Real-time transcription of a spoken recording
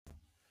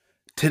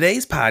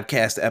Today's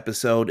podcast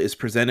episode is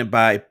presented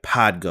by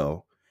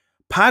Podgo.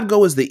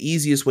 Podgo is the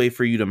easiest way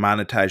for you to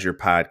monetize your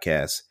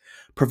podcast,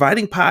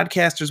 providing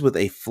podcasters with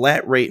a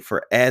flat rate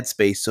for ad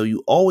space so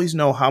you always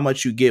know how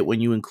much you get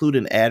when you include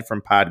an ad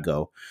from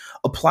Podgo.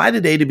 Apply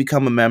today to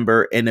become a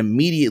member and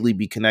immediately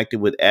be connected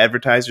with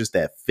advertisers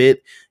that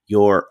fit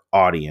your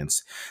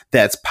audience.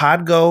 That's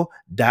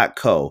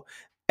podgo.co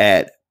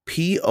at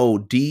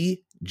podgo.co.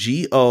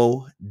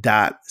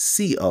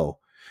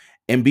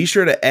 And be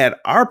sure to add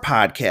our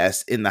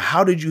podcast in the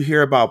How Did You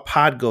Hear About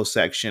Podgo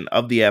section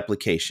of the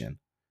application.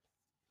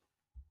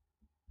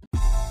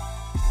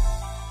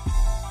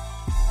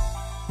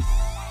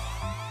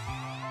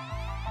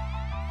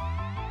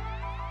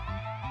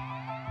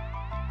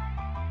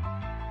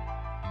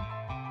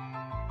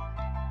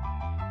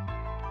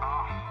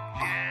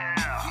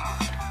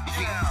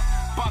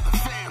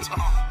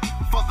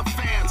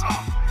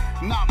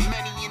 Not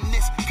many in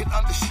this can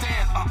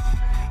understand.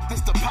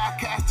 This the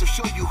podcast to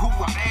show you who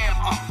I am.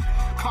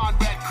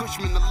 Conrad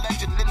Cushman, the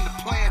legend in the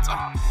plans.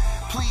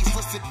 Please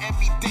listen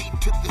every day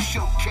to the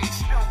showcase.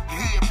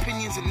 The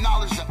opinions and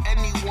knowledge that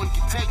anyone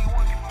can take.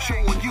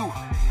 Showing you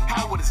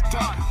how it is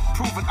done.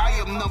 Proving I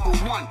am number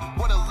one.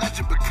 What a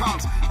legend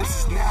becomes.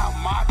 This is now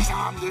my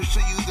time to show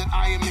you that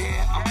I am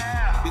here.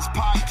 This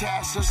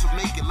podcast just to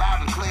make it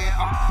loud and clear.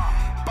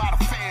 By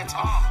the fans,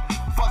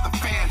 for the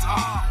fans.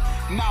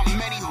 Not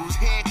many whose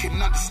head can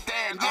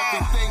understand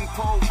everything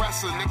pro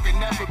wrestling. It can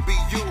never be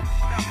you.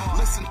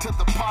 Listen to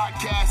the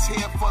podcast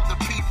here for the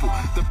people.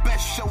 The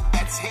best show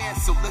that's here,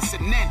 so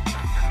listen in.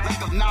 Let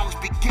the knowledge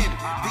begin.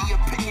 The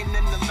opinion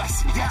and the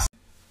lesson. Yes.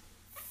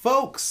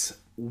 Folks,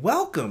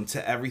 welcome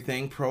to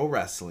Everything Pro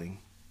Wrestling.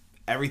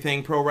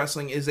 Everything Pro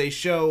Wrestling is a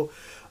show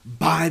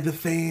by the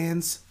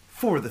fans,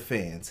 for the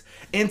fans.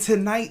 And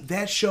tonight,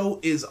 that show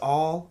is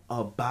all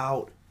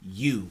about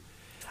you.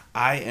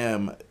 I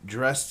am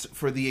dressed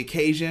for the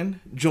occasion,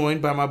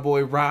 joined by my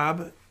boy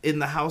Rob in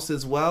the house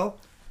as well.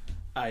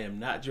 I am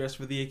not dressed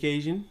for the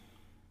occasion,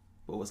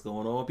 but what's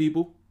going on,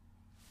 people?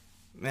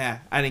 Nah,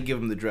 I didn't give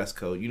him the dress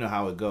code. You know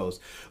how it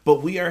goes.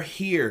 But we are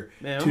here.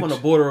 Man, I'm on the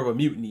border of a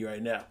mutiny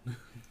right now.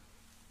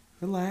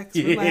 Relax.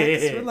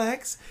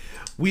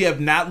 We have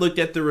not looked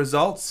at the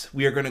results.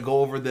 We are going to go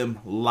over them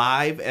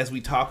live as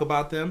we talk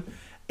about them.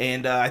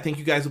 And I think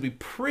you guys will be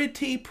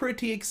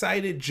pretty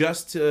excited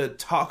just to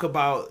talk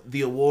about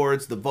the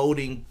awards, the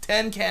voting,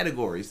 10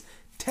 categories.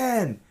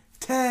 10.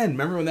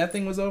 Remember when that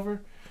thing was over?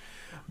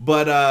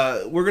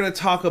 But we're going to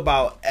talk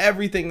about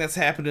everything that's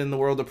happened in the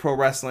world of pro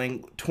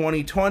wrestling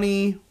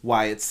 2020,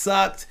 why it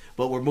sucked,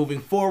 but we're moving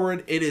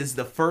forward. It is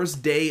the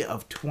first day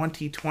of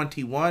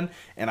 2021,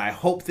 and I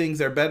hope things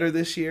are better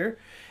this year.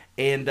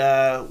 And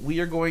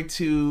we are going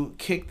to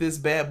kick this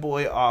bad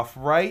boy off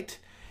right.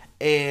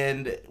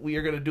 And we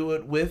are going to do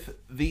it with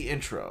the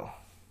intro.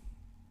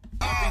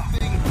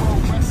 Everything pro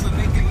wrestling,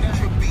 it can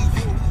never be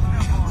you.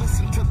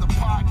 Listen to the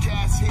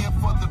podcast here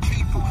for the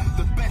people.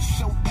 The best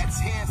show that's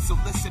here, so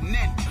listen in.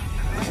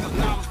 Let the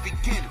knowledge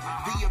begin.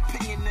 The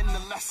opinion and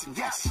the lesson.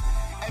 Yes,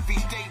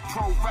 everyday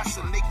pro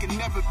wrestling, it can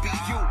never be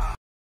you.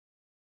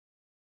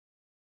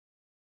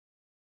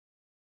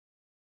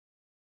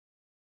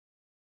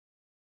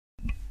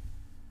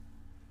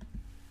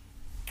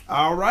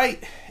 All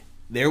right.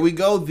 There we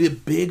go. The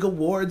big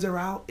awards are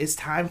out. It's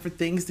time for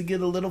things to get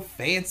a little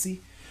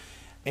fancy.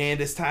 And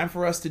it's time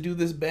for us to do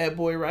this bad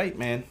boy right,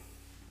 man.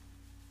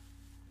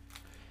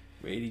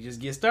 Ready to just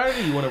get started?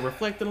 Or you want to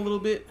reflect on a little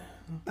bit?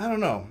 I don't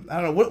know.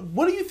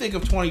 What do you think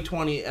of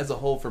 2020 as a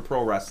whole for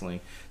pro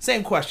wrestling?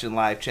 Same question,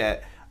 live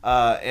chat.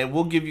 And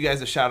we'll give you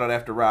guys a shout out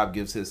after Rob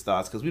gives his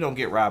thoughts, because we don't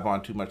get Rob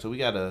on too much, so we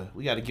gotta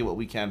get what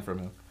we can from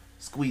him.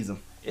 Squeeze him.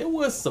 It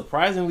was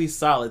surprisingly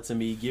solid to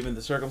me, given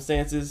the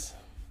circumstances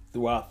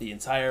throughout the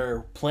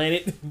entire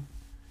planet.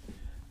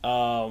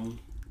 I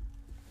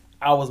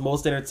was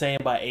most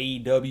entertained by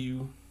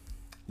AEW,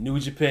 New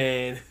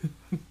Japan.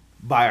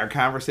 By our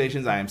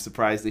conversations, I am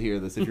surprised to hear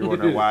this. If you're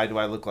wondering why do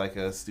I look like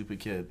a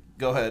stupid kid,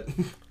 go ahead.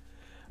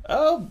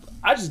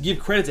 I just give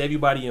credit to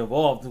everybody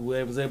involved who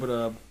was able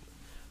to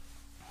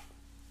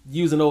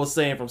use an old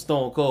saying from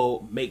Stone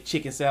Cold, make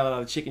chicken salad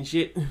out of chicken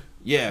shit.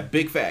 Yeah,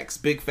 big facts.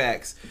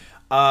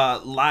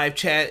 Live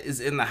chat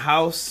is in the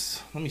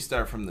house. Let me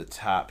start from the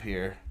top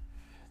here.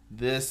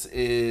 This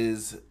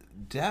is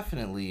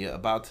definitely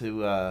about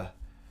to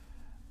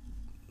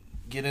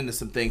get into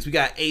some things. We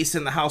got Ace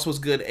in the house. What's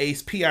good,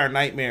 Ace? PR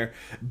Nightmare,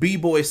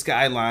 B-Boy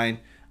Skyline,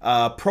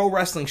 Pro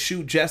Wrestling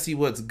Shoot, Jesse,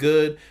 what's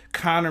good?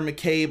 Connor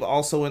McCabe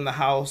also in the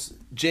house.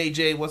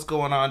 JJ, what's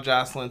going on?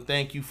 Jocelyn,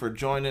 thank you for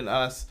joining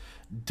us.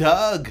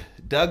 Doug,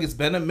 it's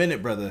been a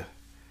minute, brother.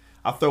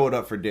 I'll throw it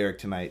up for Derek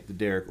tonight, the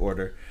Derek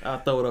order. I'll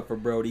throw it up for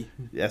Brody.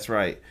 That's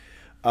right.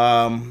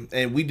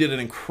 And we did an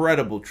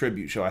incredible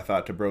tribute show, I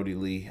thought, to Brody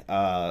Lee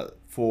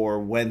for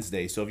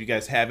Wednesday. So if you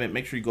guys haven't,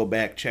 make sure you go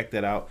back, check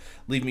that out.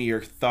 Leave me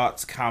your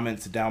thoughts,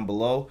 comments down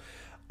below.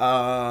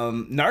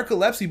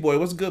 Narcolepsy Boy,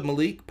 what's good,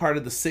 Malik? Part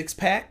of the Six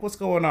Pack. What's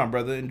going on,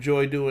 brother?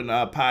 Enjoy doing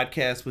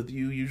podcasts with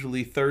you,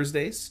 usually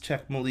Thursdays.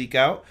 Check Malik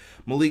out.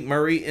 Malik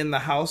Murray in the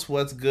house.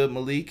 What's good,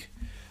 Malik?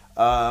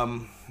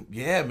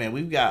 Yeah, man,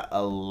 we've got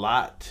a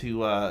lot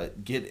to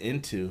get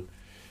into.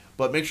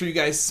 But make sure you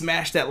guys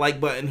smash that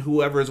like button,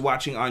 whoever is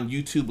watching on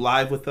YouTube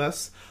Live with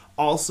us.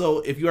 Also,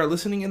 if you are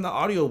listening in the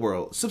audio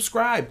world,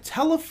 subscribe.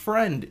 Tell a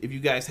friend if you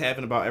guys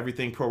haven't about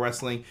everything pro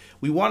wrestling.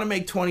 We want to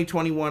make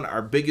 2021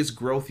 our biggest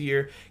growth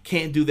year.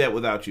 Can't do that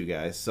without you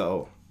guys.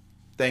 So,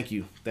 thank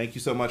you. Thank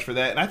you so much for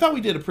that. And I thought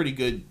we had a pretty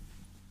good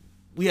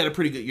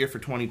year for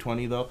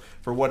 2020, though,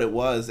 for what it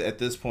was at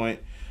this point.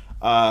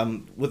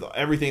 With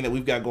everything that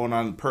we've got going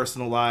on in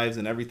personal lives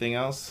and everything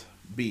else,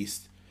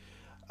 beast.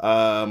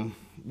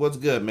 What's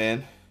good,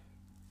 man?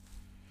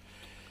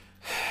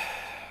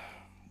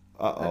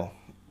 Uh-oh.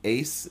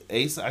 Ace,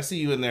 I see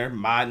you in there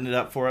modding it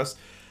up for us.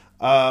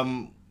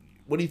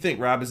 What do you think,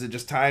 Rob? Is it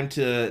just time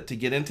to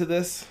get into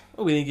this?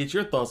 Oh, we didn't get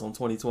your thoughts on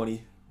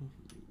 2020.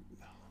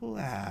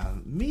 Wow,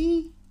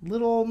 me?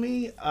 Little old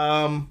me?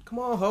 Come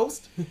on,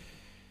 host.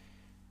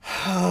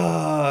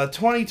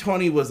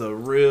 2020 was a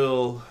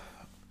real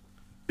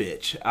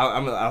bitch.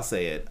 I'll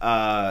say it.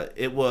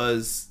 It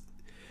was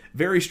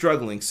very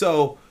struggling.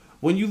 So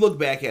when you look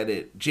back at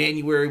it,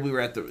 January, we were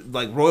at the,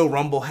 Royal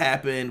Rumble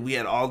happened. We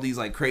had all these,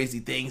 crazy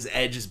things.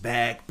 Edge is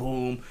back.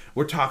 Boom.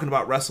 We're talking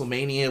about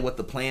WrestleMania, what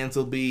the plans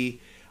will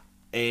be.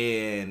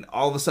 And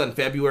all of a sudden,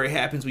 February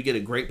happens. We get a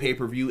great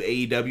pay-per-view,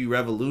 AEW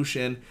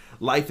Revolution.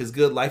 Life is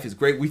good. Life is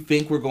great. We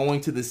think we're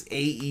going to this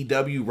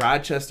AEW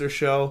Rochester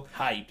show.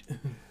 Hyped.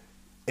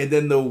 And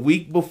then the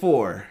week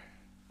before,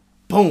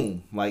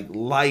 boom,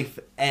 life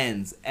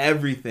ends.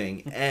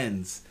 Everything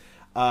ends.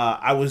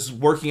 I was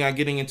working on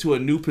getting into a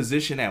new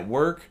position at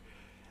work.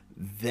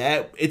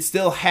 That it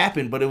still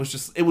happened, but it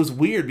was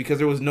weird because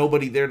there was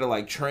nobody there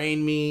to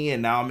train me,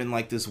 and now I'm in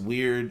this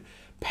weird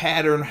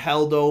pattern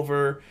held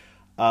over.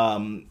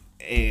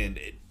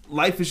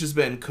 Life has just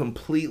been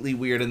completely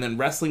weird. And then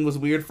wrestling was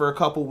weird for a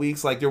couple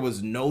weeks. There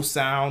was no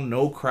sound,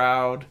 no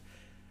crowd.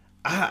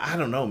 I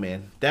don't know,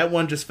 man. That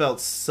one just felt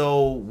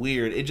so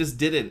weird. It just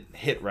didn't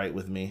hit right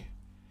with me.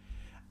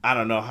 I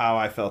don't know how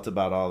I felt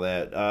about all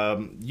that.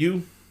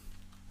 You?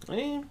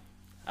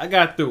 I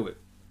got through it.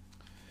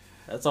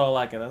 That's all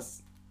I can.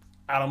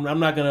 I'm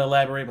not gonna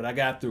elaborate, but I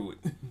got through it.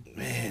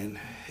 Man,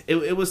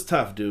 it was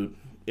tough, dude.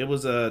 It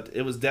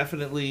was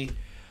definitely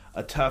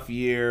a tough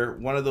year.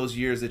 One of those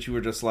years that you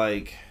were just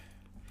like,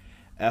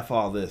 F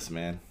all this,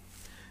 man.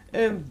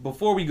 And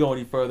before we go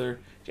any further,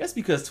 just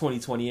because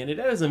 2020 ended,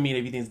 that doesn't mean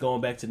everything's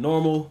going back to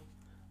normal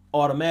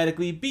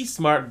automatically. Be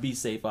smart, be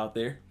safe out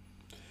there.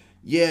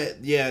 Yeah,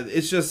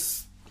 it's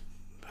just,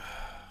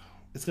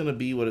 it's going to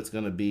be what it's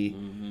going to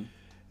be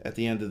at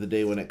the end of the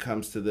day when it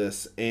comes to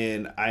this.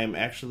 And I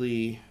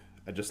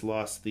just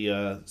lost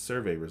the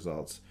survey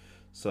results.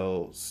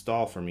 So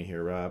stall for me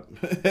here, Rob.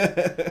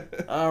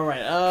 All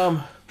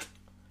right.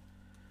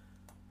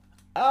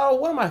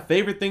 One of my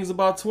favorite things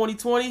about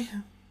 2020,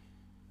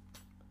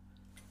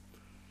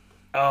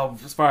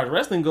 as far as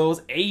wrestling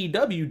goes,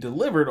 AEW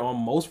delivered on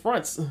most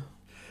fronts.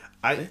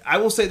 I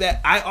will say that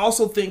I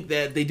also think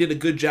that they did a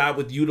good job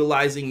with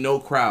utilizing no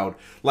crowd.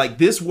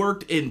 This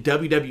worked in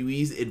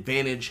WWE's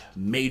advantage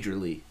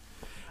majorly.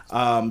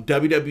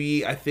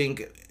 WWE, I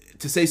think,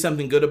 to say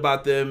something good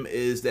about them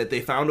is that they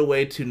found a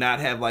way to not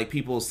have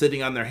people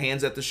sitting on their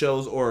hands at the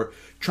shows or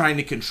trying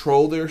to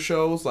control their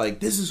shows.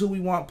 This is who we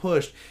want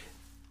pushed.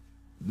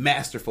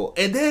 Masterful.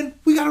 And then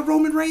we got a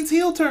Roman Reigns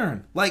heel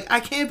turn. I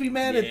can't be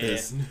mad at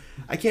this.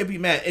 I can't be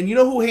mad. And you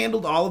know who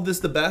handled all of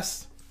this the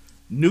best?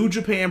 New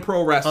Japan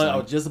Pro Wrestling. I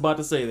was just about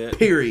to say that.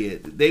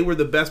 Period. They were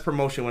the best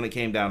promotion when it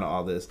came down to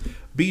all this.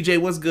 BJ,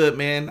 what's good,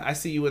 man? I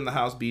see you in the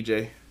house,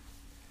 BJ.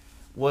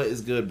 What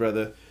is good,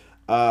 brother?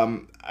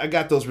 I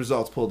got those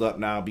results pulled up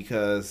now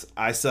because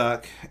I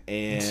suck,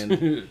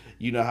 and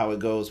you know how it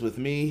goes with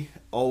me.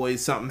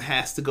 Always something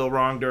has to go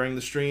wrong during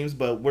the streams,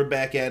 but we're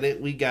back at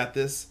it. We got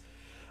this.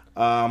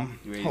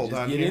 Hold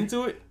on. Get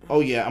into it.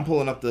 Oh yeah, I'm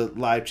pulling up the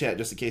live chat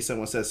just in case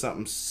someone says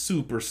something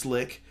super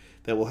slick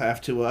that we'll have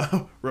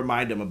to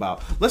remind them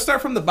about. Let's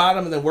start from the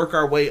bottom and then work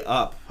our way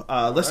up.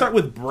 Let's start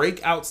with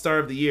Breakout Star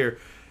of the Year.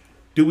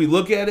 Do we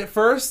look at it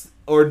first,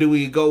 or do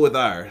we go with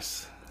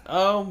ours?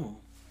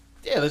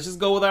 Yeah, let's just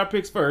go with our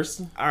picks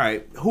first. All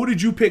right. Who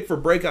did you pick for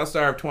Breakout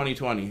Star of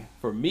 2020?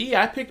 For me,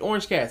 I picked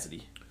Orange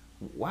Cassidy.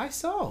 Why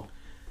so?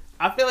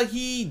 I feel like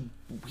he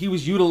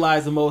was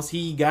utilized the most.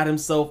 He got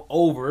himself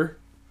over.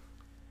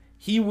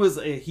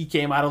 He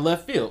came out of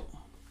left field.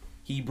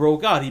 He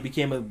broke out. He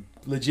became a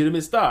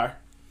legitimate star.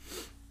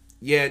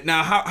 Yeah.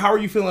 Now, how are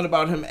you feeling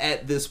about him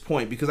at this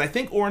point? Because I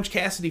think Orange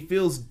Cassidy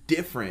feels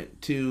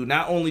different to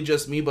not only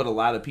just me, but a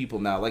lot of people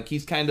now.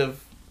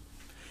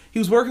 He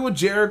was working with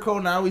Jericho.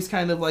 Now he's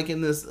kind of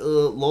in this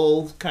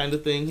lull kind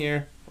of thing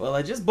here. Well,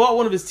 I just bought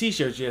one of his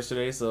T-shirts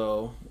yesterday,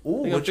 so I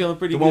think I'm feeling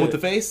pretty good. The one with the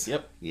face?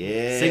 Yep.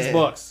 Yeah.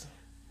 $6.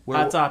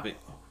 Hot Topic.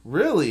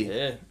 Really?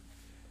 Yeah.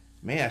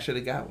 Man, I should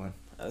have got one.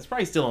 It's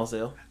probably still on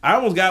sale. I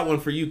almost got one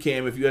for you,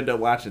 Cam, if you end up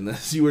watching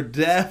this. You were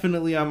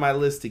definitely on my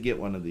list to get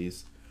one of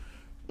these.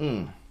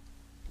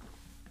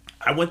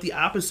 I went the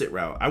opposite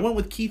route. I went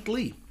with Keith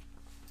Lee.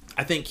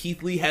 I think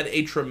Keith Lee had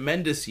a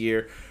tremendous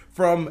year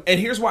And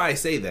here's why I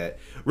say that.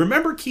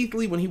 Remember Keith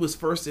Lee when he was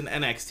first in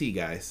NXT,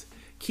 guys?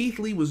 Keith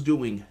Lee was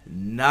doing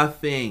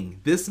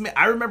nothing. This man,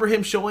 I remember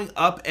him showing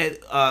up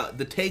at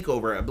the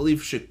Takeover. I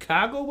believe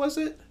Chicago, was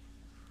it?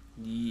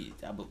 Yeah,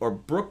 or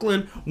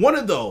Brooklyn, one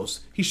of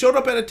those. He showed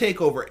up at a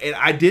Takeover, and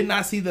I did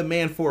not see the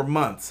man for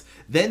months.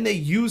 Then they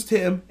used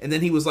him, and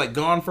then he was like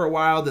gone for a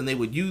while. Then they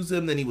would use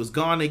him, then he was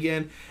gone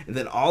again, and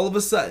then all of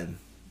a sudden,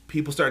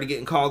 people started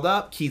getting called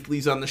up. Keith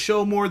Lee's on the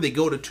show more. They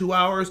go to 2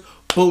 hours.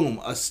 Boom,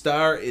 a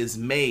star is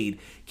made.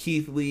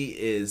 Keith Lee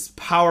is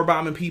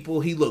powerbombing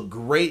people. He looked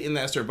great in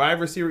that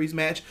Survivor Series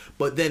match.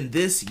 But then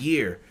this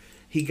year,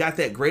 he got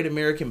that Great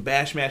American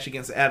Bash match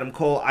against Adam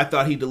Cole. I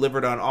thought he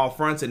delivered on all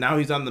fronts, and now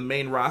he's on the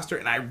main roster.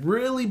 And I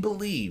really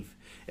believe,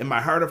 in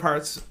my heart of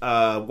hearts,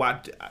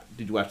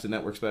 did you watch the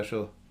network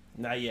special?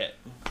 Not yet.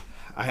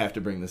 I have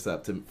to bring this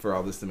up for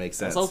all this to make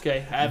sense. That's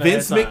okay.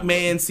 Vince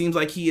McMahon seems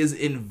like he is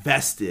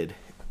invested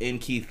in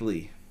Keith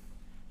Lee.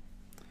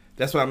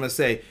 That's what I'm going to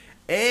say.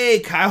 Hey,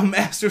 Kyle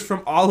Masters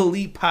from All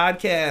Elite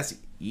Podcast.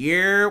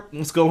 Yeah,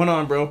 what's going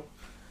on, bro?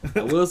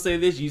 I will say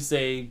this. You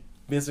say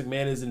Vince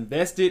McMahon is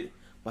invested,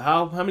 but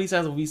how many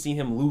times have we seen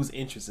him lose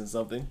interest in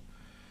something?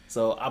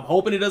 So I'm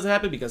hoping it doesn't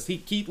happen because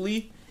Keith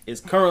Lee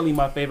is currently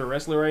my favorite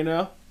wrestler right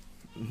now.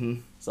 Mm-hmm.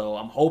 So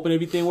I'm hoping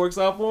everything works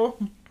out for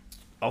him.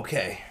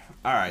 Okay.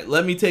 All right.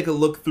 Let me take a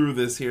look through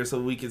this here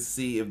so we can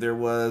see if there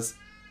was...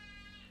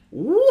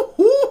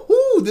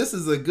 Woo-hoo-hoo! This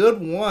is a good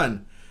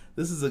one.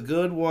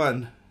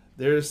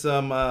 There's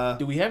some...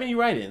 Do we have any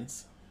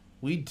write-ins?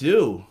 We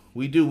do.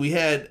 We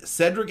had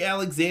Cedric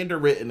Alexander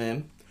written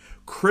in,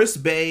 Chris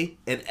Bay,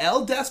 and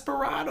El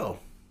Desperado.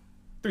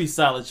 3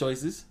 solid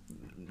choices.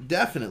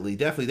 Definitely.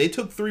 They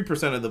took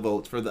 3% of the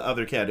votes for the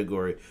other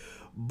category.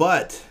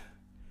 But,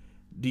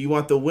 do you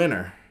want the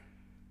winner?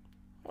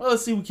 Well,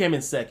 let's see who came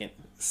in second.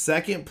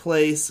 Second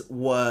place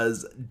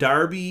was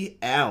Darby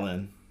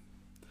Allin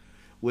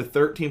with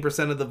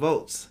 13% of the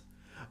votes.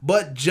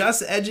 But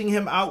just edging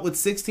him out with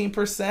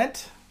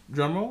 16%.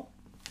 Drumroll.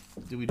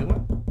 Did we do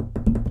it?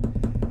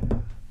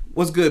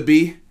 What's good,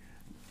 B?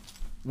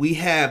 We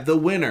have the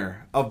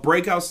winner of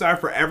Breakout Star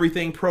for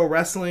Everything Pro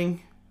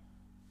Wrestling.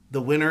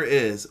 The winner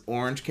is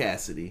Orange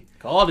Cassidy.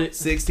 Called it.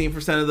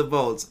 16% of the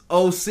votes.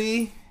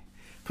 OC,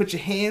 put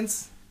your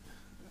hands.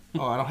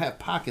 Oh, I don't have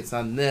pockets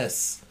on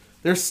this.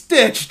 They're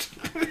stitched.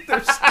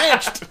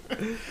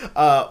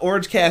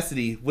 Orange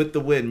Cassidy with the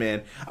win,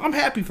 man. I'm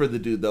happy for the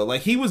dude, though.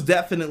 Like, he was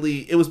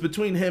definitely... It was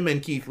between him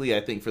and Keith Lee, I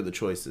think, for the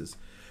choices.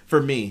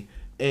 For me.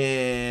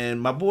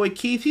 And my boy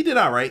Keith, he did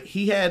all right.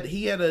 He had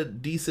a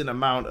decent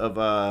amount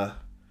of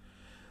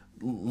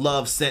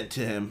love sent to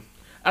him.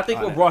 I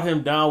think what brought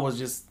him down was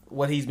just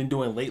what he's been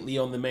doing lately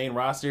on the main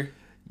roster.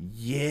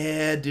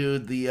 Yeah,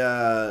 dude.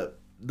 The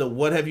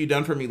what have you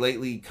done for me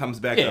lately comes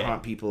back to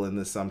haunt people in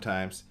this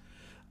sometimes.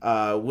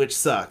 Which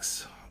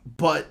sucks.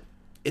 But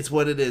it's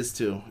what it is,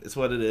 too. It's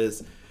what it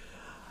is.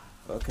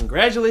 Well,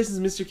 congratulations,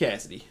 Mr.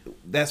 Cassidy.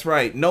 That's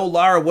right. No,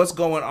 Lara, what's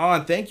going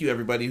on? Thank you,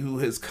 everybody who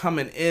is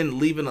coming in,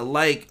 leaving a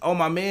like. Oh,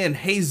 my man,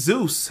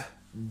 Jesus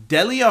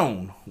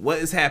DeLeon. What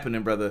is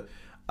happening, brother?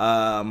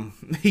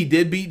 He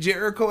did beat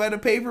Jericho at a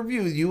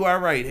pay-per-view. You are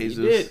right, Jesus.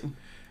 He did.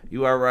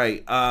 You are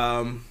right.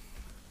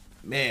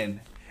 Man,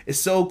 it's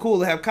so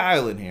cool to have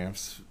Kyle in here. I'm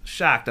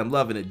shocked. I'm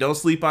loving it. Don't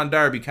sleep on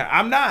Darby.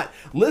 I'm not.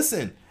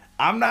 Listen,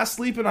 I'm not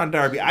sleeping on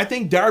Darby. I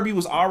think Darby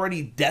was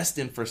already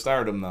destined for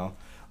stardom, though.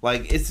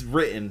 Like, it's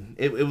written.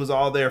 It was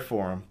all there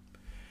for him.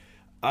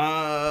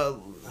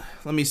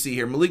 Let me see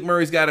here. Malik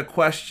Murray's got a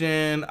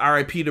question.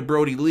 R.I.P. to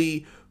Brody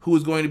Lee, who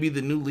is going to be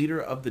the new leader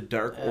of the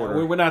Dark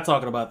Order. We're not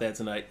talking about that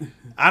tonight.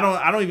 I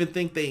don't even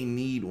think they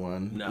need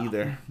one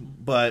either.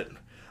 But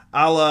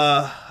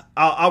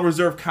I'll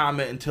reserve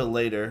comment until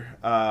later.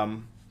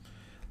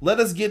 Let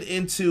us get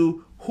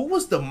into who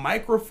was the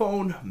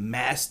microphone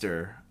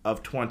master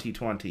of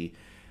 2020.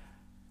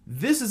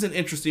 This is an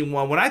interesting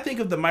one. When I think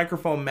of the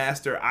microphone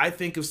master, I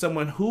think of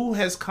someone who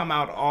has come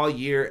out all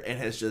year and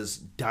has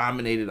just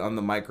dominated on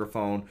the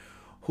microphone,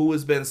 who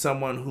has been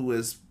someone who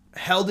has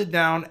held it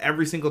down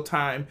every single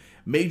time,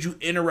 made you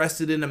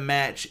interested in a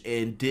match,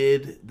 and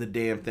did the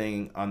damn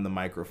thing on the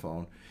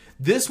microphone.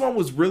 This one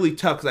was really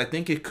tough because I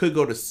think it could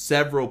go to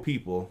several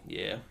people.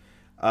 Yeah.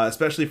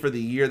 Especially for the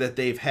year that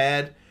they've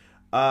had.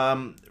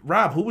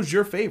 Rob, who was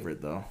your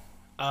favorite, though?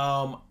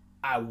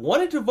 I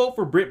wanted to vote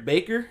for Britt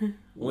Baker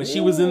when she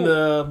was in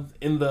the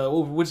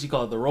what did she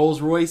call it, the Rolls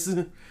Royce.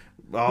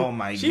 Oh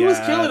my god, she was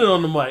killing it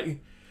on the mic.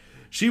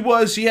 She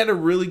was. She had a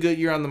really good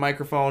year on the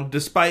microphone,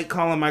 despite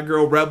calling my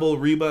girl Rebel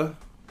Reba.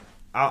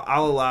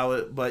 I'll allow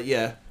it, but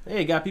yeah,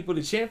 hey, got people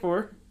to chant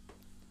for her.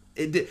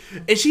 It did.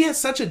 And she had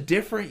such a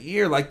different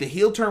year. Like, the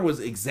heel turn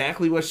was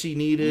exactly what she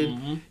needed.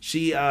 Mm-hmm.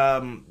 She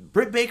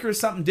Britt Baker is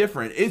something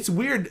different. It's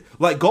weird.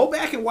 Like, go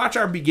back and watch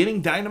our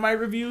beginning Dynamite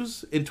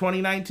reviews in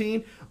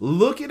 2019.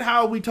 Look at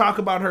how we talk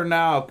about her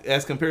now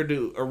as compared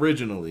to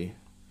originally.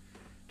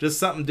 Just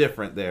something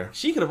different there.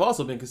 She could have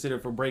also been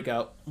considered for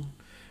Breakout.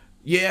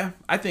 Yeah,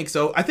 I think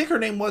so. I think her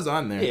name was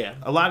on there. Yeah.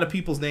 A lot of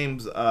people's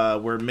names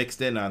were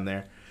mixed in on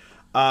there.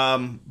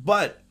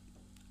 But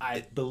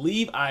I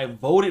believe I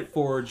voted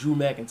for Drew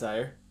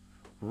McIntyre.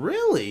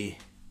 Really?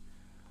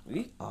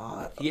 He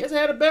hasn't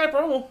had a bad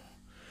promo.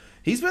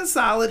 He's been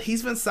solid.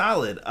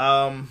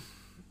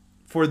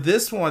 For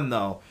this one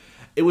though,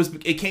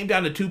 it came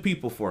down to two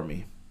people for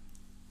me.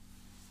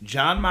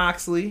 Jon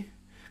Moxley,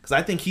 because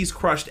I think he's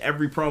crushed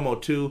every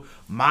promo too.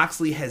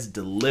 Moxley has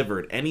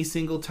delivered. Any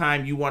single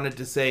time you wanted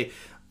to say,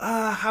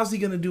 how's he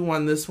gonna do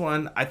on this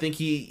one? I think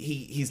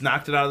he's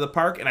knocked it out of the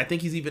park, and I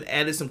think he's even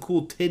added some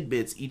cool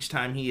tidbits each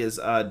time he has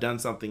done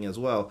something as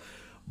well.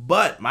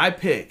 But my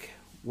pick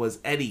was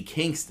Eddie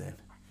Kingston.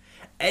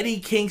 Eddie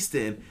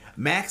Kingston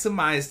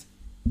maximized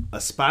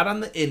a spot on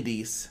the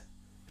indies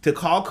to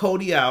call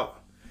Cody out,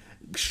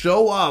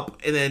 show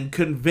up, and then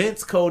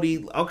convince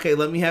Cody, okay,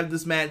 let me have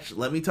this match.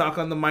 Let me talk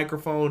on the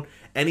microphone.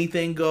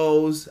 Anything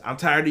goes. I'm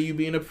tired of you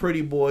being a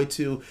pretty boy,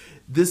 too.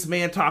 This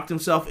man talked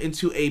himself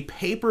into a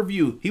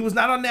pay-per-view. He was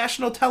not on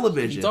national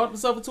television. He talked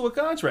himself into a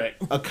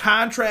contract.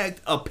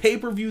 A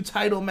pay-per-view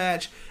title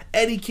match.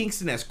 Eddie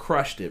Kingston has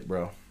crushed it,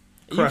 bro.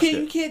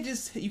 You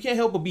can't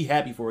help but be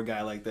happy for a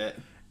guy like that.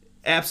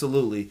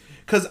 Absolutely.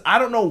 Because I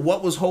don't know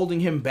what was holding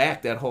him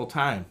back that whole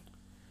time.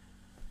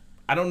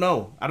 I don't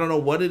know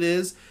what it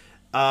is.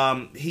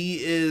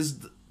 He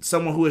is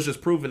someone who has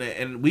just proven it.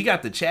 And we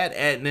got the chat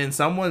adding in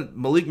someone.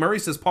 Malik Murray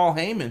says Paul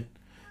Heyman.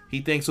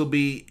 He thinks will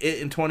be it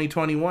in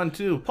 2021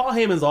 too. Paul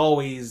Heyman's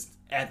always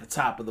at the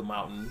top of the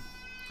mountain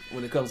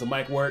when it comes to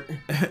mic work.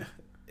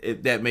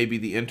 That may be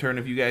the intern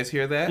if you guys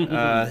hear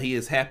that. He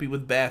is happy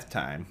with bath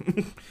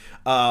time.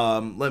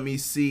 Let me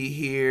see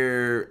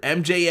here.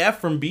 MJF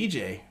from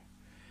BJ.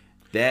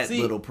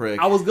 Little prick.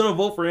 I was gonna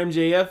vote for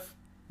MJF,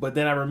 but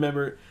then I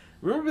remember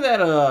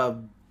that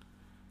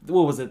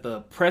what was it,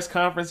 the press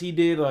conference he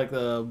did, like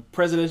the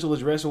presidential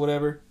address or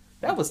whatever?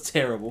 That was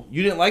terrible.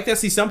 You didn't like that?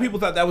 See, some people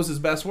thought that was his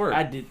best work.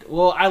 I did.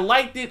 Well, I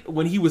liked it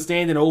when he was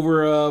standing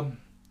over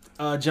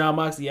Jon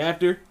Moxley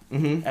after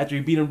he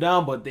beat him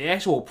down, but the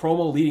actual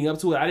promo leading up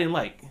to it, I didn't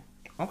like.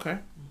 Okay.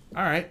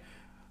 All right.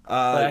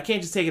 But I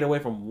can't just take it away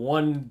from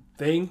one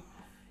thing.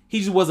 He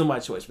just wasn't my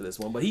choice for this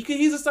one, but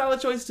he's a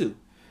solid choice too.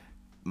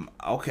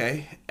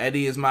 Okay,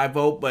 Eddie is my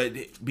vote, but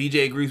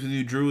BJ agrees with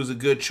you. Drew is a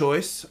good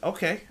choice.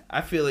 Okay, I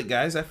feel it,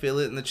 guys. I feel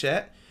it in the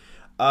chat.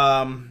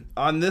 On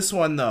this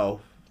one, though,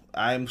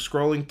 I'm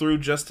scrolling through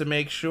just to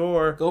make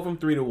sure. Go from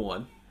 3 to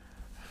 1.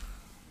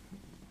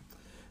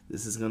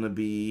 This is going to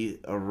be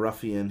a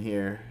ruffian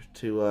here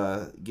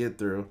to get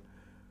through.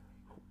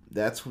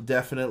 That's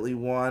definitely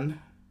 1.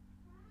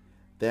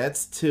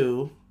 That's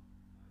 2.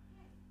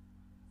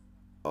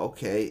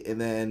 Okay,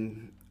 and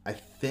then I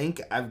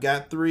think I've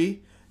got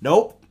 3.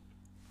 Nope.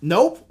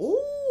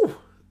 Ooh.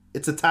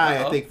 It's a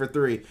tie, I think, for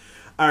 3.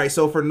 All right,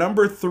 so for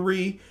number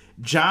 3,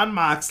 Jon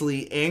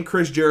Moxley and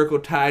Chris Jericho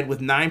tied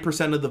with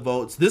 9% of the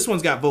votes. This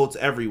one's got votes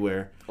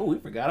everywhere. Oh, we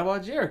forgot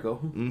about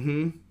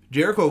Jericho.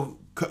 Jericho,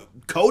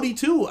 Cody,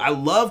 too. I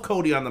love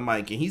Cody on the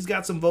mic, and he's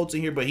got some votes in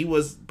here, but he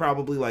was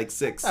probably like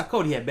 6.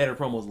 Cody had better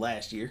promos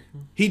last year.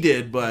 He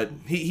did, but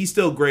he's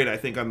still great, I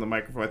think, on the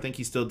microphone. I think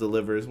he still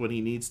delivers when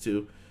he needs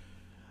to.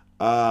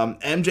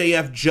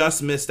 MJF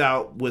just missed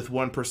out with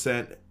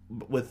 1%.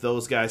 With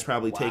those guys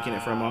probably taking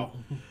it from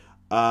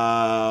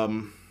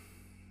him.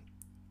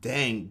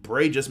 Dang,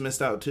 Bray just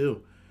missed out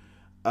too.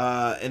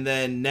 And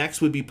then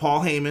next would be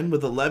Paul Heyman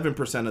with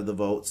 11% of the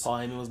votes. Paul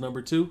Heyman was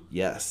number 2?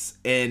 Yes.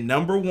 And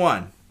number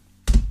 1,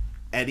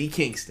 Eddie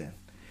Kingston.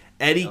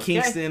 Eddie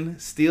Kingston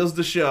steals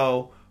the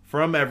show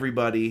from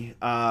everybody.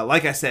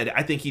 Like I said,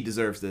 I think he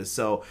deserves this.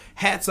 So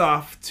hats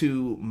off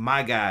to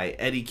my guy,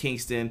 Eddie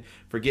Kingston,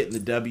 for getting the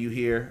W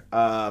here.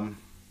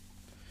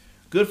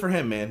 Good for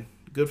him, man.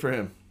 Good for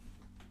him.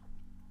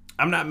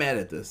 I'm not mad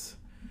at this.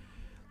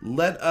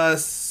 Let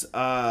us.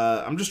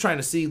 I'm just trying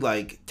to see.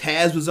 Like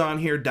Taz was on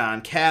here.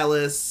 Don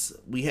Callis.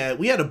 We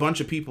had a bunch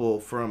of people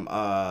from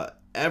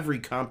every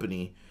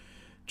company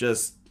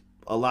just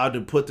allowed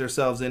to put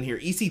themselves in here.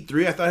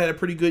 EC3 I thought had a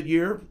pretty good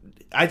year.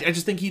 I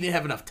just think he didn't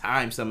have enough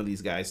time. Some of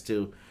these guys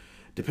too,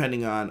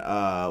 depending on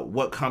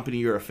what company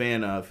you're a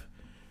fan of.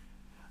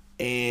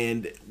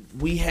 And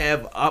we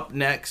have up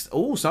next.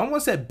 Oh,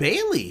 someone said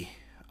Bailey.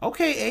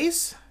 Okay,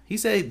 Ace. He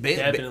said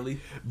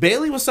definitely.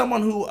 Bailey was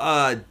someone who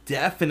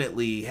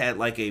definitely had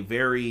like a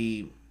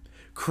very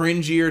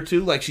cringe year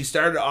too. Like she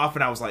started off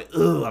and I was like,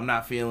 ugh, I'm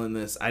not feeling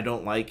this. I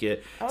don't like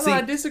it. I don't know,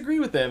 I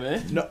disagree with that,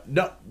 man.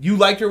 No. You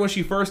liked her when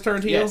she first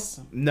turned heel? Yes.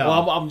 No.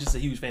 Well, I'm just a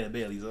huge fan of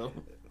Bailey, though.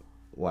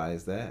 Why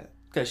is that?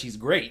 Because she's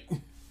great.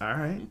 All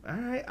right.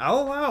 I'll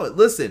allow it.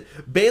 Listen,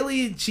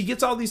 Bailey, she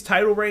gets all these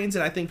title reigns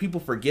and I think people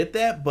forget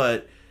that,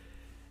 but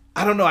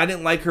I don't know. I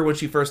didn't like her when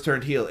she first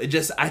turned heel.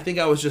 I think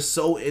I was just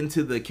so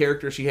into the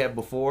character she had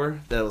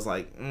before that I was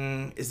like,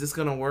 is this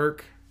going to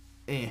work?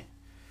 All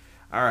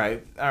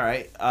right.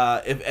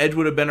 If Edge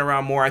would have been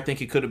around more, I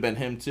think it could have been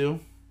him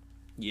too.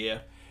 Yeah.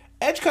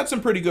 Edge cut some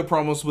pretty good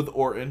promos with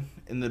Orton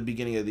in the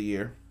beginning of the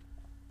year.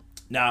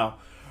 Now,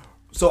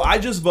 so I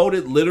just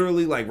voted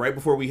literally like right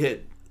before we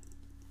hit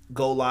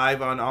go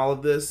live on all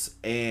of this,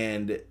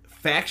 and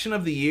Faction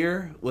of the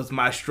Year was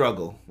my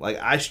struggle. Like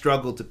I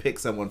struggled to pick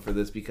someone for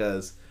this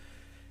because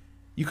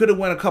You could have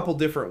went a couple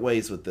different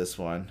ways with this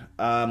one.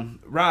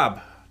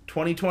 Rob,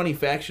 2020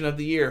 Faction of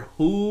the Year.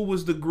 Who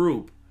was the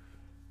group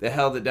that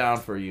held it down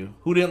for you?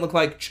 Who didn't look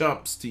like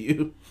chumps to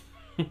you?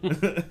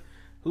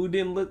 Who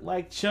didn't look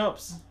like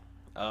chumps?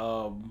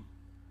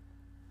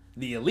 The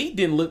Elite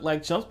didn't look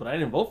like chumps, but I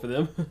didn't vote for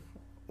them.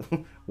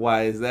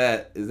 Why is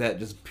that? Is that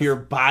just pure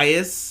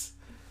bias?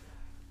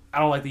 I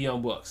don't like the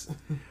Young Bucks.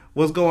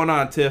 What's going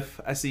on,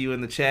 Tiff? I see you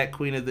in the chat,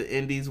 Queen of the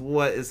Indies.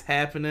 What is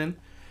happening?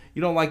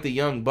 You don't like the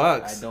Young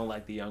Bucks? I don't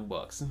like the Young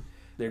Bucks.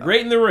 They're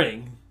great in the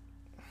ring.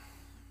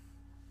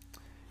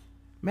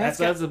 Matt's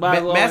That's got,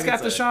 about all I Matt's can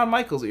got the say. Shawn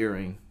Michaels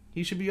earring.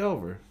 He should be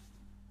over.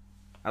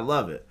 I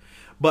love it.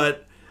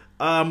 But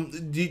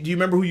do you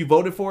remember who you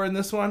voted for in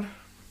this one?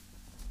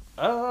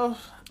 I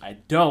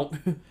don't.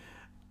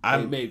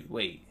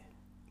 Wait.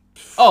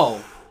 Oh,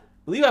 I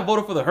believe I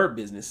voted for the Hurt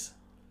Business.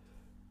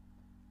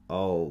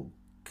 Oh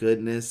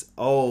goodness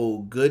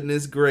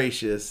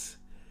gracious.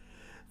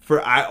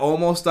 I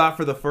almost thought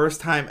for the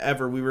first time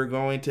ever we were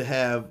going to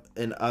have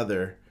an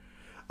other.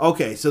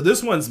 Okay, so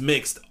this one's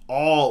mixed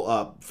all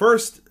up.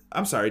 First,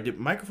 I'm sorry, did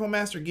Microphone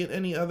Master get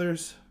any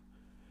others?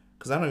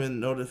 Because I don't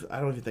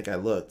even think I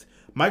looked.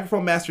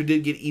 Microphone Master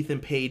did get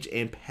Ethan Page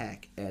and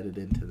Pac added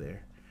into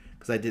there.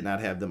 Because I did not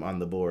have them on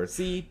the board.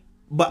 See,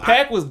 but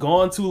Pac was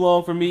gone too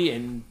long for me,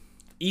 and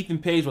Ethan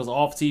Page was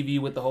off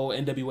TV with the whole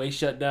NWA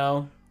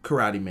shutdown.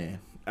 Karate Man.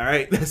 All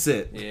right, that's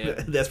it.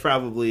 Yeah. That's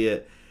probably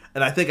it.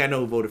 And I think I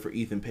know who voted for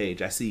Ethan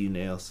Page. I see you,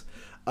 Nails.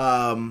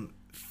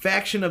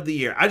 Faction of the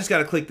Year. I just got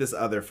to click this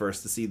other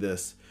first to see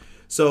this.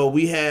 So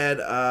we had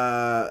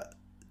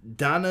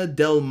Donna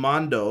Del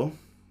Mondo,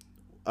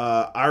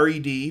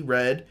 RED,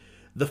 Red,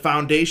 The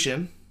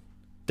Foundation.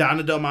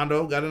 Donna Del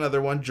Mondo got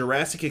another one.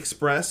 Jurassic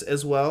Express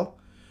as well.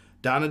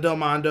 Donna Del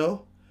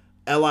Mondo,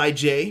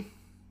 LIJ,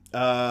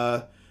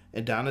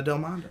 and Donna Del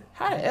Mondo.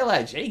 How did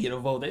LIJ get a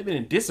vote? They've been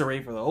in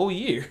disarray for the whole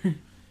year.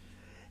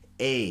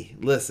 Hey,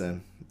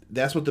 listen,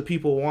 that's what the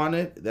people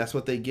wanted. That's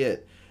what they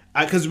get.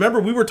 Because remember,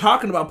 we were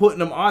talking about putting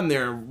them on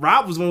there.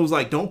 Rob was one who was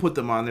like, "Don't put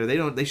them on there.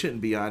 They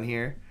shouldn't be on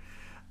here."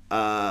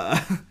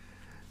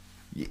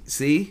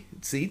 See,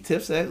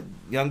 Tiff said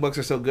Young Bucks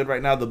are so good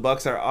right now. The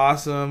Bucks are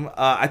awesome.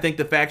 I think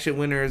the faction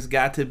winners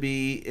got to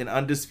be an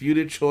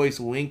undisputed choice.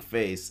 Wink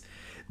face.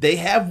 They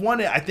have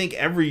won it, I think,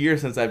 every year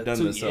since I've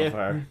done this so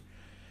far.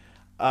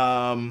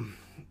 All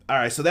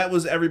right, so that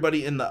was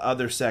everybody in the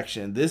other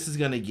section. This is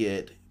gonna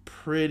get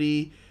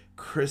pretty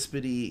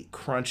crispity,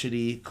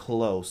 crunchity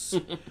close.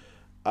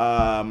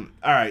 All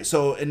right,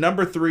 so in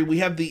number 3 we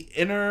have the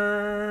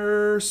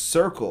Inner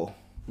Circle.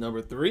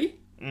 Number 3?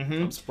 Mm-hmm.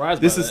 I'm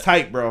surprised. This is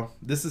tight, bro.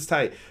 This is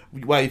tight.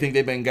 Why, you think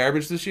they've been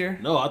garbage this year?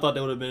 No, I thought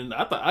they would have been.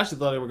 I actually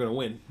thought they were gonna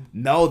win.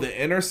 No,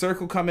 the Inner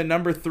Circle come in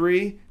number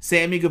 3.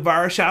 Sammy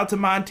Guevara, shout out to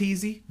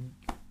Montezzi.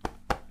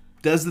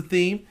 Does the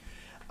theme.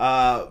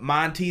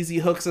 Montezzi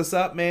hooks us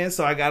up, man,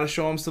 so I gotta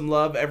show him some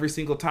love every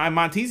single time.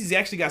 Montezzi's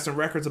actually got some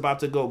records about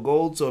to go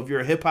gold, so if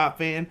you're a hip-hop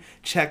fan,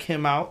 check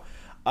him out.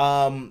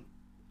 I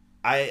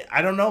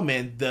don't know,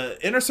 man. The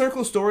Inner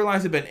Circle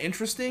storylines have been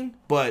interesting,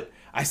 but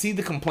I see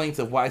the complaints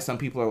of why some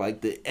people are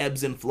like the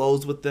ebbs and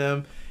flows with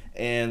them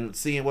and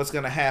seeing what's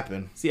going to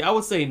happen. See, I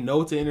would say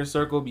no to Inner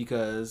Circle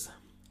because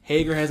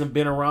Hager hasn't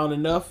been around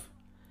enough,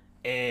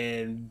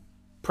 and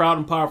Proud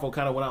and Powerful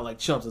kind of went out like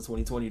chumps in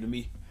 2020 to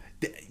me.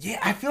 Yeah,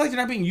 I feel like they're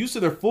not being used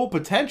to their full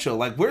potential.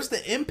 Like, where's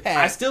the impact?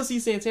 I still see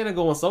Santana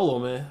going solo,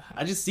 man.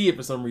 I just see it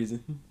for some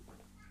reason.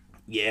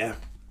 Yeah,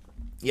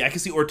 I can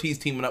see Ortiz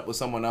teaming up with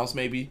someone else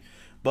maybe,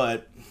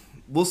 but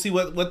we'll see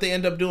what they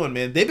end up doing,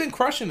 man. They've been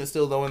crushing it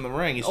still, though, in the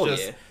ring.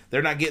 It's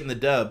they're not getting the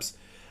dubs.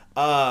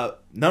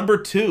 Number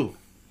 2,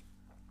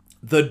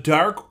 the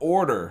Dark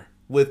Order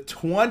with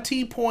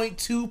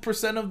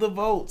 20.2% of the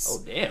votes.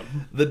 Oh,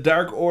 damn. The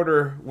Dark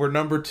Order were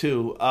number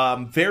 2.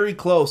 Very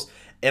close.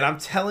 And I'm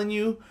telling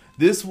you,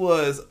 this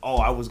was... Oh,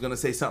 I was going to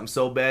say something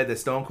so bad that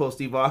Stone Cold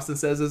Steve Austin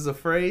says is a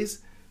phrase.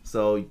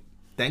 So,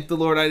 thank the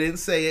Lord I didn't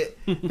say it.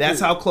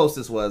 That's how close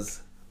this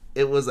was.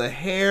 It was a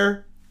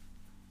hair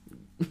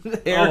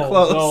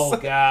close. Oh,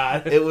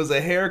 God. It was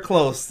a hair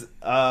close.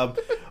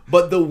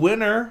 But the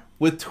winner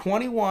with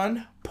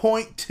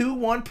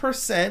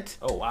 21.21%.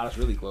 Oh, wow, that's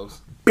really close.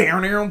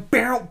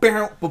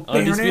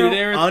 Undisputed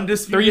Era.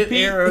 Undisputed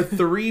Era.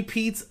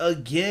 3-peats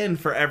again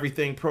for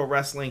Everything Pro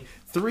Wrestling.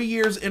 3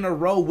 years in a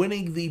row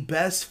winning the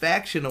Best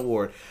Faction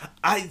Award.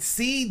 I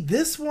see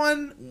this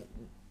one.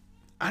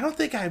 I don't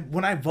think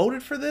when I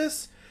voted for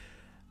this,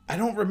 I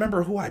don't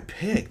remember who I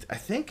picked. I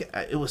think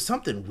it was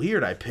something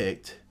weird I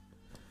picked.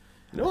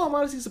 You know, I'm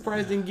honestly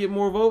surprised didn't get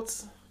more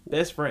votes.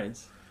 Best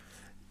Friends.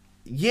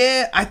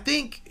 Yeah, I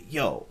think,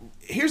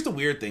 here's the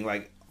weird thing.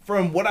 Like,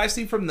 from what I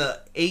see from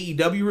the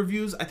AEW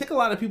reviews, I think a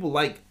lot of people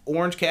like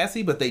Orange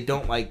Cassidy, but they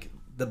don't like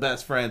the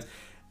Best Friends.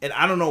 And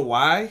I don't know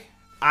why.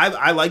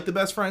 I like the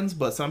Best Friends,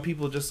 but some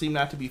people just seem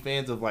not to be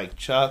fans of, like,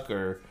 Chuck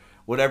or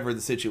whatever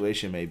the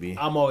situation may be.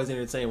 I'm always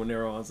entertained when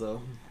they're on,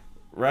 so.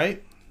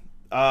 Right?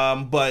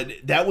 But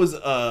that was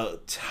a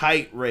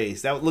tight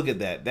race. Look at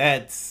that.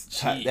 That's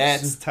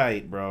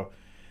tight, bro.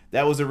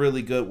 That was a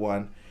really good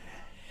one.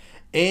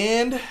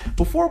 And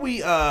before we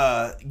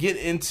get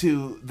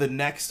into the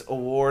next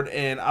award,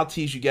 and I'll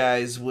tease you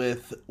guys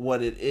with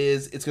what it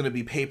is. It's going to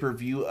be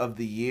pay-per-view of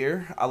the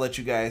year. I'll let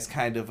you guys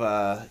kind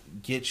of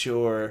get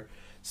your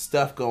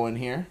stuff going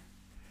here.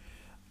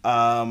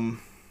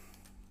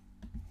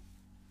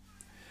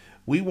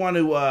 We want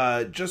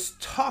to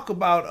just talk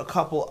about a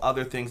couple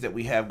other things that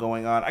we have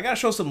going on. I got to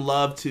show some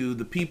love to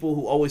the people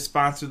who always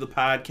sponsor the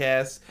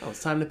podcast. Oh,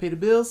 it's time to pay the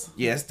bills?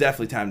 Yeah, it's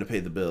definitely time to pay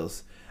the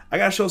bills. I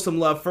got to show some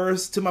love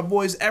first to my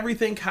boys,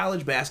 Everything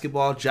College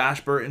Basketball,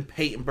 Josh Burton,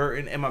 Peyton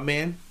Burton, and my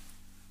man,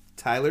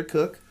 Tyler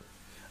Cook.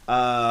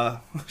 Shout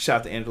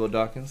out to Angelo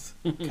Dawkins.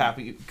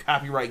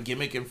 Copyright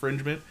gimmick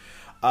infringement.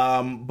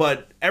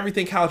 But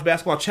Everything College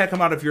Basketball, check them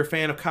out if you're a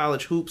fan of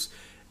college hoops.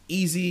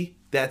 Easy.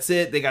 That's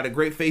it. They got a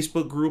great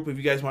Facebook group if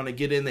you guys want to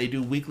get in. They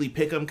do weekly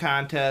pick'em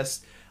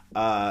contests.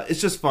 It's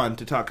just fun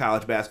to talk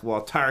college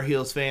basketball. Tar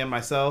Heels fan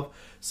myself,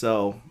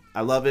 so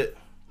I love it.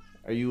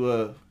 Are you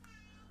a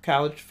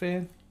college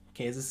fan?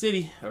 Kansas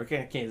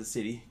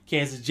Jayhawks.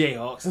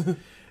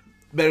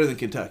 Better than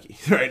Kentucky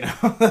right now.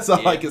 That's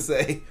all I can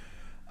say.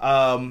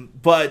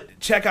 But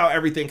check out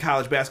Everything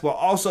College Basketball.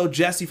 Also,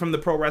 Jesse from the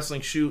Pro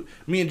Wrestling Shoot.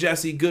 Me and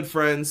Jesse, good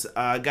friends.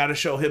 Got to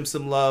show him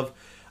some love.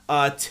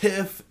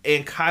 Tiff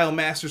and Kyle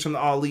Masters from the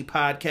All Elite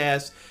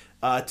Podcast.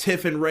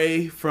 Tiff and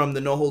Ray from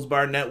the No Holds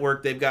Barred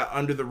Network. They've got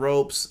Under the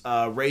Ropes.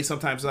 Ray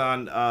sometimes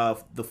on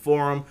the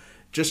forum.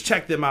 Just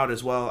check them out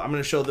as well. I'm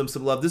going to show them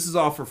some love. This is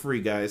all for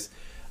free, guys.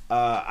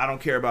 I don't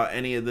care about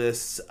any of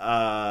this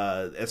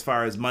as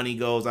far as money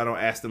goes. I don't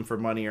ask them for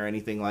money or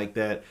anything like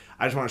that.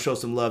 I just want to show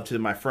some love to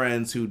my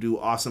friends who do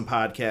awesome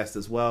podcasts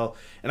as well.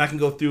 And I can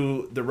go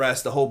through the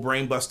rest, the whole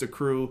Brainbuster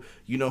crew.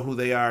 You know who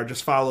they are.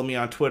 Just follow me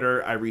on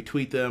Twitter. I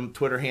retweet them.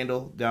 Twitter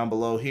handle down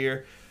below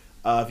here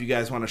if you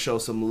guys want to show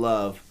some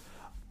love.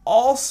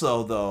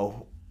 Also,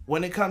 though,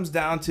 when it comes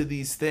down to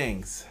these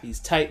things. These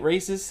tight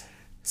races.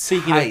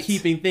 Speaking of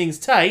keeping things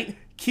tight.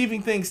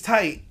 Keeping things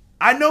tight.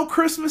 I know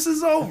Christmas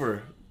is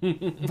over.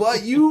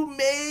 But you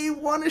may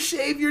want to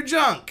shave your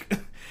junk.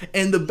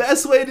 And the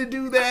best way to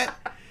do that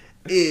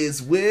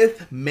is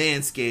with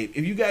Manscaped.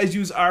 If you guys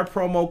use our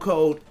promo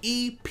code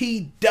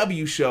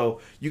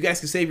EPWShow, you guys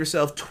can save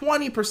yourself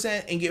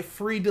 20% and get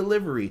free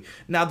delivery.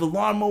 Now, the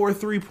Lawnmower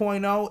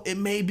 3.0, it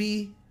may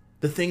be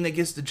the thing that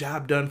gets the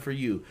job done for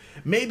you.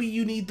 Maybe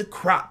you need the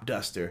crop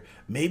duster.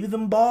 Maybe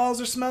them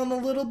balls are smelling a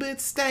little bit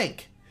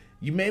stank.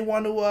 You may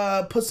want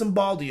to put some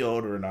ball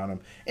deodorant on them.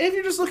 And if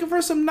you're just looking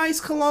for some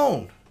nice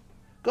cologne,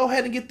 go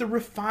ahead and get the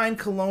refined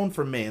cologne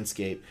from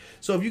Manscaped.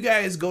 So if you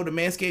guys go to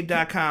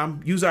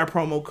manscaped.com, use our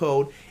promo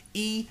code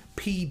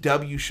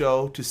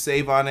EPWShow to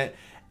save on it.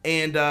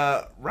 And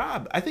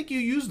Rob, I think you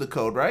used the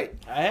code, right?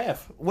 I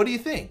have. What do you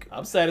think?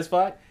 I'm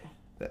satisfied.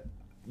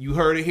 You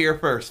heard it here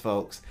first,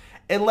 folks.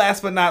 And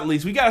last but not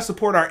least, we got to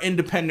support our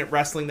independent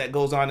wrestling that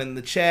goes on in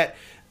the chat.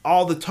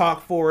 All the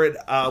talk for it.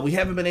 We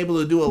haven't been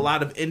able to do a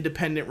lot of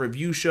independent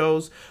review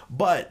shows,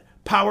 but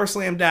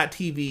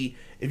Powerslam.tv,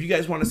 if you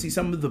guys want to see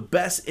some of the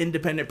best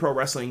independent pro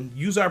wrestling,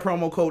 use our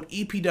promo code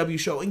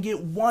EPWShow and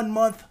get 1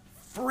 month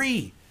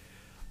free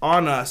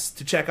on us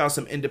to check out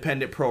some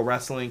independent pro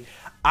wrestling.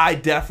 I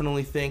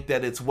definitely think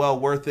that it's well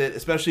worth it,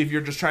 especially if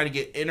you're just trying to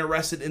get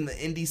interested in the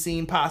indie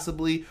scene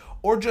possibly,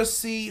 or just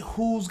see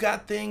who's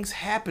got things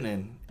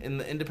happening in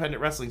the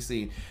independent wrestling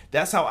scene.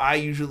 That's how I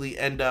usually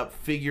end up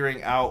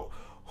figuring out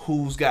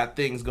who's got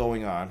things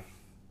going on.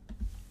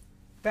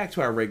 Back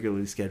to our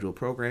regularly scheduled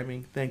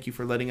programming. Thank you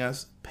for letting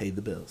us pay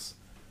the bills.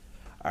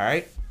 All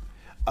right.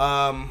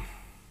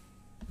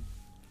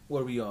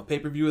 What are we on?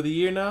 Pay-per-view of the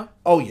year now?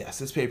 Oh, yes.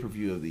 It's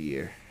pay-per-view of the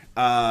year.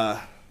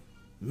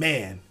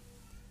 Man,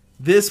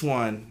 this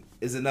one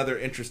is another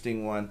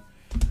interesting one.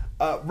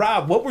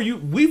 Rob, what were you...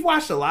 We've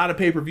watched a lot of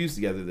pay-per-views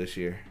together this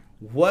year.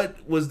 What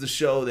was the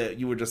show that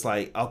you were just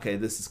like, okay,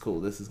 this is cool.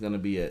 This is going to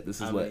be it.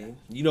 This is I mean,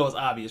 you know it's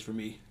obvious for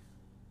me.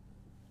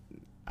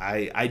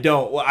 I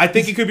don't. Well, I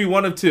think it could be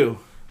one of two.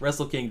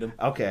 Wrestle Kingdom.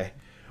 Okay.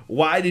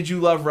 Why did you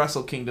love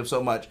Wrestle Kingdom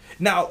so much?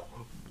 Now,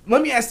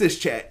 let me ask this,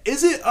 chat.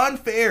 Is it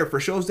unfair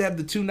for shows to have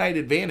the 2-night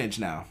advantage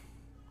now?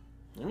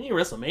 I mean,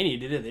 WrestleMania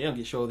did it. They don't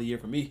get show of the year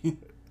for me.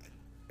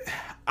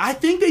 I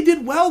think they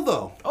did well,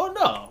 though. Oh,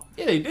 no.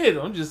 Yeah, they did.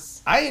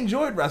 I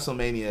enjoyed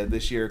WrestleMania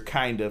this year,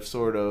 kind of,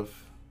 sort of,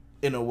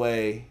 in a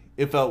way.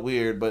 It felt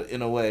weird, but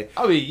in a way.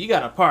 I mean, you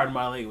got to pardon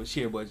my language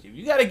here, but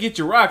you got to get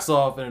your rocks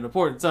off at an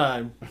important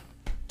time.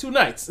 2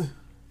 nights.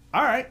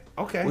 All right.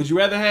 Okay. Would you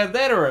rather have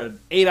that or an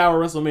 8-hour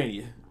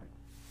WrestleMania?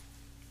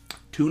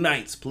 2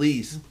 nights,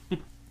 please.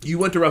 You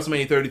went to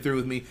WrestleMania 33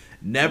 with me.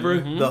 Never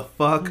the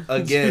fuck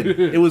again.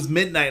 It was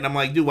midnight, and I'm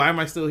like, dude, why am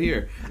I still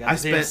here? I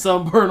spent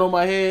sunburn on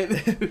my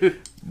head.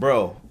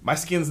 Bro, my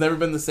skin's never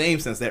been the same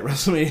since that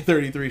WrestleMania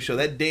 33 show.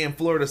 That damn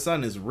Florida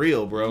sun is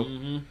real,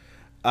 bro.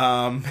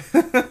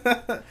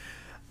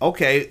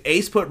 Okay,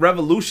 Ace put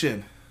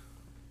Revolution.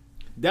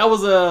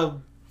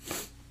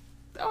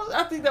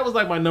 I think that was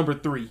like my number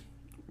 3.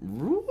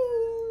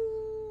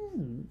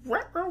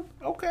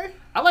 Okay.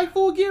 I like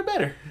Full Gear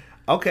better.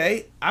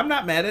 Okay, I'm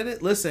not mad at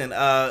it. Listen,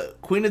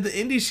 Queen of the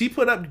Indies, she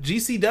put up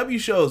GCW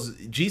shows.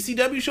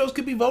 GCW shows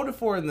could be voted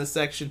for in this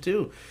section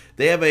too.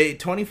 They have a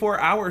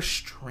 24-hour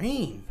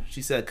stream,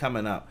 she said,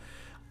 coming up.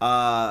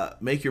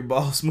 Make your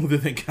ball smoother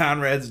than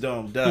Conrad's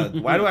dome. Doug,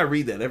 why do I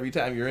read that every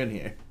time you're in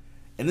here?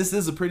 And this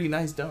is a pretty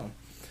nice dome.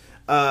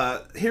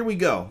 Here we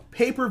go.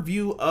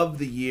 Pay-per-view of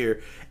the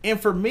year.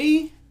 And for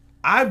me,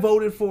 I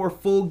voted for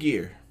Full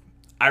Gear.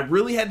 I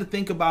really had to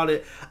think about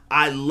it.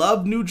 I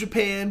love New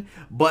Japan,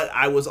 but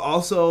I was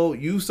also,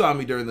 you saw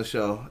me during the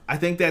show, I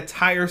think that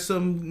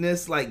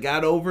tiresomeness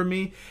got over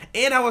me.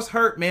 And I was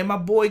hurt, man. My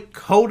boy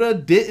Kota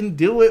didn't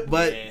do it,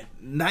 but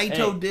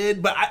Naito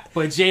did.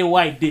 But Jay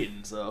White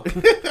didn't, so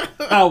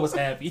I was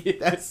happy.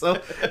 That's so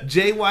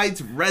Jay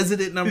White's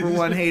resident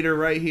 #1 hater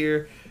right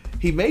here.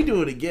 He may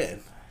do it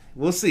again.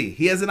 We'll see.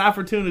 He has an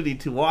opportunity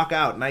to walk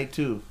out night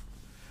 2.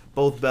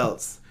 Both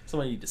belts.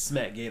 Somebody need to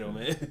smack Gato,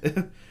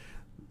 man.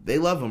 They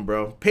love him,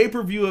 bro.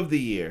 Pay-per-view of the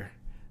year.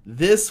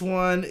 This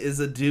one is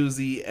a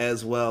doozy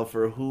as well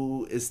for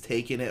who is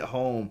taking it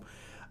home.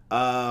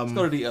 Let's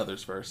go to the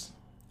others first.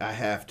 I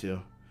have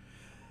to.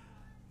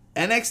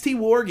 NXT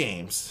War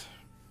Games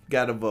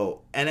got a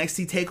vote.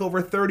 NXT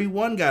TakeOver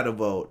 31 got a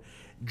vote.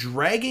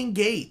 Dragon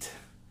Gate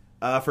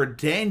for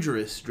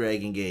Dangerous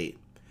Dragon Gate.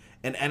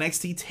 And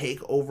NXT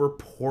TakeOver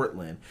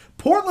Portland.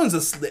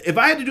 Portland's if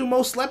I had to do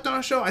most slept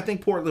on show, I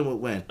think Portland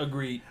would win.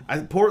 Agreed.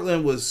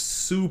 Portland was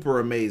super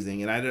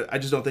amazing, and I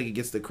just don't think it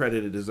gets the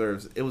credit it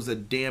deserves. It was a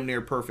damn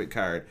near perfect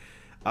card.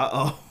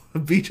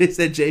 BJ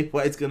said Jay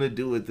White's gonna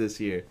do it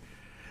this year.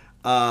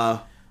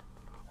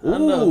 I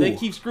don't know. They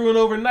keep screwing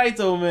over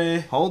Naito,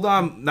 man. Hold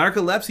on.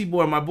 Narcolepsy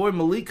boy. My boy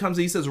Malik comes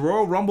in. He says,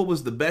 Royal Rumble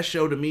was the best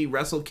show to me.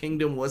 Wrestle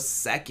Kingdom was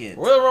second.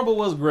 Royal Rumble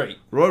was great.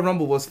 Royal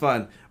Rumble was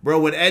fun.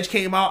 Bro, when Edge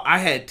came out, I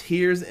had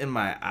tears in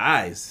my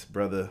eyes,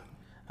 brother.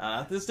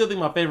 I still think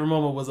my favorite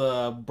moment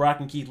was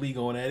Brock and Keith Lee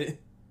going at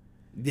it.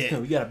 Yeah.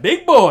 We got a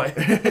big boy.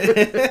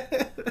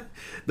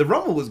 The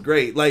Rumble was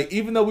great.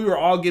 Even though we were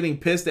all getting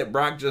pissed at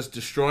Brock just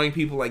destroying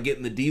people,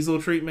 getting the Diesel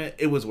treatment,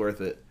 it was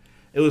worth it.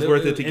 It was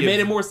worth it to give. It made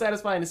it more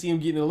satisfying to see him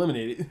getting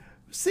eliminated.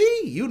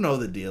 See, you know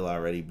the deal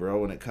already, bro,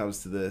 when it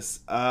comes to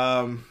this.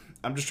 I'm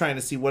just trying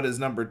to see what is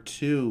number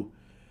 2.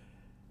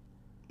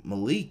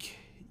 Malik,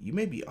 you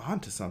may be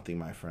onto something,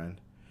 my friend.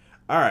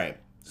 All right.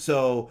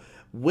 So,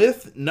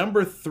 with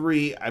number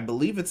 3, I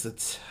believe it's a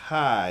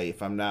tie,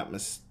 if I'm not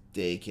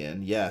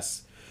mistaken.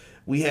 Yes.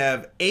 We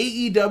have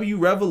AEW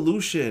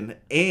Revolution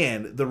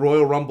and the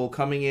Royal Rumble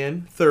coming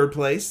in third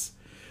place.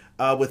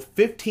 With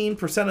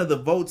 15% of the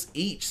votes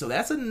each. So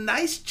that's a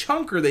nice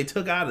chunker they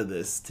took out of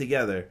this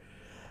together.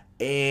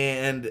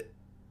 And,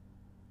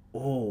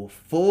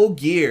 Full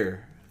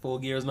Gear. Full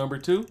Gear is number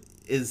 2?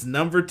 Is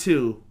number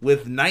 2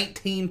 with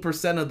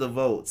 19% of the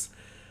votes.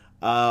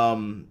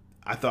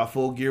 I thought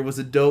Full Gear was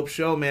a dope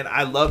show, man.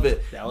 I love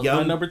it. That was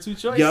my number 2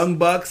 choice. Young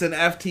Bucks and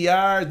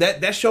FTR.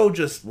 That show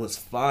just was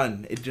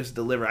fun. It just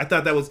delivered. I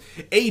thought that was...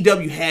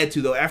 AEW had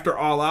to, though. After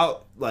All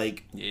Out,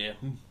 Yeah.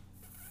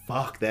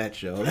 Fuck that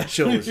show. That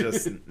show was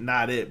just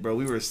not it, bro.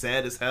 We were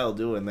sad as hell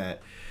doing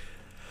that.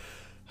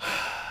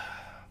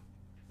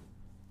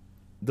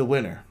 The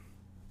winner.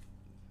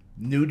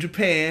 New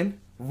Japan,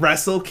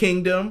 Wrestle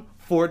Kingdom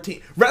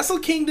 14. Wrestle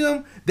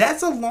Kingdom,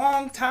 that's a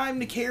long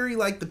time to carry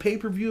the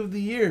pay-per-view of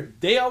the year.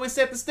 They always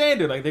set the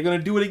standard. They're going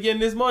to do it again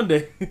this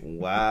Monday.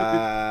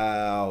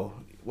 Wow.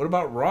 What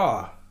about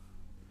Raw?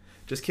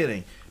 Just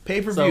kidding.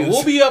 Pay-per-views. So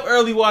we'll be up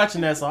early watching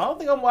that, so I don't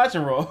think I'm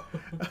watching Raw.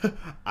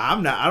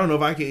 I'm not. I don't know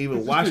if I can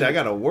even watch it. I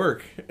gotta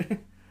work.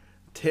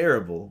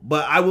 Terrible.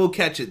 But I will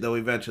catch it, though,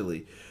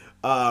 eventually.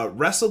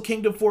 Wrestle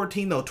Kingdom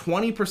 14, though,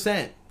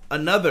 20%.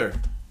 Another.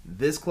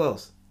 This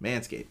close.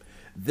 Manscaped.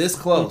 This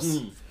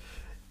close.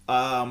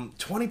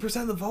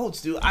 20% of the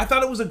votes, dude. I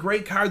thought it was a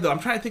great card, though. I'm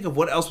trying to think of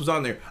what else was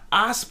on there.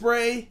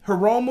 Ospreay,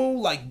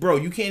 Hiromu, bro,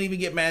 you can't even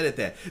get mad at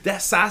that. That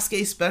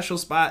Sasuke special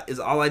spot is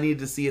all I needed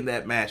to see in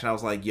that match. And I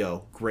was like,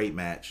 yo, great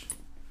match.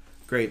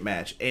 Great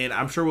match. And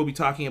I'm sure we'll be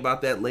talking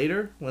about that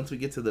later once we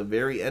get to the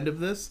very end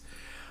of this.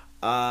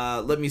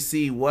 Let me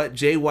see what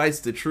Jay White's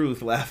the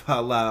truth. Laugh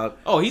out loud.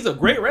 Oh, he's a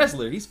great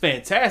wrestler. He's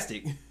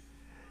fantastic.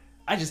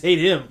 I just hate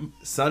him.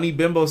 Sonny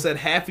Bimbo said,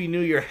 Happy New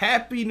Year.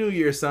 Happy New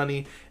Year,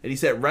 Sonny. And he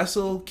said,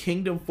 Wrestle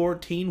Kingdom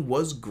 14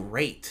 was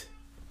great.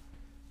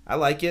 I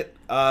like it.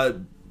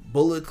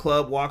 Bullet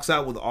Club walks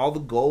out with all the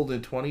gold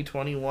in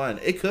 2021.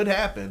 It could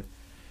happen.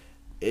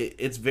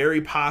 It's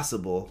very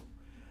possible.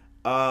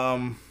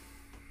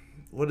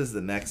 What is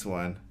the next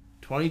one?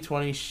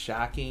 2020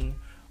 shocking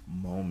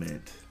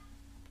moment.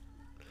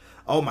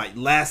 Oh, my.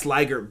 Last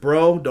Liger.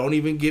 Bro, don't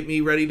even get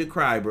me ready to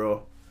cry,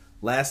 bro.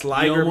 Last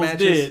Liger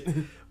matches.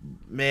 Did.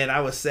 Man,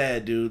 I was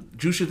sad, dude.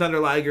 Jushin Thunder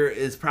Liger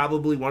is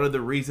probably one of the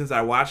reasons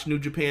I watched New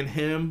Japan.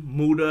 Him,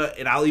 Muda,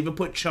 and I'll even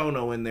put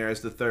Chono in there as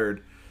the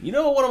third. You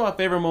know one of my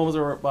favorite moments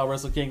about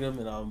Wrestle Kingdom,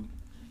 and I'm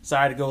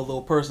sorry to go a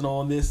little personal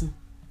on this.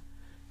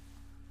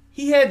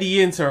 He had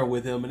the intern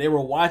with him, and they were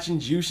watching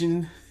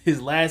Jushin,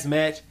 his last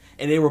match,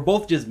 and they were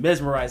both just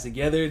mesmerized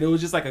together, and it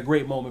was just a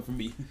great moment for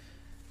me.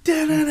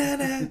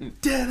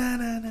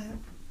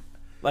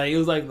 Like, it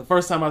was like the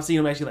first time I've seen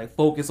him actually like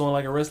focus on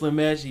like a wrestling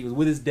match. He was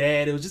with his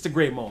dad. It was just a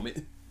great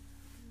moment.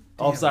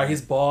 Oh, sorry,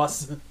 his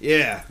boss.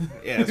 Yeah,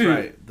 that's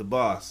right. The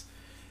boss.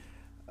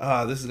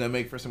 This is gonna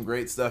make for some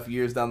great stuff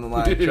years down the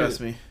line.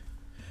 Trust me.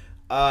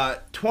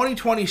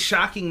 2020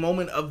 shocking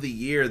moment of the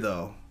year,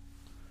 though.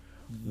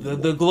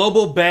 The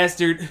global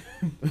bastard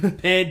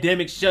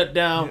pandemic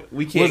shutdown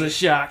was a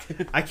shock.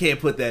 I can't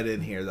put that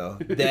in here though.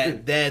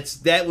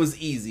 That was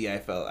easy. I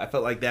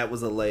felt like that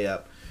was a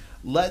layup.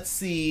 Let's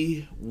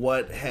see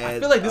what had. I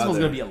feel like this one's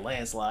gonna be a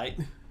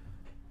landslide.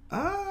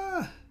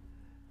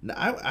 No,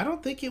 I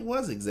don't think it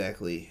was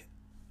exactly.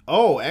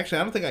 Oh, actually,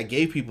 I don't think I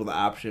gave people the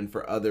option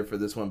for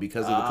this one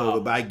because of the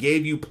COVID, but I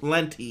gave you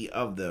plenty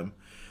of them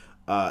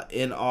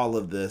in all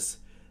of this.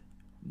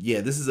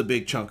 Yeah, this is a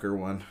big chunker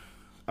one.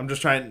 I'm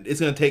just trying.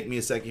 It's going to take me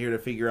a second here to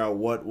figure out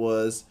what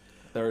was.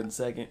 Third and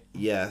second.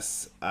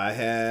 Yes, I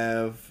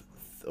have.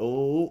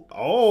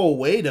 Oh,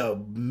 wait a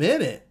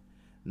minute.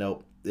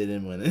 Nope, they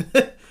didn't win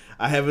it.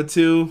 I have a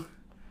 2.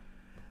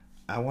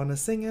 I want to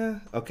sing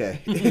a.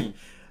 Okay,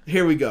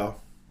 here we go.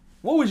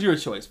 What was your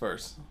choice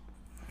first?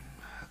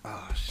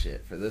 Oh,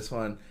 shit. For this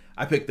one,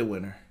 I picked the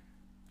winner.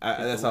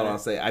 That's all I'll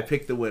say. I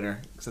picked the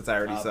winner since I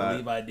already saw it. I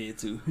believe I did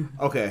too.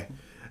 Okay.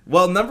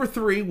 Well, number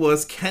 3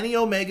 was Kenny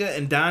Omega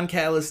and Don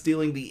Callis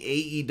stealing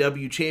the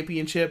AEW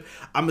championship.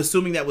 I'm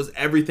assuming that was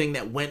everything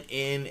that went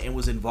in and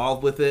was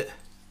involved with it.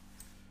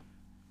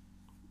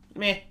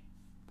 Meh.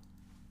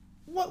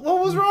 What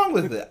was wrong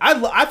with it?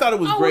 I thought it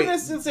was great. I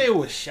wouldn't say it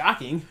was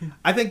shocking.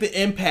 I think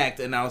the Impact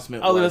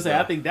announcement I was going to say,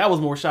 I think that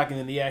was more shocking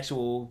than the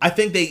actual... I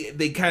think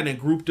they kind of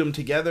grouped them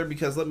together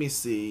because, let me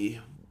see.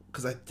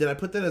 Because did I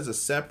put that as a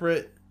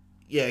separate...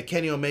 Yeah,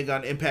 Kenny Omega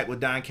on Impact with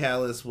Don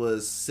Callis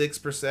was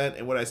 6%,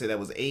 and what did I say? That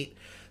was 8.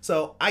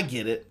 So, I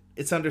get it.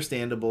 It's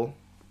understandable.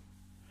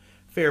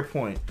 Fair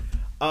point.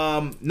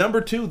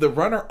 Number 2, the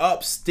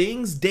runner-up,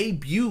 Sting's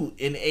debut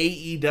in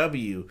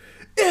AEW.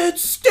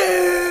 It's Sting!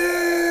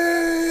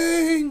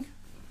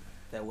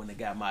 That wouldn't have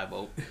got my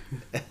vote.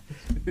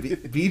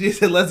 BJ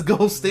said, let's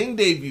go Sting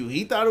debut.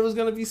 He thought it was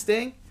going to be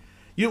Sting.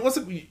 Are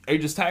you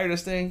just tired of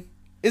Sting?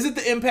 Is it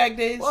the Impact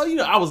days?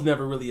 Well, I was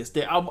never really a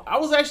Sting. I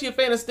was actually a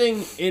fan of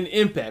Sting in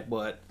Impact,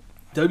 but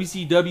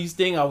WCW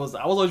Sting, I was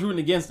always rooting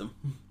against him.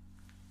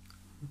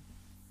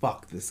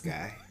 Fuck this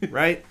guy,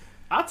 right?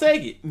 I'll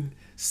take it.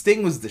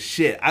 Sting was the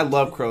shit. I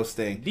love Crow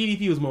Sting.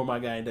 DDP was more my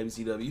guy in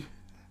WCW.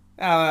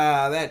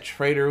 That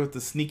traitor with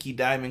the sneaky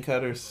diamond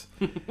cutters.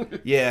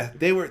 Yeah,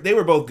 they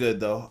were both good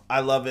though.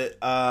 I love it.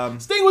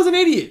 Sting was an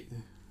idiot.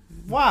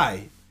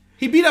 Why?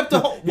 He beat up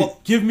the whole.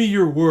 Well, give me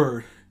your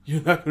word.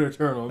 You're not going to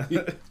turn on me.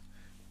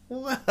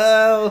 Well,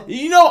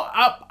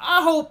 I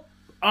hope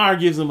R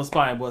gives him a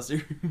spine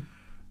buster.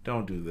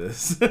 Don't do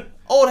this.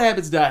 Old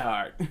habits die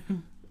hard.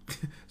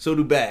 So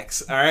do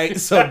backs. All right.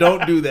 So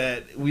don't do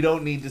that. We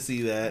don't need to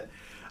see that.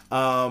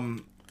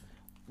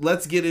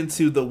 Let's get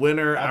into the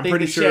winner. I'm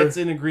pretty sure the chat's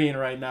in agreeing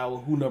right now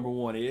with who number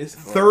 1 is.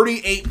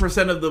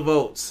 38% of the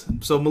votes.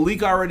 So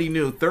Malik already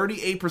knew.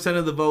 38%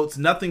 of the votes.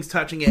 Nothing's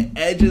touching it.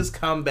 Edge's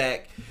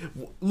comeback.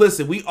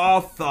 Listen, we all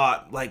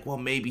thought, like, well,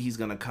 maybe he's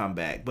going to come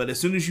back. But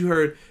as soon as you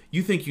heard,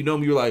 you think you know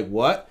me, you're like,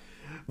 what?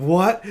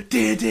 What?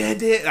 Did.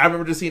 I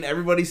remember just seeing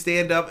everybody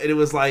stand up, and it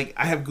was like,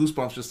 I have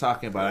goosebumps just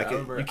talking about it.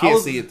 You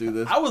can't see it through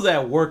this. I was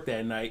at work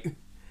that night,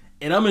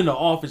 and I'm in the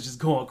office just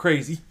going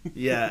crazy.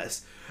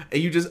 Yes. And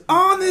you just,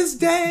 on this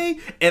day.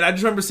 And I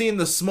just remember seeing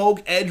the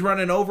smoke, Edge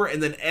running over,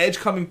 and then Edge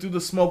coming through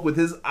the smoke with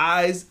his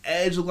eyes.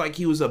 Edge looked like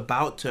he was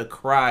about to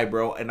cry,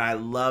 bro. And I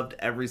loved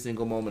every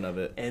single moment of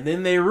it. And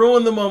then they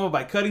ruined the moment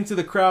by cutting to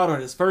the crowd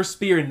on his first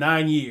spear in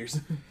 9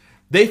 years.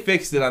 They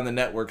fixed it on the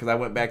network because I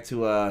went back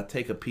to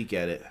take a peek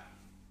at it.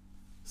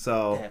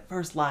 So that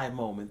first live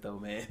moment, though,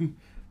 man.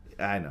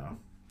 I know.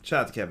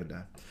 Shout out to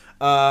Kevin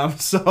Dunn.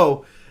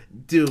 So,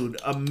 dude,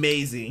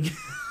 amazing.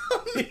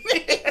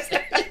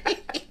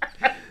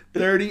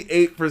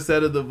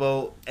 38% of the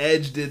vote.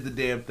 Edge did the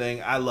damn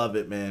thing. I love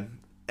it, man.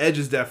 Edge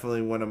is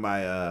definitely one of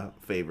my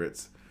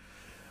favorites.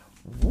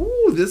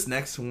 Woo, this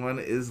next one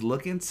is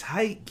looking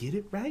tight. Get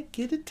it right,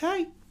 get it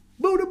tight.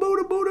 Buddha.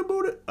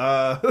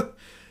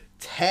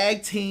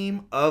 Tag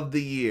team of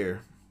the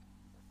year.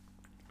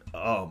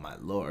 Oh my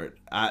lord.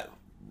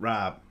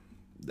 Rob,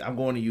 I'm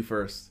going to you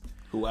first.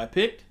 Who I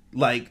picked?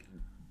 Like,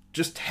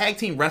 just tag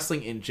team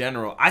wrestling in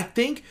general. I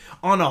think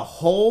on a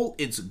whole,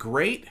 it's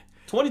great.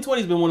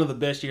 2020 has been one of the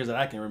best years that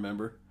I can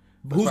remember.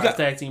 Who's got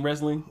tag team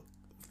wrestling?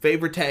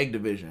 Favorite tag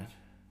division?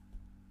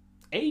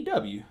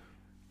 AEW.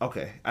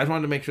 Okay. I just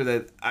wanted to make sure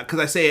that, because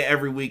I say it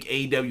every week,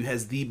 AEW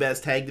has the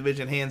best tag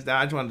division, hands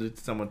down. I just wanted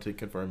someone to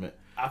confirm it.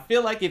 I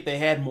feel like if they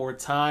had more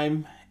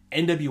time,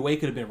 NWA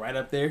could have been right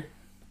up there.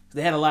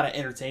 They had a lot of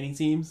entertaining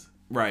teams.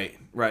 Right.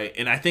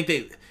 And I think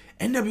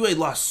NWA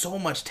lost so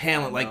much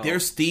talent. Like, their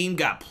steam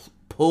got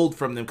pulled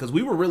from them because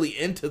we were really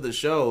into the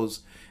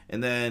shows,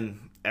 and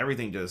then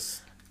everything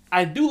just...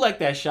 I do like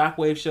that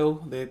Shockwave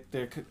show.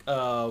 They're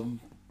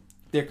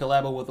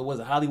collabo with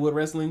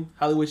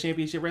Hollywood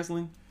Championship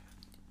Wrestling.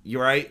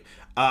 You're right.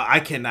 I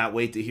cannot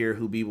wait to hear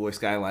who B-Boy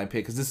Skyline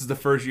picked, because this is the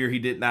first year he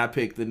did not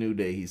pick the New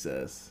Day, he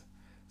says.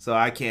 So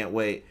I can't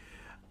wait.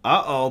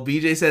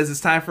 BJ says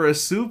it's time for a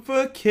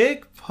super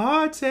kick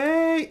party.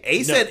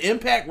 A said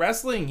Impact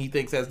Wrestling he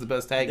thinks has the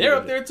best tag. They're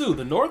up there too.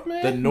 The North,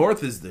 man. The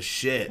North is the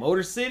shit.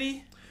 Motor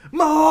City.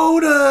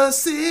 Motor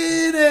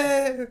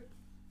City.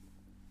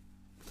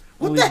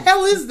 What the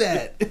hell is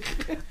that?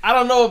 I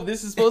don't know if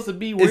this is supposed to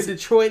be where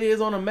Detroit is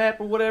on a map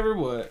or whatever,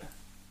 but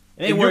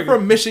if you're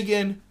from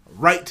Michigan,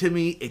 write to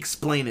me,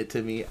 explain it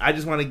to me. I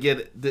just want to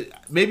get it.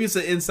 Maybe it's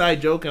an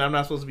inside joke and I'm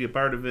not supposed to be a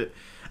part of it.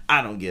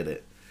 I don't get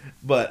it.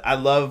 But I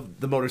love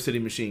the Motor City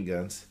Machine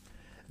Guns.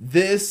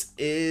 This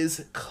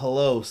is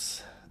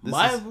close.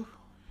 My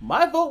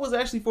vote was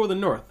actually for the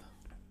North.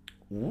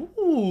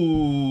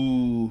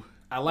 Ooh.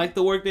 I like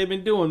the work they've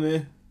been doing,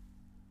 man.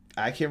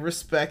 I can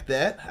respect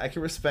that.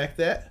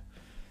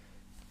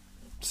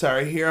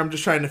 Sorry, here I'm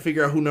just trying to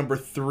figure out who number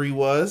 3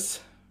 was.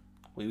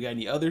 Wait, we got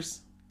any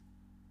others?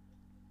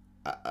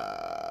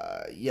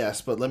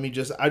 Yes, but I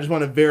just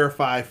want to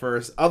verify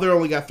first. Other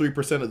only got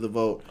 3% of the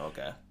vote.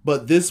 Okay.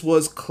 But this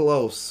was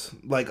close.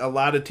 Like, a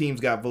lot of teams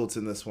got votes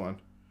in this one.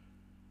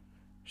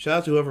 Shout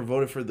out to whoever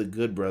voted for the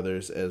Good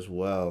Brothers as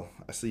well.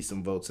 I see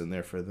some votes in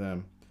there for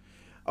them.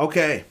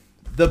 Okay.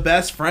 The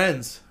Best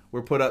Friends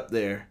were put up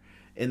there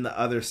in the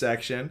other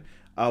section.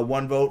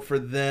 1 vote for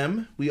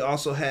them. We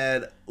also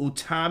had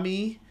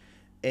Utami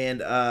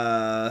and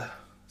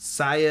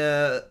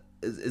Saya.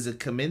 Is it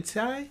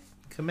Kamentai?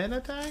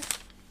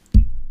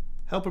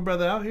 Help a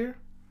brother out here.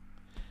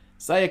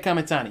 Saya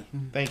Kamitani.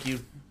 Thank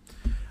you.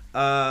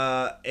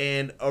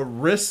 And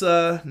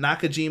Arisa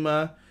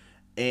Nakajima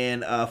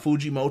and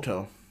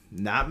Fujimoto.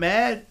 Not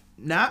mad.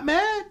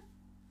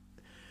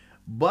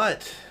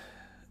 But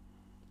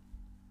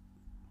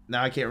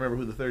now I can't remember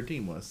who the third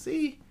team was.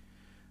 See,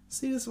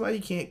 this is why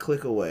you can't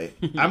click away.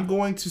 I'm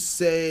going to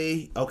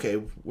say,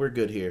 okay, we're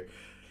good here.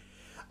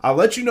 I'll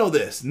let you know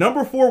this.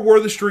 Number 4 were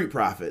the Street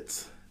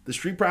Profits. The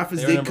Street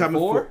Profits did come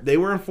in. They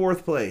were in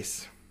 4th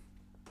place.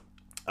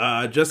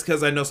 Just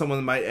because I know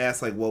someone might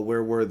ask, like, well,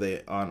 where were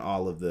they on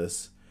all of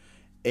this?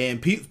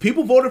 And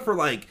people voted for,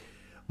 like,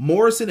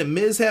 Morrison and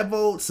Miz have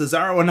votes.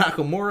 Cesaro and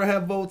Nakamura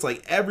have votes.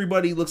 Like,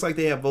 everybody looks like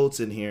they have votes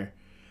in here.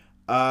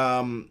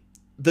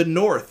 The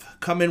North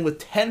come in with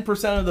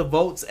 10% of the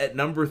votes at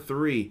number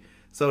 3.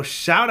 So,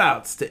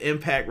 shout-outs to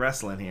Impact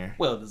Wrestling here.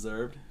 Well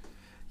deserved.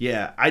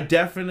 Yeah, I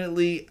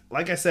definitely,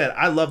 like I said,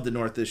 I love the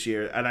North this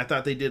year. And I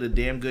thought they did a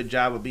damn good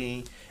job of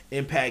being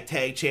Impact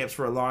Tag Champs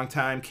for a long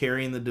time,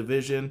 carrying the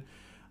division.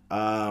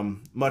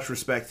 Much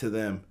respect to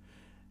them.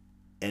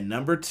 And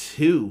number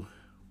 2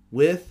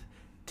 with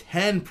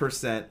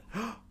 10%.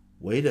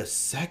 Wait a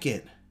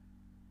second.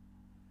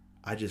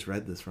 I just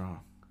read this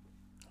wrong.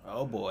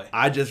 Oh boy.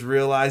 I just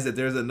realized that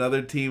there's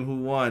another team who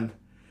won.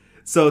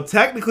 So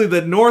technically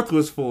the North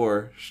was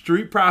 4.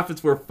 Street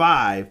Profits were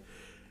 5.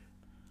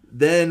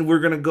 Then we're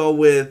going to go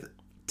with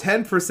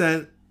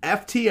 10%.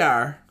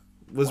 FTR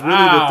was really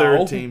the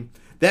third team.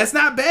 That's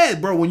not bad,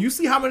 bro. When you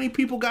see how many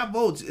people got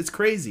votes, it's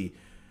crazy.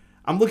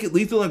 I'm looking at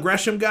Lethal and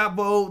Gresham got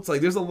votes.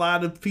 Like, there's a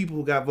lot of people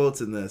who got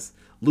votes in this.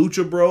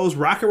 Lucha Bros,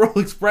 Rock and Roll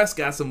Express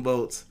got some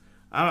votes.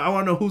 I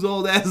want to know whose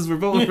old asses were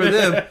voting for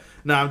them.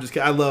 No, I'm just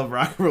kidding. I love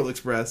Rock and Roll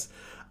Express.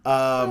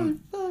 And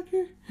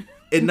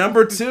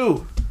number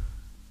 2,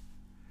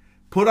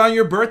 put on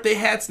your birthday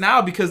hats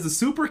now because the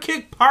Super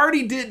Kick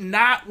Party did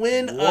not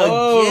win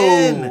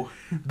again.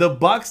 The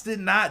Bucks did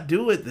not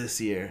do it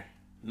this year.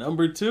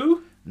 Number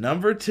 2?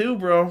 Number 2,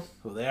 bro.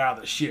 Well, they are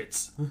the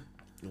shits.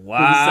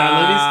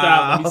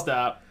 Wow. Let me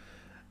stop.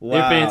 Wow.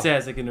 They're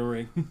fantastic in the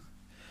ring.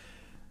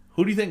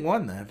 Who do you think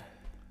won then?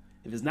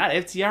 If it's not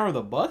FTR or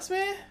the Bucks,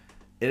 man?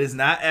 It is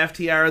not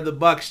FTR or the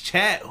Bucks.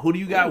 Chat, who do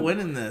you got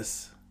winning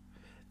this?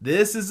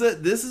 This is a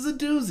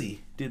doozy.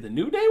 Did the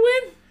New Day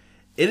win?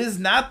 It is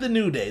not the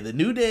New Day. The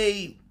New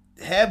Day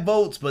had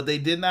votes, but they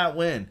did not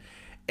win.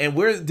 And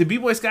where did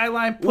B-Boy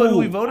Skyline put who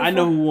we voted for? I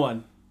know who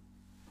won.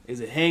 Is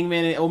it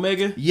Hangman and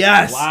Omega?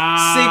 Yes.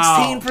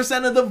 Wow.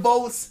 16% of the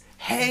votes.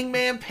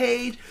 Hangman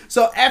Page.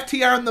 So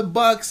FTR and the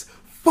Bucks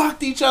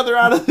fucked each other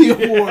out of the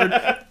award.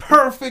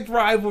 Perfect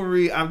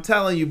rivalry, I'm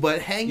telling you.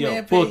 But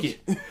Hangman Page.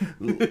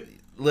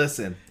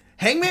 Listen.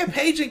 Hangman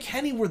Page and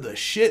Kenny were the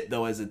shit,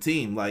 though, as a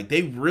team. Like,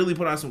 they really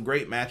put on some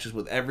great matches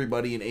with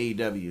everybody in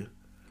AEW.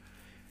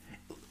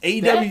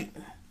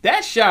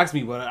 That shocks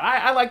me, but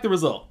I like the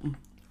result.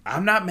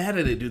 I'm not mad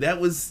at it, dude. That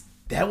was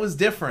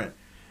different.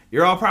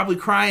 You're all probably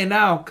crying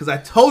now because I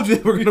told you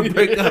they were going to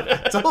break up.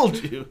 I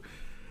told you.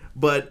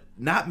 But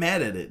not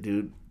mad at it,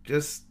 dude.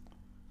 Just,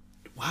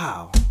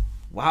 wow.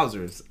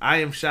 Wowzers. I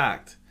am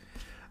shocked.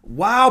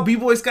 Wow,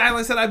 B-Boy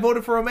Skyline said I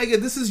voted for Omega.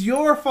 This is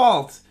your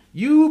fault.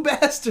 You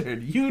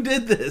bastard. You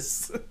did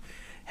this.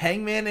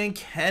 Hangman and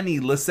Kenny.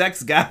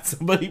 Lesex got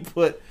somebody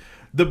put...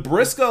 The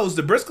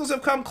Briscoes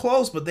have come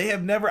close, but they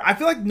have never... I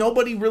feel like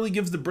nobody really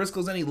gives the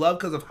Briscoes any love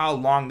because of how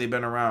long they've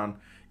been around,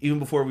 even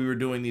before we were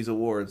doing these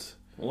awards.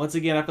 Once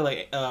again, I feel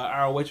like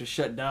ROH was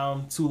shut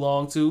down too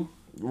long, too.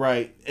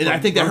 Right. And I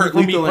think that hurt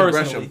Lethal and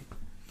Gresham.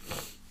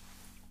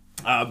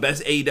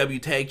 Best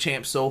AEW tag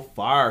champ so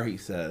far, he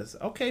says.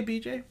 Okay,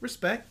 BJ.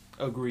 Respect.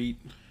 Agreed.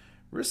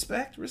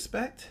 Respect.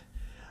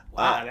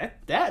 Wow,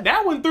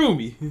 that one threw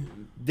me.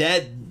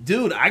 That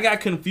dude, I got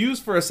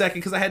confused for a second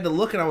because I had to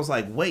look and I was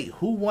like, wait,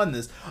 who won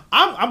this?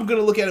 I'm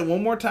gonna look at it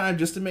one more time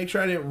just to make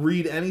sure I didn't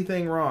read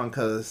anything wrong,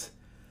 because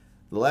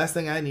the last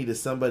thing I need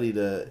is somebody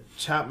to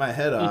chop my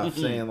head off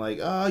saying like,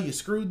 oh, you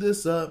screwed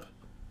this up.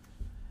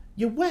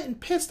 You went and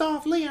pissed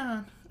off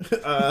Leon.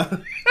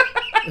 The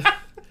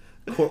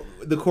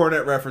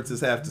Cornette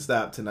references have to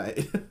stop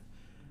tonight.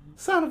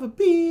 Son of a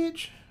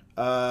bitch.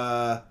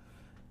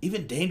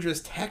 Even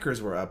Dangerous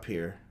Tackers were up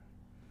here.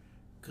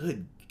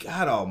 Good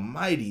God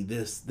almighty.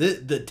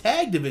 The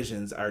tag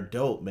divisions are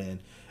dope, man.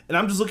 And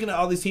I'm just looking at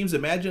all these teams.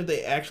 Imagine if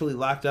they actually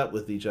locked up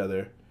with each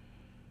other.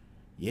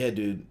 Yeah,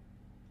 dude.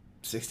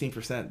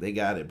 16%. They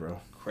got it,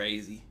 bro.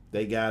 Crazy.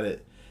 They got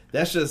it.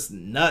 That's just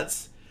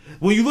nuts.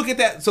 When you look at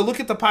that, so look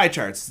at the pie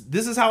charts.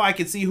 This is how I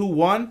can see who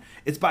won.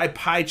 It's by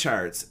pie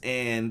charts,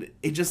 and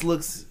it just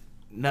looks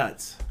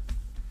nuts.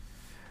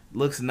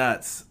 Looks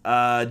nuts.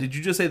 Did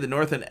you just say the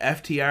North and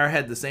FTR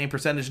had the same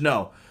percentage?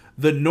 No.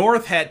 The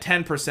North had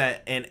 10%,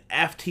 and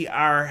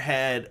FTR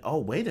had... Oh,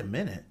 wait a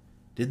minute.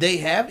 Did they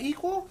have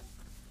equal?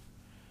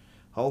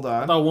 Hold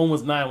on. I thought one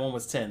was 9, one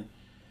was 10.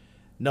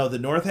 No, the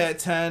North had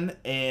 10,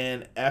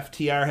 and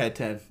FTR had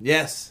 10.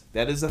 Yes,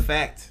 that is a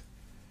fact.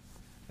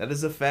 That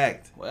is a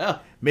fact.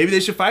 Well, maybe they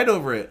should fight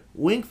over it.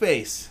 Wink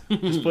face.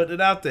 Just putting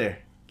it out there.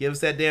 Give us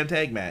that damn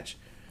tag match.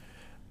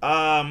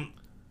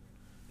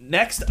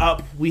 Next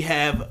up, we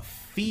have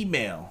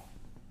Female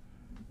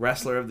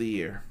Wrestler of the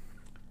Year.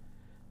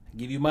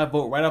 Give you my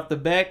vote right off the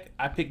back.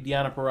 I picked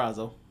Deonna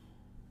Purrazzo.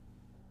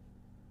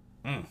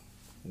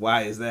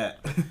 Why is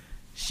that?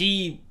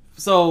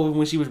 So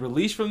when she was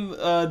released from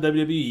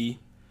WWE,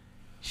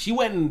 she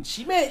went and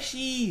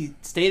she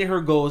stated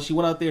her goals. She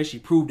went out there. She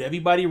proved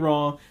everybody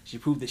wrong. She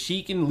proved that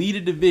she can lead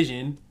a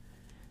division.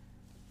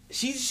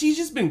 She's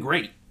just been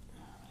great.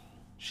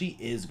 She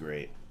is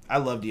great. I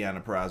love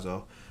Deonna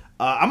Purrazzo.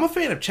 I'm a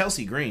fan of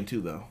Chelsea Green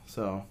too, though.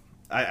 So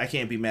I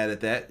can't be mad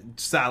at that.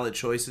 Solid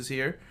choices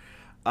here.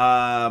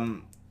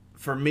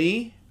 For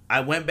me,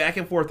 I went back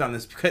and forth on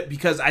this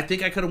because I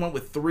think I could have went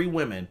with 3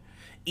 women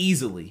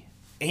easily,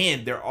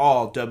 and they're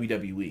all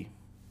WWE.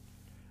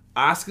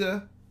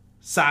 Asuka,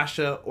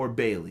 Sasha, or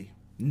Bayley.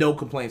 No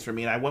complaints for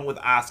me, and I went with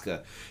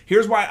Asuka.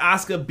 Here's why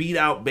Asuka beat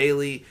out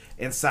Bayley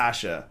and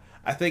Sasha.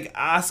 I think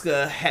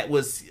Asuka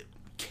was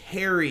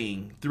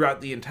carrying throughout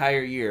the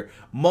entire year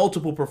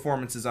multiple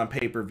performances on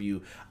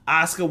pay-per-view.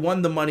 Asuka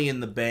won the Money in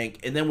the Bank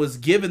and then was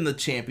given the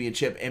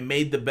championship and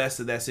made the best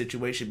of that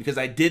situation, because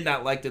I did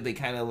not like that they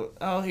kind of,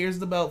 oh, here's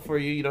the belt for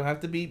you. You don't have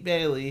to beat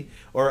Bayley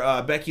or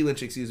Becky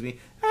Lynch, excuse me.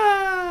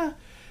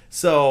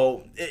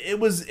 So it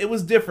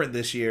was different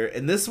this year,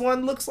 and this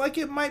one looks like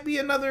it might be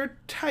another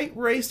tight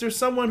race. There's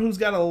someone who's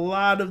got a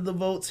lot of the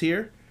votes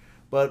here,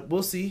 but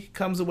we'll see.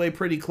 Comes away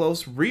pretty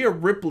close. Rhea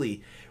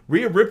Ripley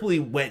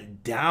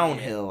went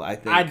downhill, I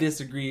think. I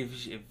disagree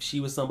if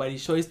she was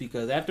somebody's choice,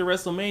 because after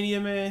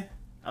WrestleMania, man,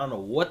 I don't know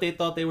what they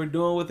thought they were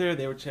doing with her.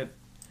 They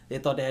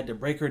thought they had to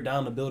break her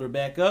down to build her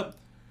back up,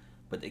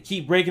 but they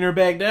keep breaking her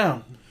back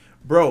down.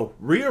 Bro,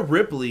 Rhea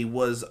Ripley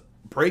was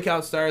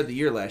breakout star of the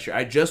year last year.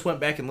 I just went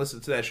back and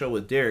listened to that show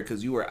with Derek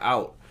because you were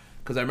out.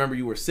 Because I remember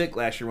you were sick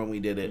last year when we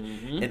did it.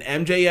 Mm-hmm.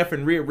 And MJF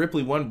and Rhea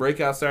Ripley won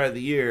breakout star of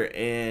the year,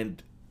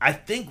 and I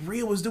think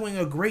Rhea was doing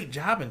a great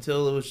job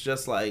until it was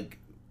just like,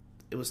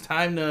 it was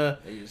time to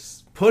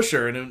push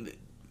her, and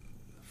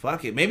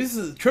fuck it. Maybe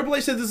Triple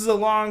H said this is a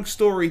long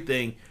story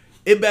thing.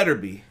 It better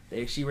be.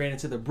 She ran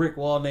into the brick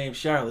wall named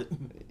Charlotte.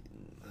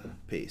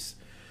 Peace.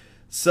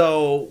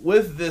 So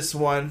with this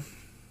one,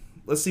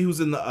 let's see who's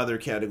in the other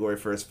category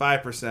first.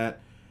 5%.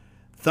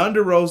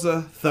 Thunder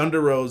Rosa. 3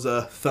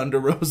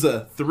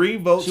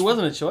 votes. She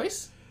wasn't a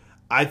choice?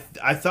 I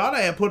thought I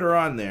had put her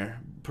on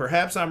there.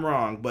 Perhaps I'm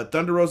wrong, but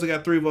Thunder Rosa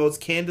got 3 votes.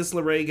 Candice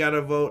LeRae got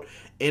a vote.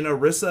 And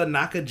Arisa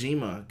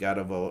Nakajima got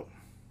a vote.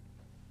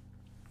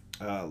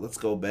 Let's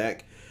go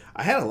back.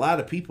 I had a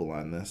lot of people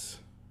on this.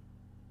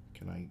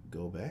 Can I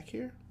go back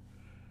here?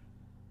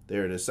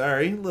 There it is.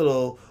 Sorry.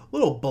 Little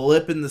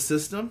blip in the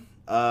system.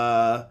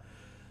 So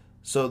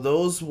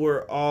those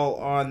were all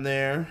on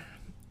there.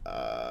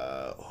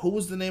 Who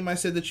was the name I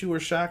said that you were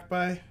shocked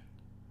by?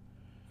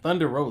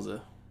 Thunder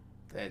Rosa.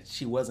 That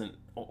she wasn't.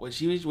 Was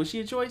she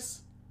a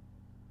choice?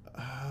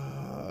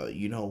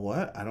 You know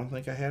what? I don't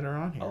think I had her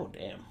on here. Oh,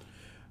 damn.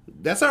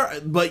 That's all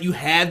right, but you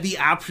had the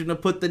option to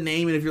put the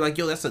name, and if you're like,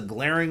 yo, that's a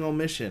glaring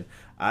omission,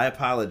 I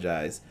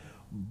apologize.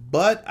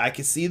 But I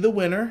can see the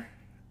winner.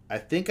 I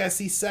think I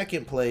see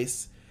second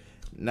place.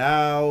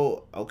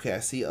 Now, okay, I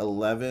see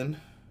 11%.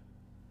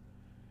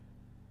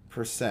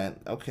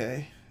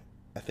 Okay.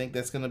 I think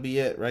that's going to be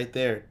it right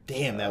there.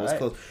 Damn, that was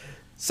close.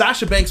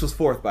 Sasha Banks was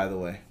 4th, by the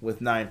way, with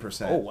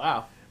 9%. Oh,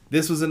 wow.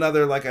 This was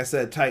another, like I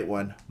said, tight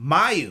one.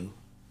 Mayu.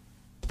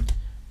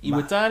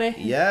 Iwatani?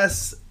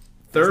 Yes.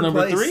 3rd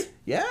number place. 3?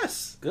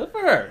 Yes. Good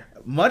for her.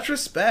 Much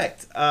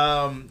respect.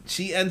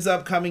 She ends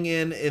up coming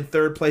in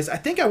 3rd place. I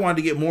think I wanted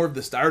to get more of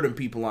the Stardom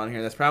people on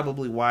here. That's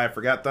probably why I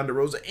forgot Thunder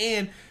Rosa.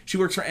 And she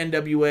works for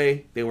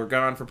NWA. They were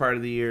gone for part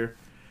of the year.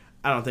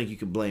 I don't think you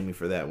could blame me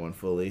for that one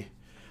fully.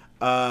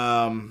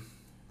 A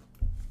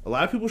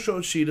lot of people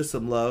showed Sheeta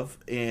some love,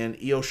 and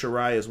Io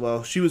Shirai as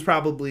well. She was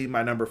probably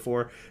my number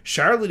 4.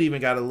 Charlotte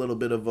even got a little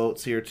bit of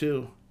votes here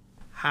too.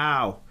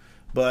 How?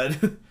 But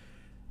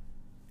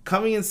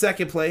coming in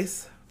second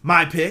place,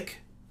 my pick,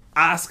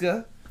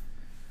 Asuka.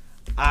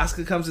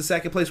 Asuka comes in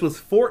second place with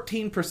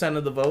 14%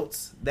 of the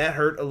votes. That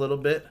hurt a little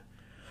bit.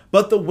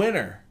 But the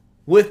winner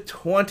with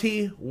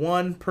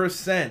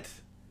 21%.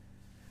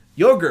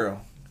 Your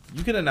girl.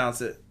 You can announce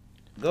it.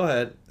 Go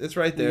ahead. It's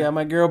right there. Yeah,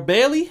 my girl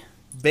Bailey.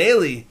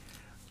 Bailey.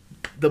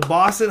 The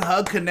Boston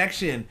Hug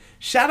Connection.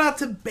 Shout out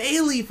to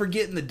Bailey for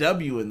getting the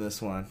W in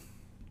this one.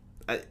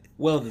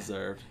 Well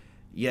deserved.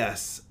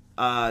 Yes.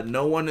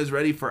 No one is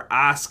ready for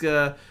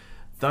Asuka.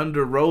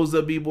 Thunder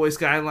Rosa, B-Boy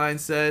Skyline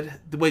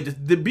said.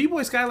 Wait, did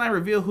B-Boy Skyline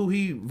reveal who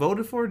he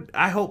voted for?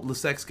 I hope Le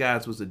Sex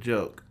Gods was a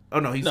joke. Oh,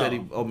 no, he said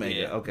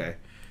Omega. Yeah. Okay.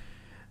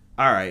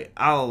 All right.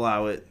 I'll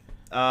allow it.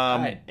 All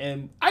right.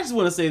 And I just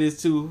want to say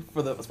this, too.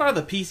 As far as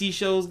the PC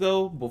shows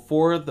go,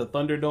 before the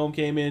Thunderdome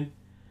came in,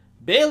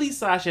 Bailey,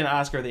 Sasha, and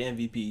Asuka are the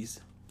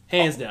MVPs.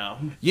 Hands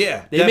down.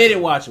 Yeah. They made it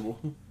watchable.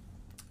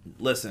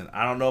 Listen,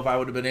 I don't know if I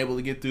would have been able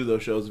to get through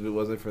those shows if it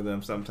wasn't for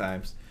them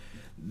sometimes.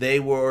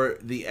 They were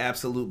the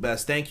absolute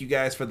best. Thank you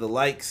guys for the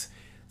likes.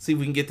 See if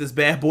we can get this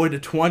bad boy to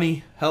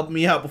 20. Help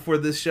me out before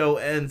this show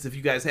ends. If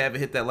you guys haven't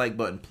hit that like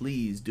button,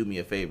 please do me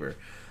a favor.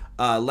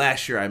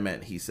 Last year I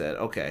meant, he said.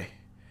 Okay.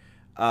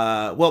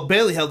 Well,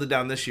 Bailey held it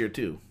down this year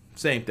too.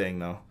 Same thing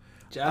though.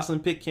 Jocelyn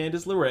picked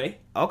Candice LeRae.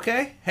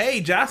 Okay.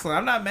 Hey, Jocelyn,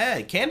 I'm not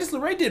mad. Candice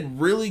LeRae did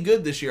really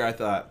good this year, I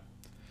thought.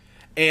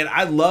 And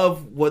I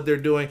love what they're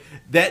doing.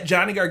 That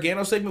Johnny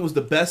Gargano segment was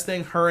the best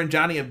thing her and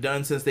Johnny have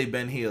done since they've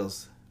been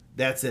heels.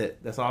 That's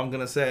it. That's all I'm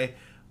going to say.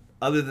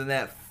 Other than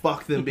that,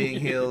 fuck them being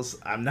heels.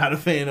 I'm not a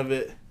fan of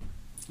it.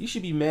 You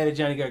should be mad at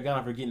Johnny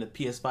Gargano for getting a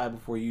PS5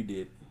 before you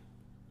did.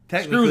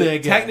 Screw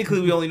that guy. Technically,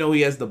 we only know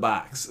he has the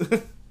box.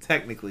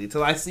 Technically.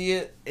 Until I see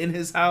it in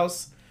his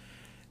house.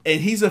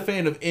 And he's a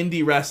fan of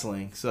indie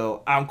wrestling,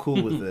 so I'm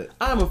cool with it.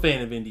 I'm a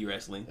fan of indie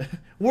wrestling.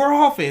 We're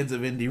all fans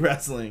of indie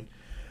wrestling.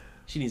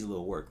 She needs a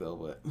little work, though,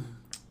 but...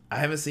 I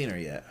haven't seen her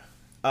yet.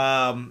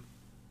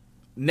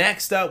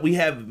 Next up, we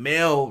have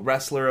Male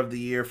Wrestler of the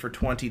Year for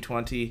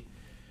 2020.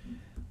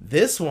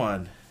 This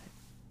one,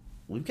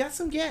 we've got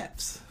some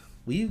gaps.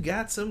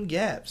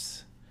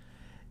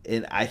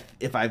 And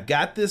if I've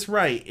got this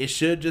right, it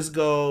should just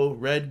go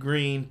red,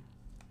 green,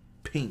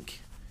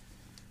 pink.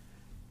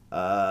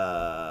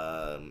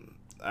 All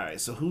right,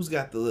 so who's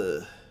got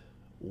the...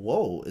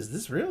 Whoa, is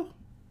this real?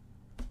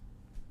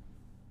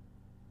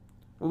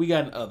 Well, we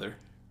got an other.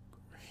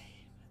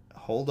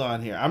 Hold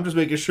on here. I'm just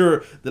making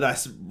sure that I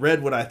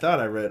read what I thought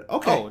I read.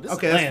 Okay. Oh, this is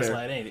a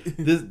landslide, ain't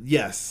it?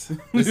 Yes,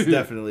 this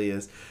definitely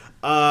is.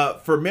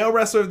 For Male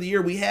Wrestler of the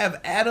Year, we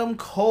have Adam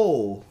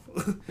Cole.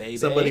 Baby.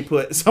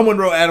 Someone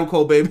wrote Adam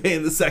Cole Baby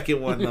in the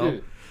second one,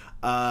 though.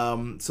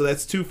 So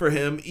that's 2 for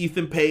him.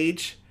 Ethan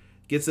Page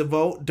gets a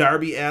vote.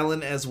 Darby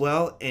Allin as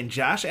well. And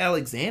Josh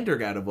Alexander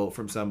got a vote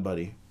from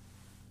somebody.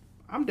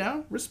 I'm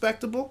down.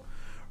 Respectable.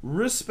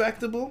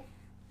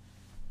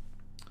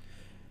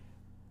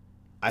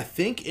 I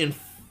think in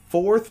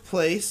 4th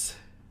place,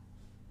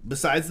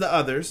 besides the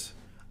others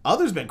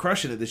been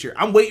crushing it this year.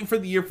 I'm waiting for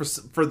the year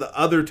for the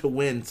other to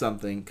win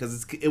something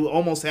because it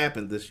almost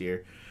happened this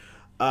year.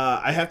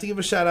 I have to give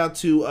a shout out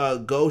to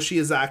Go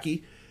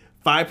Shiozaki.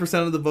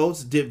 5% of the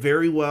votes did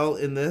very well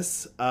in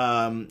this.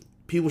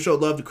 People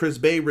showed love to Chris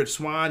Bay, Rich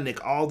Swann,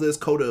 Nick Aldis,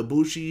 Kota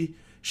Ibushi,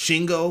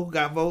 Shingo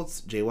got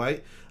votes, Jay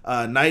White,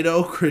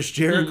 Naito, Chris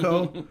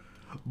Jericho.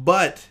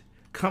 But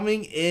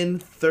coming in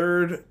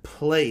 3rd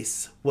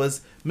place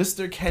was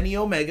Mr. Kenny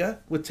Omega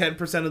with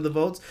 10% of the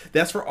votes.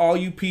 That's for all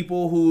you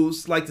people who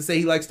like to say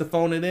he likes to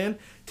phone it in.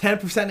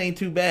 10% ain't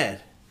too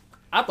bad.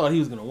 I thought he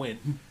was going to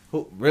win.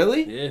 Oh,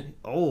 really? Yeah.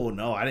 Oh,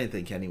 no, I didn't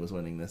think Kenny was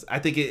winning this. I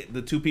think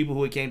the 2 people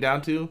who it came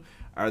down to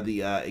are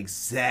the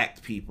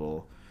exact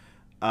people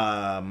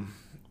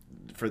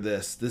for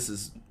this. This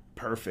is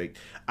perfect.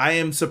 I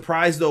am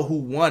surprised, though, who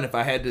won if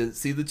I had to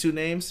see the 2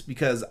 names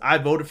because I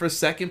voted for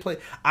 2nd place.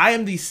 I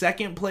am the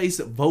 2nd place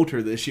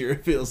voter this year,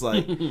 it feels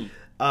like.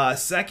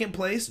 2nd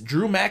place,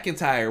 Drew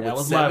McIntyre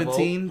with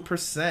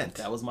 17%.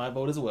 That was my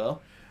vote as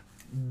well.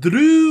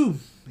 Drew!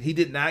 He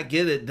did not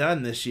get it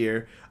done this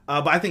year.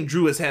 But I think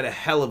Drew has had a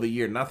hell of a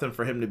year. Nothing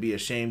for him to be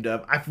ashamed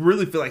of. I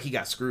really feel like he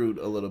got screwed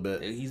a little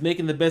bit. He's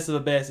making the best of a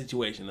bad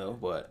situation, though.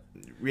 But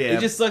yeah, it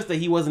just sucks that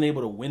he wasn't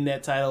able to win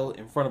that title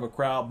in front of a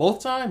crowd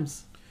both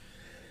times.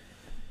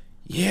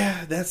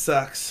 Yeah, that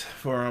sucks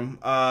for him.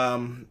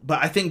 But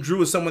I think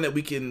Drew is someone that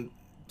we can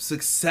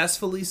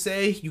successfully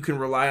say you can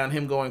rely on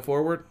him going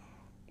forward.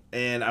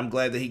 And I'm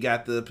glad that he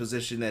got the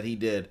position that he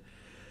did.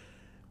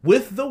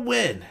 With the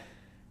win.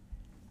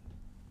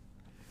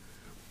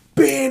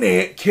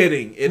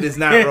 Kidding. It is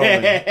not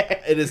Roman.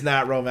 It is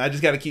not Roman. I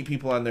just got to keep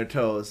people on their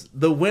toes.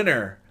 The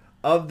winner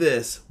of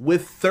this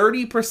with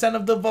 30%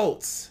 of the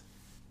votes.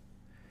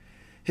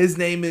 His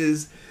name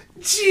is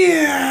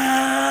Jon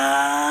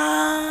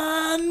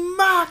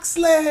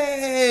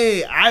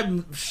Moxley.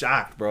 I'm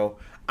shocked, bro.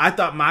 I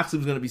thought Moxley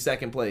was going to be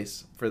 2nd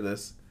place for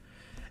this.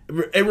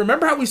 And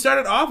remember how we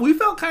started off? We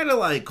felt kind of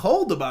like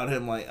cold about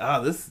him. Like,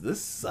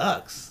 this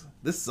sucks.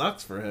 This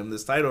sucks for him,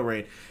 this title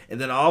reign.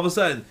 And then all of a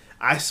sudden,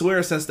 I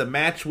swear, since the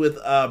match with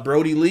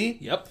Brody Lee,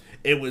 Yep.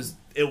 it was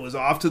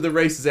off to the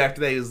races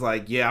after that. He was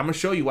like, yeah, I'm going to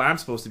show you why I'm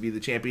supposed to be the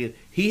champion.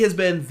 He has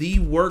been the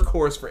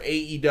workhorse for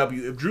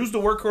AEW. If Drew's the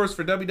workhorse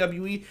for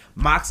WWE,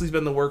 Moxley's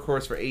been the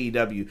workhorse for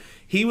AEW.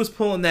 He was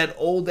pulling that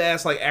old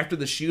ass, like, after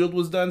the Shield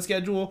was done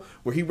schedule,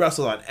 where he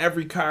wrestled on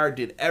every card,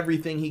 did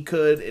everything he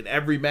could in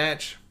every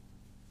match.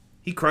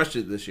 He crushed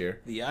it this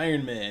year. The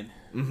Iron Man.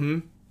 Mm-hmm.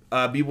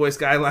 B-Boy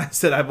Skyline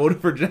said, I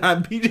voted for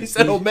John. BJ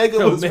said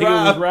Omega was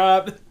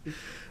robbed.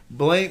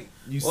 Blame.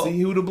 See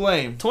who to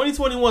blame.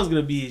 2021 is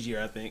going to be his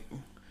year, I think.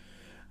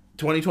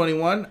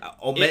 2021?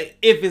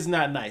 If it's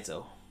not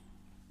Naito.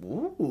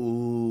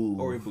 Ooh.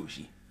 Or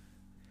Ibushi.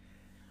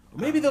 Or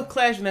maybe they'll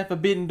clash when that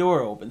Forbidden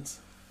Door opens.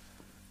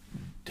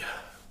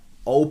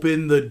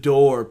 Open the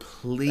door,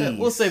 please.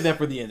 We'll save that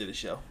for the end of the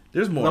show.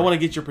 There's more. I want to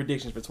get your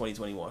predictions for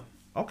 2021.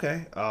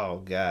 Okay. Oh,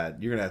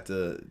 God. You're going to have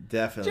to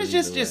definitely...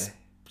 Just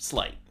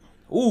slight.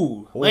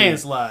 Ooh,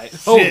 landslide.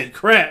 Shit. Holy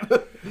crap.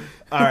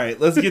 All right,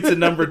 let's get to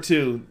number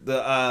 2.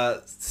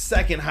 The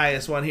second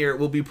highest one here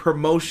will be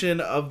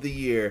Promotion of the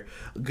Year.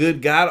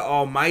 Good God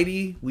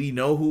Almighty, we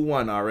know who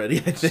won already,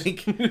 I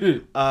think.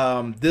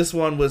 This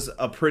one was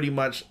a pretty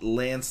much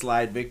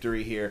landslide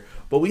victory here.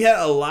 But we had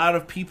a lot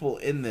of people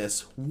in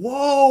this.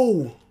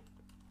 Whoa!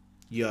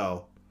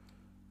 Yo,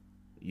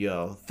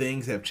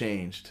 things have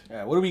changed. All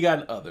right, what do we got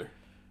in other?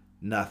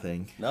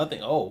 Nothing.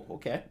 Nothing. Oh,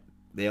 okay.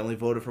 They only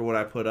voted for what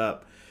I put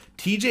up.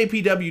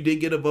 TJPW did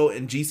get a vote,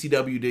 and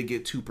GCW did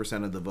get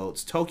 2% of the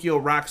votes. Tokyo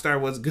Rockstar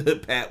was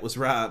good. Pat was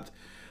robbed.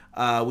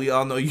 We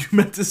all know you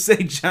meant to say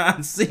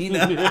John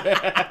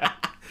Cena.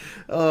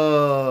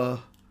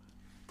 Oh,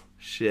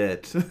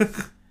 shit.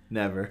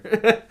 Never.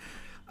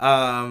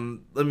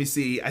 Let me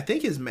see. I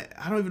think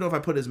I don't even know if I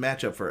put his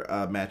match up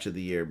for Match of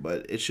the Year,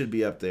 but it should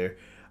be up there.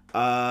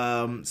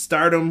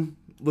 Stardom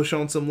was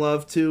shown some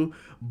love, too.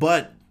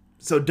 But...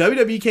 So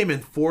WWE came in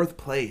 4th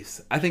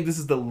place. I think this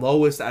is the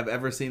lowest I've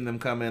ever seen them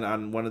come in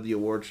on one of the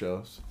award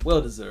shows.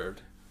 Well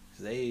deserved.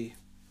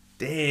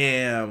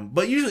 Damn.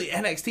 But usually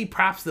NXT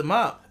props them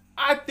up.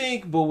 I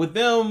think, but with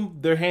them,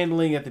 they're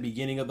handling at the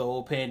beginning of the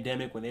whole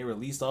pandemic when they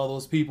released all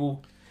those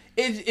people.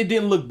 It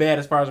didn't look bad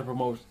as far as a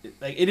promotion.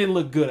 Like, it didn't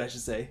look good, I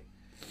should say,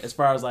 as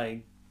far as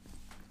like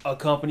a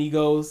company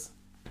goes.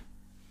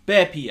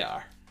 Bad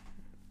PR.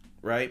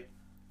 Right?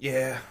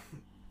 Yeah.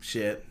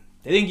 Shit.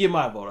 They didn't get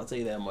my vote, I'll tell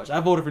you that much.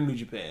 I voted for New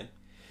Japan.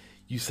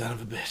 You son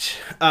of a bitch.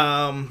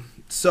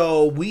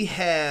 So we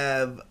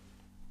have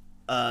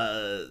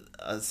a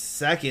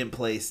second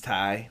place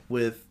tie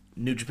with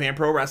New Japan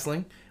Pro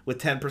Wrestling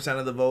with 10%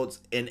 of the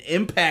votes, and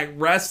Impact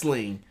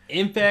Wrestling.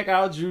 Impact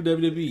outdrew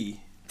WWE.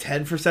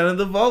 10% of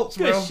the votes,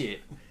 bro. Good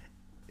shit.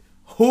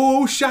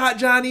 Who shot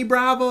Johnny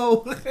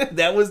Bravo?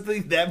 that was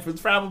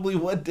probably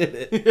what did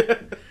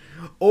it.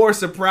 Or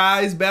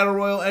surprise Battle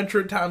Royal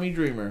entrant Tommy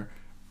Dreamer.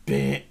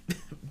 Bent.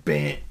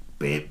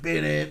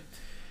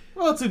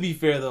 Well, to be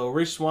fair, though,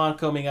 Rich Swann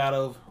coming out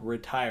of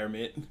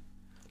retirement,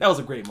 that was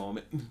a great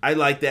moment. I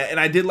like that. And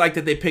I did like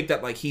that they picked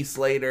up like Heath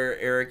Slater,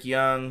 Eric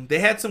Young. They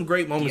had some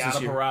great moments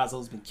this year.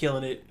 Purrazzo's been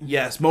killing it.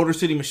 Yes, Motor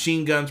City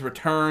Machine Guns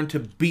returned to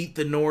beat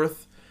the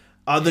North.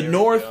 The Eric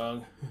North,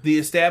 Young. The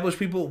established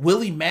people.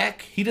 Willie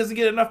Mack, he doesn't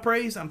get enough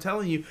praise, I'm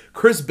telling you.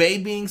 Chris Bay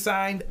being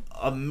signed,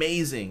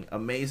 amazing.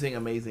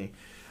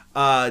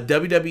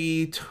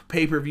 WWE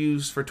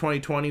pay-per-views for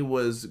 2020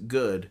 was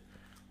good.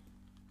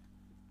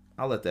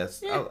 I'll let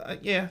that...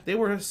 Yeah, they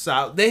were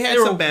solid. They had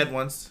some bad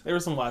ones. There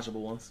were some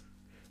watchable ones.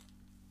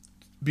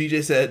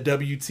 BJ said,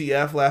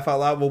 WTF, laugh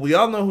out loud. Well, we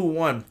all know who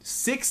won.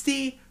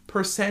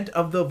 60%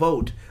 of the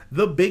vote.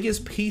 The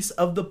biggest piece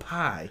of the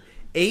pie.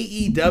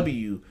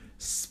 AEW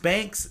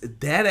spanks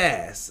that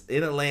ass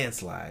in a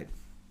landslide.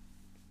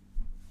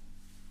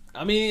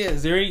 I mean,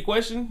 is there any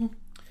question?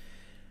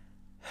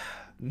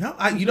 No,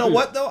 you know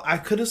what though?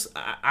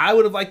 I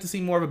would have liked to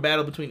see more of a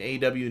battle between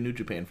AEW and New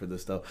Japan for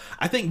this though.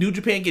 I think New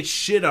Japan gets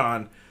shit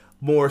on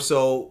more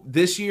so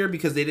this year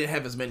because they didn't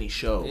have as many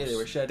shows. Yeah, they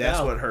were shut down.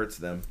 That's what hurts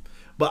them.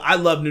 But I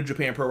love New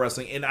Japan Pro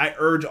Wrestling, and I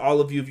urge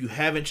all of you, if you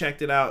haven't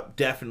checked it out,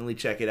 definitely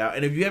check it out.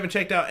 And if you haven't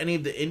checked out any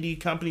of the indie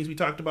companies we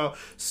talked about,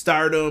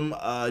 Stardom,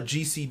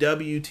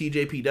 GCW,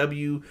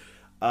 TJPW,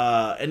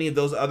 any of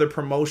those other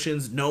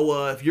promotions,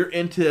 Noah, if you're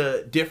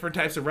into different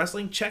types of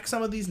wrestling, check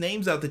some of these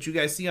names out that you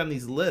guys see on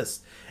these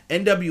lists.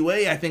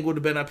 NWA, I think, would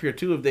have been up here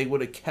too if they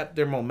would have kept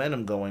their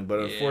momentum going, but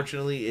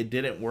unfortunately, it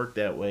didn't work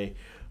that way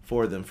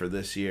for them for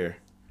this year.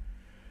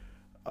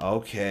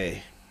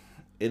 Okay.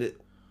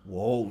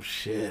 Whoa,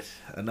 shit.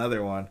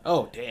 Another one.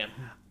 Oh, damn.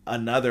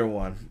 Another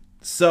one.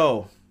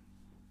 So,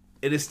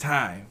 it is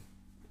time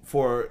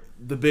for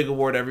the big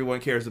award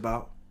everyone cares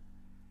about.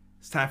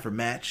 It's time for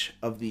Match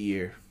of the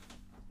Year.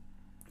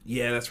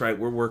 Yeah, that's right.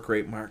 We're work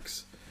rate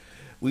marks.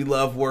 We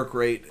love work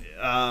rate.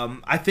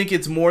 I think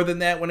it's more than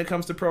that when it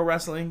comes to pro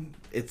wrestling.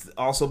 It's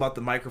also about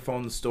the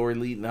microphone, the story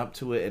leading up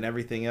to it, and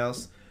everything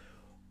else.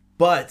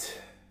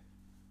 But,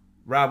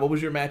 Rob, what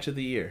was your Match of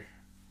the Year?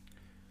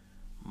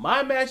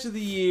 My match of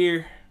the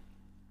year.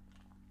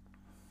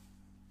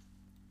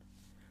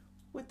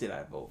 What did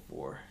I vote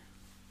for?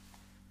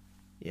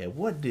 Yeah,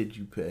 what did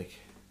you pick?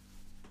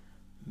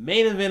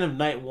 Main event of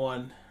night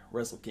 1,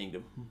 Wrestle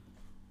Kingdom.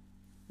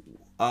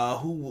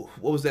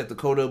 What was that?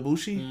 Dakota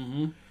Ibushi?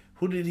 Mm-hmm.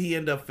 Who did he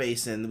end up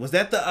facing? Was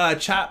that the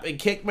chop and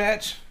kick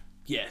match?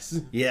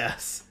 Yes.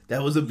 Yes,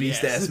 that was a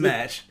beast ass Yes.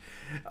 match.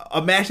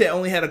 A match that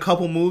only had a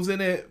couple moves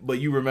in it, but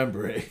you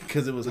remember it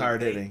because it was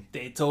hard hitting.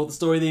 They told the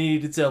story they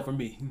needed to tell for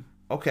me.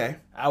 Okay.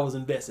 I was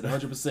invested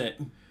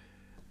 100%.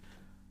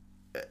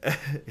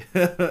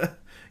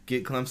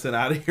 Get Clemson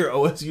out of here.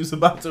 OSU's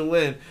about to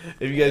win.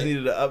 If you guys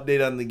needed an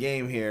update on the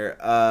game here,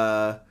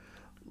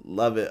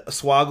 love it.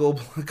 Swoggle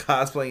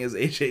cosplaying as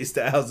AJ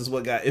Styles is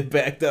what got it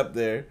backed up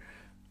there.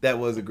 That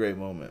was a great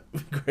moment.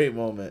 Great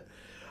moment.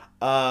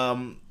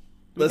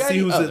 Let's see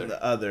who's in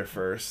the other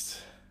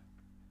first.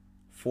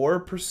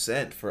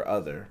 4% for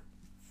other.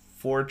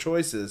 4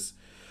 choices.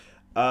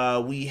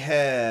 We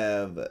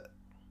have,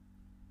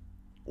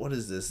 what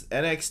is this?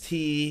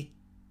 NXT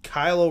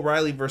Kyle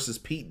O'Reilly versus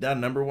Pete Dunne,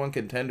 number 1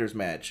 contenders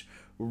match.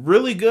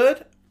 Really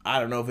good. I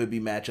don't know if it'd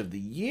be match of the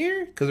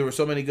year because there were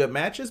so many good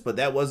matches, but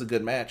that was a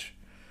good match.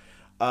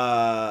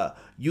 Yuka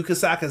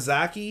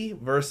Sakazaki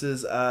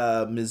versus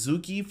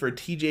Mizuki for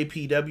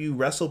TJPW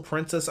Wrestle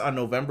Princess on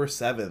November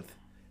 7th.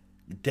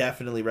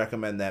 Definitely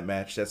recommend that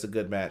match. That's a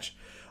good match.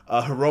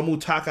 Hiromu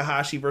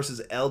Takahashi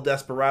versus El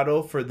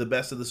Desperado for the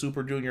Best of the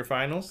Super Junior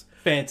Finals.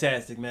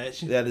 Fantastic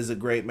match. That is a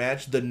great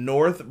match. The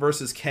North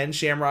versus Ken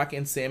Shamrock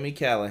and Sami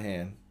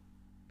Callihan.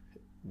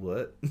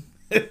 What?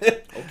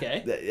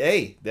 Okay.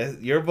 Hey,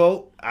 that's your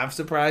vote. I'm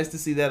surprised to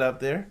see that up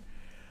there.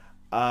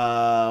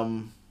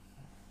 I'm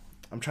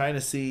trying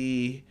to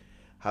see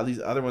how these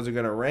other ones are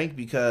going to rank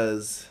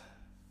because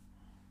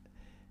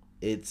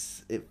it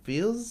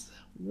feels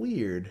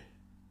weird.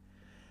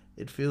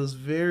 It feels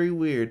very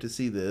weird to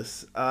see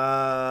this.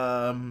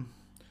 Last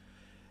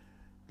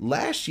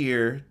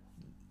year,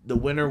 the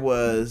winner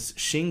was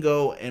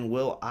Shingo and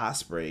Will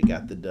Ospreay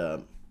got the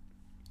dub.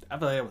 I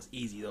feel like that was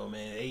easy though,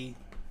 man.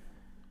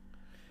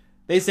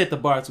 They set the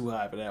bar too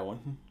high for that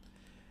one.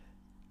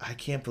 I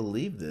can't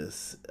believe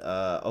this.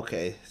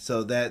 Okay,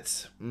 so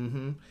that's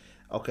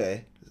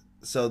okay.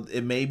 So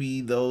it may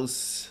be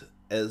those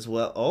as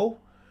well.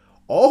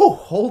 Oh,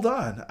 hold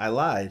on, I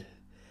lied.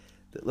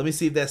 Let me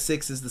see if that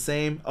 6 is the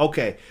same.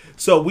 Okay,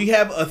 so we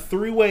have a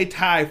 3-way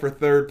tie for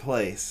 3rd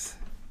place.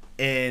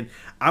 And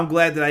I'm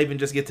glad that I even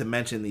just get to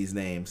mention these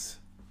names.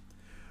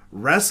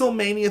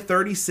 WrestleMania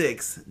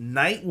 36,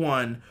 Night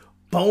 1,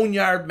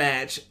 Boneyard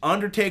match,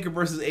 Undertaker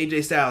versus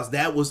AJ Styles.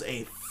 That was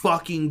a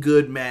fucking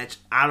good match.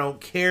 I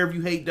don't care if you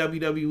hate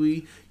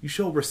WWE. You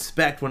show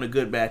respect when a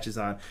good match is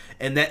on.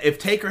 And that if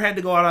Taker had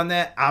to go out on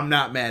that, I'm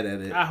not mad at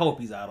it. I hope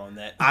he's out on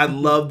that. I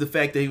love the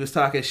fact that he was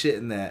talking shit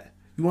in that.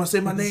 You want to say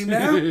my name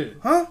now?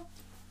 Huh?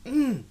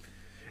 And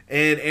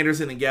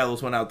Anderson and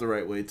Gallows went out the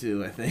right way,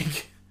 too, I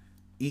think.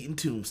 Eating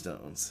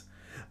tombstones.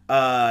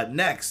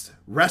 Next,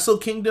 Wrestle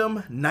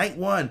Kingdom Night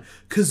 1.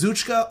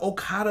 Kazuchika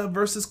Okada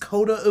versus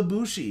Kota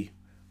Ibushi.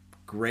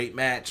 Great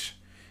match.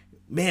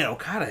 Man,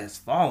 Okada has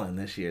fallen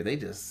this year.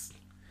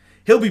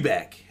 He'll be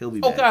back.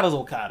 Okada's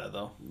Okada,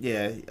 though.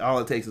 Yeah, all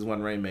it takes is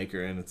one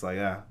Rainmaker, and it's like,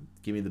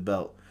 give me the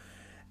belt.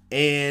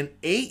 And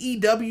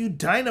AEW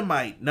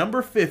Dynamite,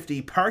 number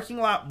 50, Parking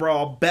Lot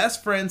Brawl,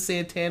 Best Friends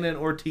Santana and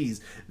Ortiz.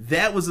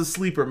 That was a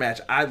sleeper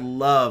match. I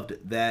loved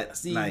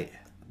that night.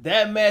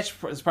 That match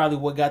is probably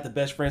what got the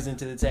Best Friends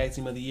into the Tag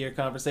Team of the Year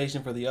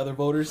conversation for the other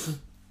voters.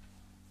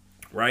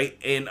 Right?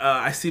 And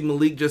I see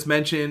Malik just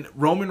mentioned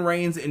Roman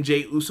Reigns and Jey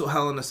Uso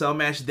Hell in a Cell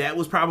match. That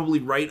was probably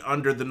right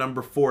under the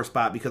number 4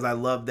 spot because I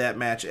loved that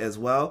match as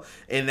well.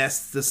 And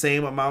that's the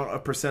same amount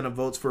of percent of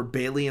votes for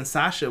Bayley and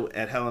Sasha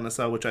at Hell in a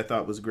Cell, which I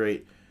thought was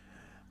great.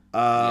 You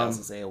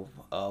also say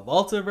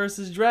Walter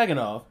versus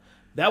Dragunov.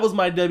 That was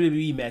my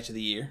WWE match of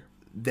the year.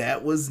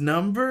 That was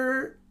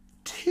number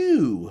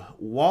 2.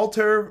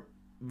 Walter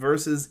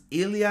versus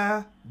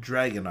Ilya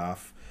Dragunov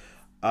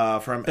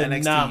from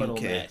Phenomenal NXT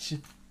UK. Match.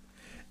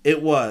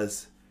 It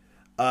was.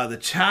 The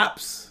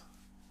chops.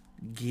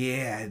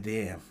 Yeah,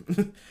 damn.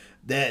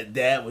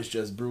 that was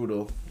just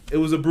brutal. It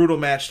was a brutal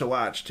match to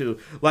watch too.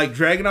 Like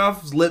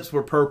Dragunov's lips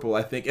were purple,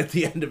 I think, at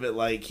the end of it.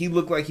 Like he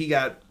looked like he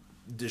got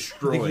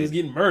destroyed. I think he was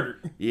getting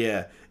murdered.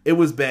 Yeah, it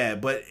was bad,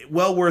 but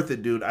well worth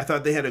it, dude. I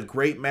thought they had a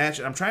great match.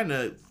 I'm trying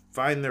to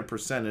find their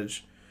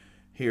percentage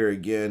here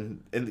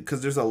again, and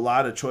because there's a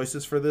lot of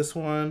choices for this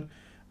one,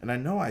 and I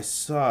know I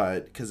saw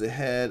it because it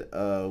had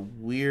a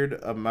weird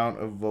amount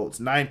of votes,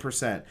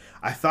 9%.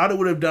 I thought it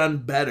would have done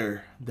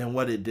better than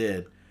what it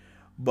did,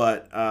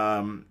 but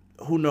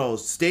who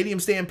knows? Stadium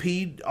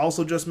Stampede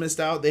also just missed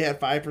out. They had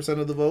 5%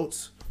 of the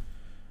votes,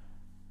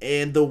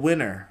 and the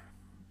winner,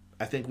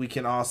 I think we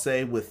can all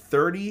say with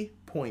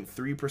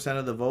 30.3%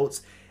 of the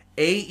votes,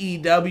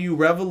 AEW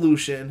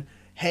Revolution,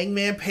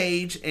 Hangman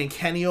Page and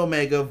Kenny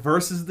Omega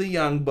versus the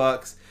Young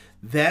Bucks.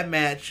 That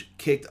match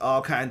kicked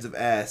all kinds of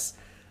ass.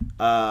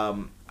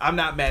 I'm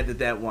not mad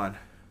that won.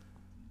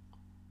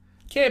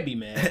 Can't be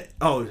mad.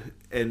 Oh,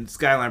 And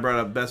Skyline brought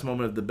up best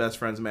moment of the Best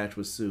Friends match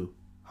was Sue.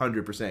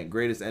 100%.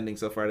 Greatest ending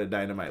so far to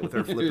Dynamite with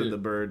her flipping the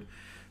bird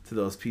to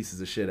those pieces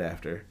of shit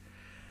after.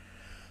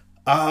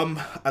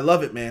 I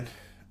love it, man.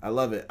 I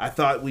love it. I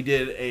thought we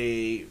did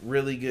a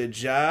really good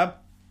job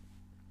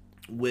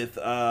with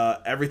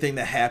everything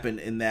that happened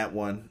in that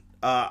one.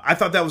 I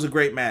thought that was a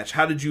great match.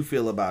 How did you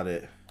feel about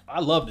it?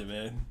 I loved it,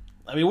 man.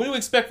 I mean, what do you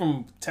expect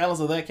from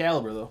talents of that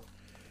caliber, though?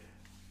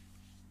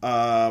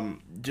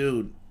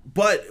 Dude.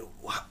 But,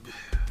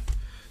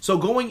 so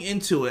going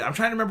into it, I'm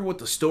trying to remember what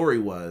the story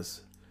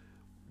was.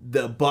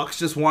 The Bucks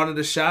just wanted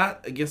a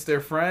shot against their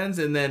friends,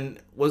 and then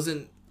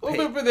wasn't... Well,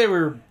 remember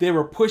they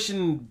were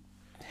pushing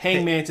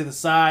Hangman to the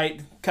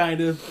side, kind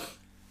of,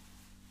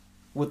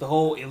 with the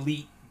whole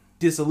Elite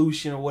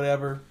dissolution or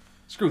whatever.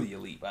 Screw the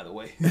Elite, by the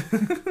way.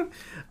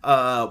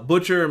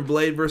 Butcher and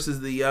Blade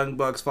versus the Young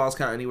Bucks Falls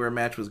Count Anywhere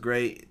match was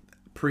great.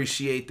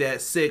 Appreciate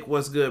that. Sick,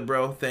 what's good,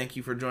 bro? Thank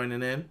you for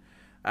joining in.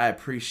 I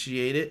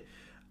appreciate it.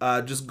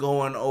 Just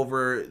going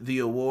over the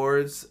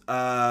awards.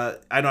 I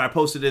know I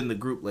posted it in the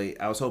group late.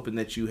 I was hoping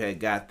that you had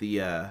got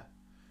the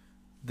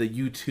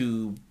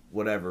YouTube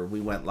whatever.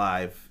 We went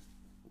live,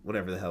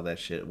 whatever the hell that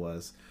shit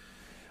was.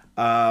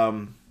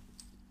 1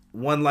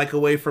 like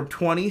away from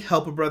 20.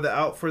 Help a brother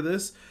out for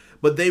this,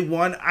 but they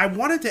won. I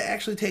wanted to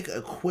actually take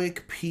a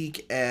quick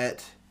peek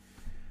at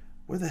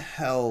where the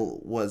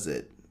hell was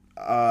it?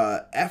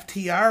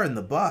 FTR and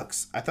the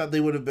Bucks. I thought they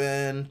would have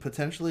been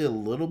potentially a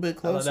little bit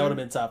closer. That would have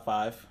been top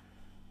 5.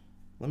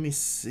 Let me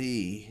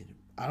see.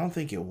 I don't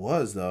think it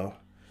was, though.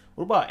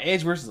 What about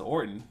Edge versus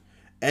Orton?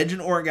 Edge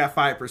and Orton got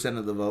 5%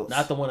 of the votes.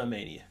 Not the one on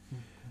Mania.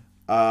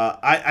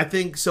 I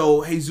think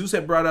so. Jesus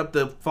had brought up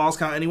the Falls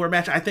Count Anywhere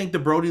match. I think the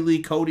Brody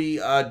Lee Cody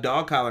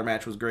dog collar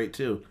match was great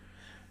too.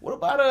 What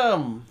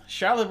about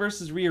Charlotte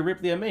versus Rhea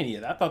Ripley at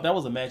Mania? I thought that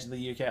was a match of the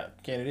year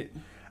candidate.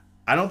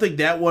 I don't think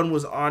that one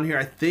was on here.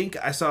 I think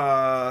I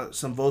saw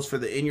some votes for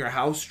the In Your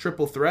House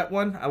triple threat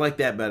one. I like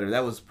that better.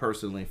 That was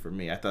personally for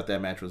me. I thought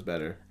that match was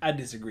better. I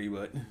disagree,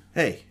 but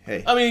hey.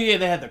 I mean, yeah,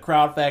 they had the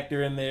crowd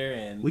factor in there,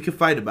 and we could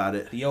fight about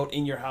it. The old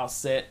In Your House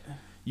set.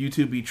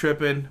 YouTube be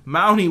tripping.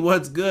 Mountie,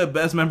 what's good?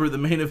 Best member of the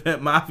Main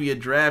Event Mafia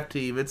draft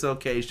team. It's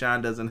okay.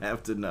 Sean doesn't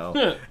have to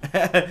know.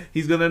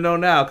 He's going to know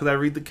now because I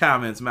read the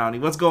comments, Mountie.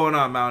 What's going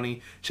on,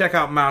 Mountie? Check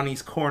out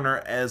Mountie's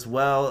Corner as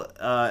well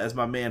as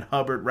my man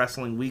Hubbard,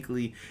 Wrestling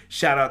Weekly.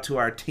 Shout out to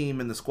our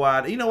team and the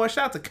squad. You know what?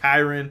 Shout out to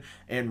Kyron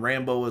and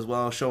Rambo as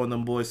well, showing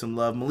them boys some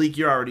love. Malik,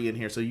 you're already in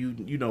here, so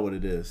you know what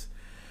it is.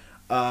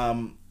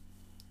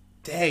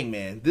 Dang,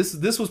 man.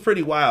 This was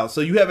pretty wild.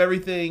 So you have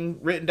everything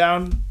written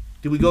down?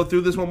 Did we go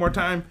through this one more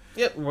time?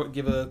 Yep, we'll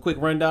give a quick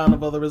rundown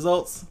of other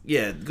results.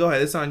 Yeah, go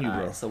ahead. It's on you,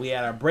 bro. Right, so we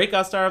had our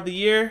breakout star of the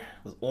year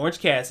was Orange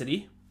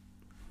Cassidy.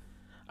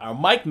 Our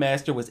mic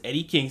master was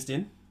Eddie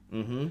Kingston.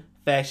 Mm-hmm.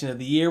 Faction of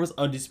the year was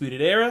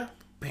Undisputed Era.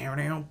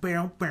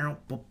 Pay-per-view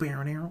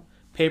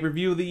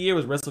of the year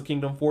was Wrestle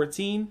Kingdom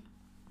 14.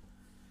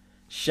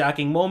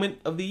 Shocking moment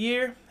of the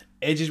year,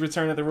 Edge's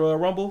return at the Royal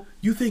Rumble.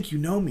 You think you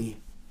know me.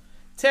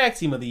 Tag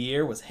team of the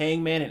year was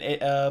Hangman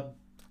and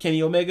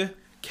Kenny Omega.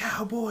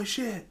 Cowboy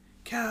shit.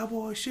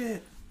 Cowboy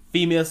shit.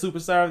 Female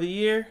Superstar of the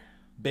Year,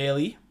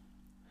 Bayley.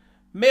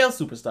 Male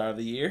Superstar of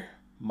the Year,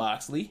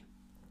 Moxley.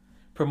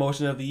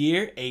 Promotion of the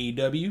Year,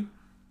 AEW.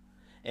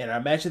 And our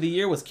match of the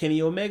year was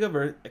Kenny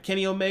Omega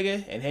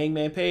and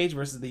Hangman Page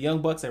versus the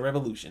Young Bucks at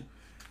Revolution.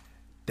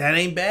 That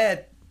ain't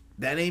bad.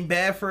 That ain't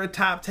bad for a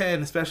top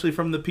 10, especially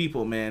from the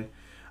people, man.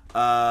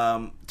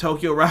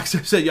 Tokyo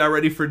Rockstar said, y'all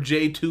ready for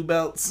J2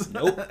 belts?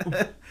 Nope.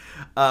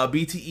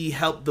 BTE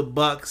helped the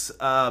Bucks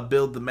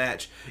build the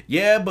match.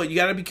 Yeah, but you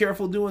got to be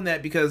careful doing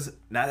that because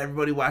not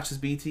everybody watches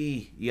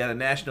BTE. You got a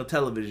national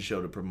television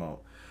show to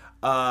promote.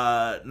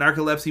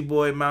 Narcolepsy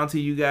Boy,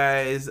 Mountie, you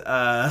guys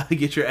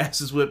get your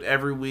asses whipped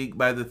every week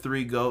by the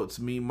 3 goats,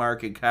 me,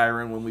 Mark, and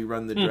Kyron when we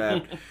run the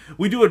draft.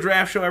 We do a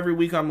draft show every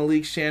week on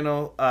Malik's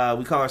channel.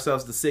 We call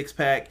ourselves the Six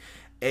Pack.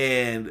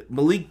 And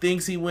Malik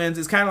thinks he wins.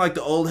 It's kind of like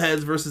the old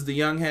heads versus the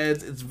young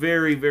heads. It's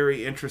very,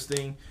 very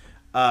interesting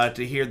to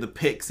hear the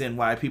picks and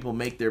why people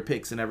make their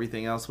picks and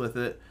everything else with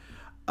it.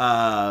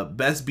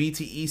 Best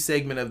BTE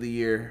segment of the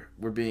year,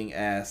 we're being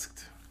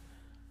asked.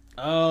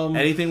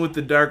 Anything with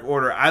the Dark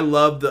Order. I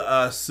love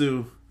the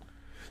Sue.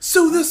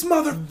 Sue, this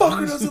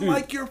motherfucker doesn't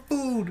like your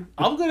food.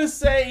 I'll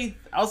say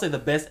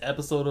the best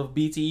episode of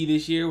BTE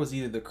this year was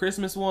either the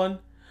Christmas one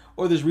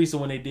or this recent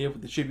one they did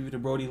with the tribute to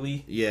Brody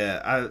Lee.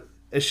 Yeah,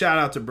 a shout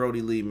out to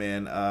Brody Lee,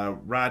 man.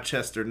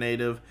 Rochester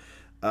native.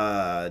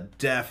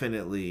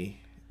 Definitely.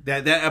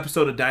 That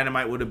episode of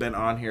Dynamite would have been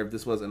on here if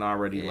this wasn't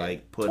already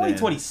put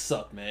 2020 in.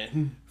 sucked,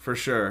 man. For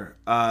sure.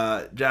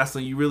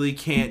 Jocelyn, you really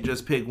can't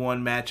just pick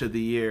one match of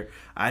the year.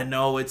 I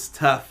know it's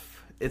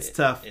tough. It's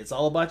tough. It's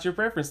all about your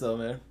preference, though,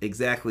 man.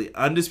 Exactly.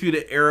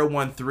 Undisputed Era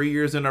won 3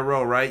 years in a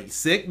row, right?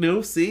 Sick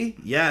new. See?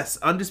 Yes.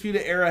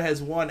 Undisputed Era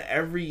has won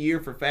every year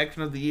for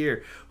Faction of the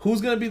Year. Who's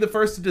going to be the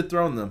first to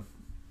dethrone them?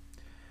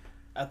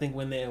 I think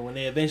when they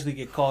eventually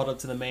get called up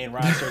to the main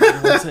roster,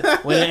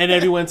 and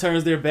everyone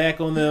turns their back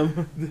on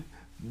them,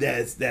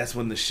 that's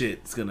when the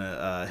shit's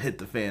gonna hit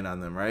the fan on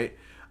them, right?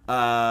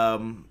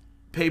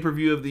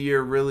 pay-per-view of the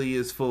year really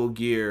is Full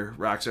Gear,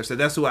 Rockstar said.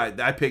 That's who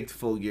I picked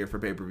Full Gear for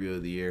pay-per-view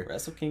of the year.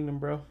 Wrestle Kingdom,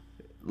 bro.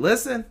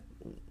 Listen,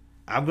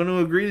 I'm going to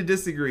agree to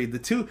disagree. The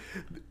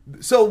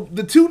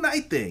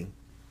 2-night thing,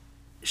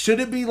 should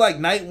it be like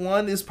night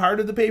one is part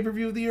of the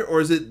pay-per-view of the year,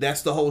 or is it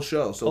that's the whole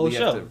show? So whole we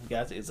show.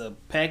 have to... It's a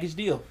package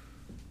deal.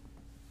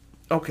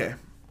 Okay.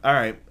 All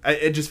right.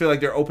 I just feel like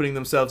they're opening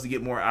themselves to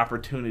get more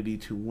opportunity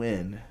to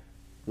win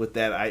with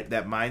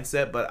that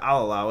mindset, but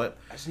I'll allow it.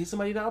 I just need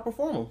somebody to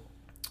outperform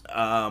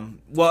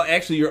them. Well,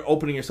 actually, you're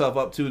opening yourself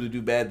up to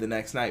do bad the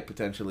next night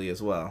potentially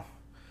as well.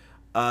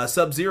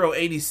 Sub-Zero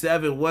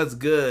 87, what's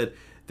good?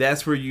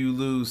 That's where you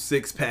lose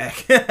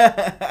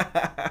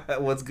 6-pack.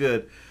 What's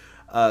good?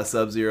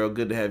 Sub-Zero,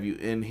 good to have you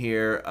in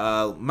here.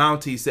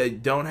 Mounty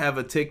said, don't have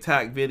a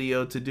TikTok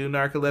video to do,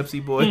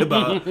 Narcolepsy Boy,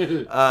 about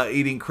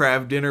eating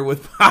Kraft dinner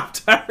with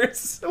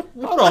Pop-Tarts.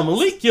 Hold on,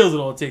 Malik kills it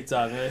on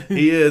TikTok, man.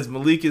 He is.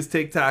 Malik is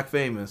TikTok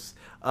famous.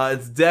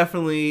 It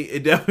definitely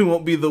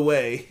won't be the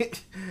whey.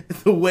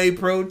 The whey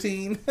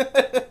protein.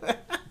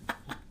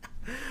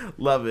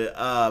 Love it.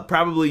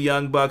 Probably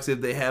Young Bucks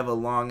if they have a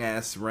long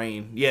ass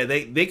reign. Yeah,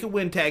 they could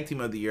win Tag Team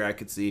of the Year, I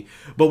could see.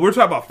 But we're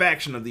talking about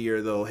Faction of the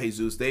Year though,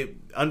 Jesus.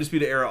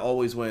 Undisputed Era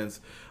always wins.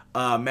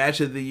 Match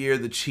of the Year,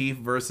 The Chief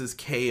versus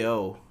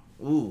KO.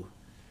 Ooh.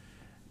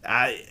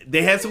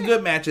 They had some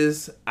good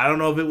matches. I don't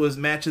know if it was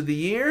Match of the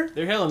Year.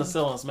 Their Hell in a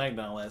Cell on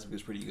SmackDown last week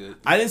was pretty good.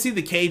 I didn't see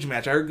the cage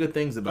match. I heard good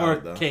things about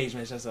it though. Cage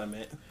match, that's what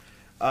I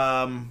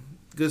meant.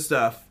 Good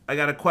stuff. I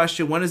got a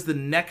question. When is the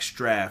next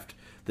draft?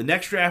 The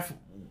next draft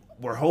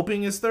we're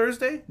hoping is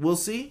Thursday. We'll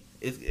see.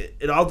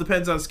 It all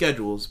depends on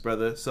schedules,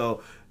 brother.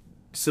 So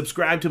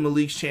subscribe to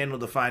Malik's channel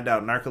to find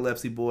out.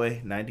 Narcolepsy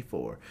Boy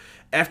 94.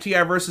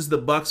 FTR versus the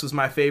Bucks was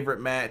my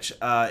favorite match.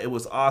 It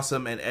was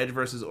awesome, and Edge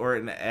versus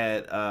Orton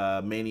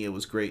at Mania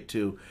was great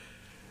too.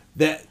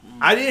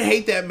 I didn't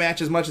hate that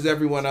match as much as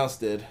everyone else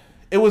did.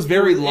 It was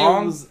very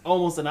long. It was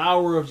almost an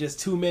hour of just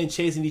two men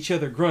chasing each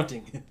other,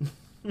 grunting.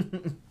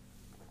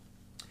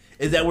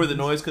 Is that where the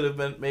noise could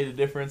have made a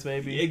difference,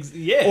 maybe?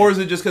 Yeah. Or is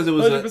it just because it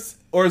was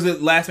or is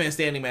it last man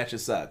standing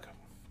matches suck?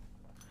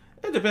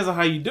 It depends on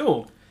how you do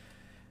them.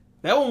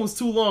 That one was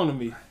too long to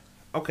me.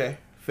 Okay,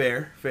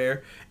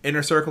 fair.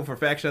 Inner Circle for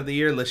Faction of the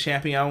Year, Le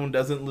Champion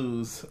doesn't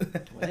lose.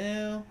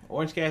 Well,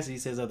 Orange Cassidy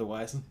says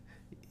otherwise.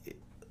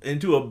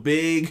 Into a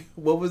big,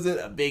 what was it?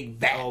 A big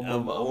vat of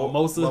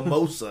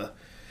mimosa.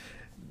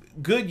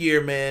 Good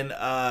year, man.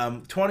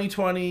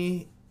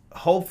 2020,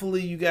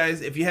 hopefully you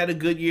guys, if you had a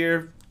good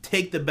year,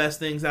 take the best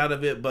things out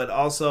of it, but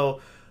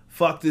also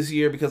fuck this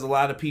year because a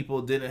lot of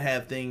people didn't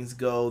have things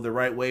go the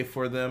right way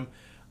for them.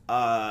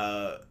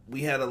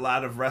 We had a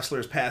lot of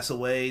wrestlers pass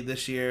away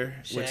this year.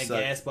 Shaq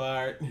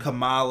Gaspard,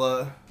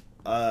 Kamala,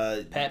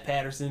 Pat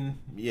Patterson,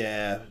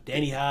 yeah,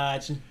 Danny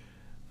Hodge,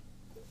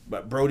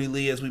 but Brody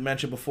Lee, as we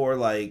mentioned before,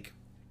 like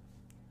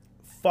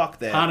fuck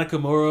that. Hana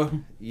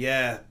Kimura,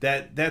 yeah,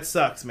 that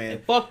sucks, man.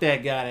 And fuck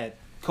that guy that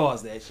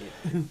caused that shit.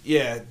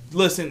 Yeah,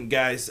 listen,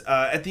 guys.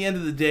 At the end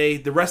of the day,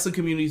 the wrestling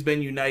community's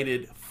been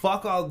united.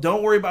 Fuck all.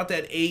 Don't worry about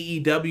that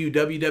AEW,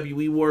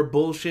 WWE war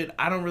bullshit.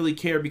 I don't really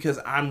care because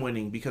I'm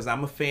winning, because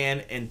I'm a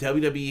fan, and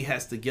WWE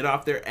has to get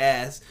off their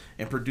ass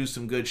and produce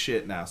some good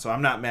shit now. So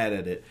I'm not mad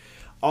at it.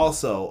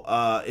 Also,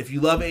 if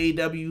you love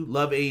AEW,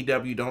 love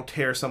AEW. Don't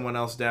tear someone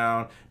else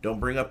down. Don't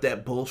bring up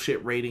that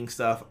bullshit rating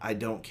stuff. I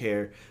don't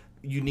care.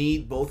 You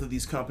need both of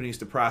these companies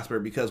to prosper,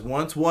 because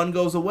once one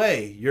goes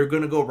away, you're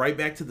going to go right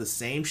back to the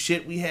same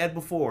shit we had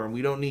before, and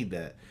we don't need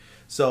that.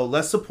 So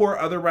let's support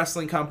other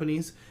wrestling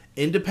companies,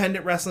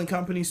 independent wrestling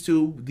companies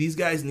too. These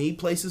guys need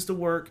places to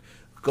work.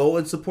 Go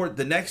and support.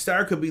 The next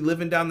star could be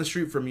living down the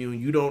street from you and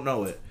you don't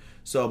know it.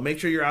 So make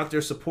sure you're out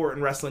there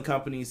supporting wrestling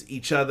companies,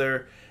 each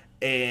other,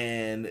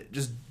 and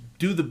just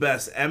do the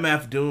best.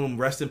 MF Doom,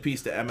 rest in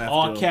peace to MF Doom.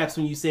 All caps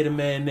when you say the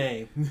man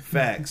name.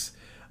 Facts.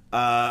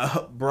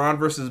 Braun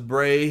versus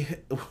Bray,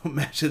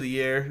 match of the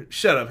year.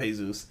 Shut up,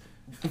 Jesus,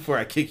 before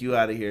I kick you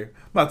out of here.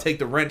 I'm about to take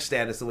the wrench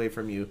status away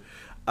from you.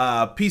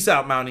 Peace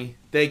out, Mountie.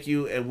 Thank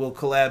you, and we'll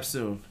collab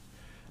soon.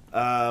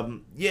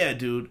 Yeah,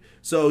 dude.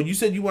 So you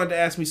said you wanted to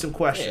ask me some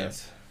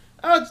questions.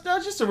 Yeah.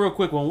 Just a real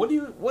quick one.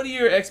 What are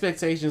your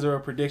expectations or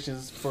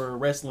predictions for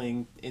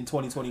wrestling in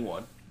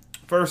 2021?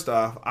 First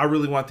off, I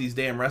really want these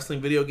damn wrestling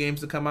video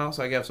games to come out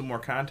so I can have some more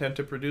content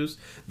to produce.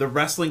 The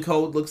Wrestling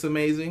Code looks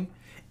amazing.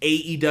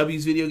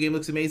 AEW's video game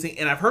looks amazing.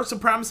 And I've heard some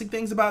promising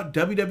things about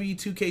WWE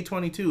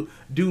 2K22.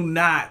 Do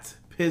not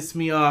piss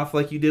me off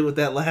like you did with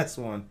that last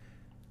one.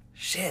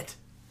 Shit.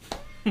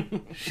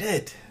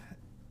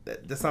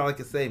 That's all I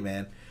can say,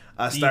 man.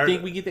 Do you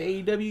think we get the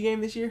AEW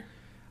game this year?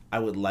 I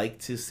would like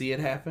to see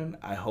it happen.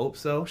 I hope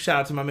so.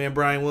 Shout out to my man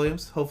Brian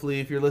Williams. Hopefully,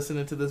 if you're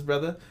listening to this,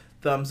 brother,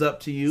 thumbs up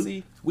to you.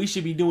 See, we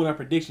should be doing our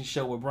prediction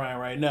show with Brian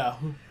right now.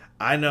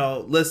 I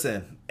know.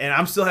 Listen, and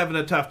I'm still having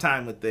a tough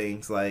time with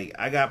things. Like,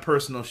 I got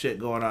personal shit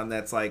going on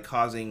that's like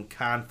causing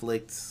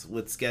conflicts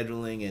with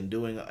scheduling and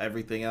doing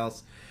everything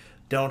else.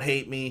 Don't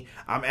hate me.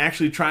 I'm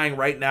actually trying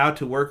right now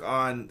to work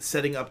on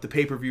setting up the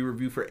pay-per-view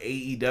review for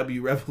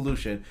AEW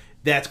Revolution.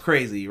 That's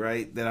crazy,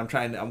 right? That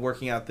I'm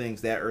working out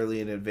things that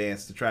early in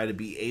advance to try to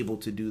be able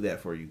to do that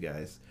for you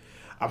guys.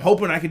 I'm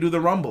hoping I can do the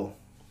Rumble.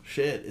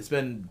 Shit, it's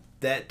been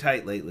that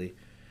tight lately.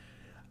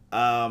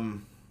 Yeah,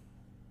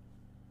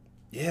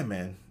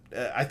 man.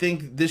 I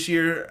think this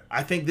year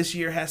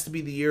has to be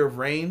the year of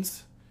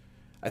Reigns.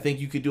 I think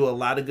you could do a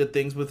lot of good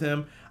things with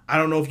him. I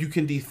don't know if you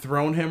can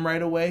dethrone him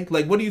right away.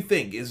 Like, what do you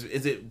think?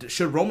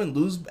 Should Roman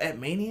lose at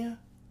Mania?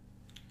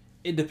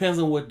 It depends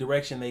on what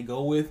direction they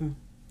go with.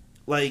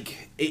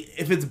 Like,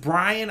 if it's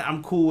Bryan,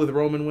 I'm cool with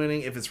Roman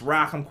winning. If it's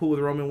Rock, I'm cool with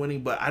Roman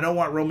winning. But I don't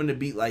want Roman to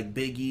beat, like,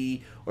 Big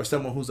E or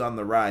someone who's on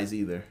the rise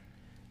either.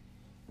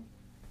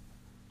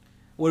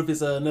 What if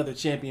it's another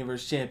champion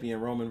versus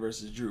champion, Roman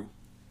versus Drew?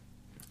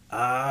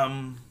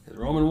 'Cause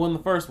Roman won the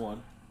first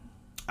one.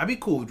 I'd be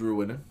cool with Drew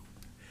winning.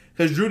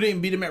 Because Drew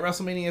didn't beat him at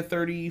WrestleMania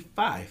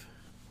 35.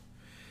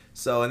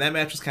 So, and that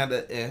match was kind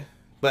of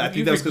But I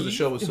think that was because the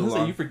show was so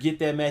long. You forget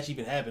that match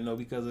even happened, though,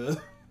 because of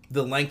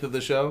the length of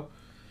the show.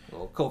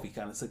 Well, Kofi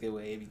kind of took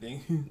away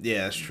everything.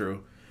 Yeah, that's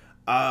true.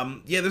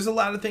 Yeah, there's a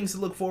lot of things to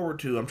look forward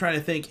to. I'm trying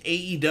to think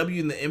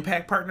AEW and the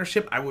Impact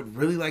partnership. I would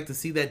really like to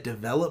see that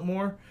develop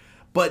more.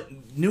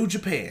 But New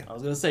Japan. I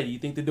was going to say, do you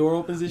think the door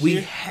opens this year?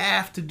 We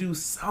have to do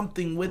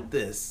something with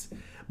this.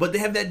 But they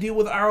have that deal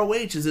with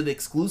ROH. Is it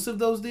exclusive,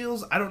 those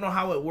deals? I don't know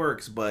how it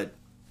works, but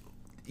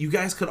you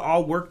guys could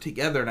all work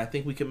together, and I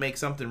think we could make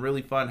something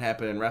really fun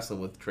happen in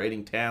wrestling with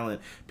trading talent,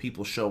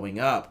 people showing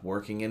up,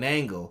 working an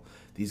angle.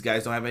 These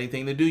guys don't have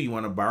anything to do. You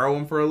want to borrow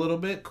them for a little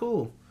bit?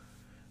 Cool.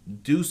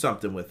 Do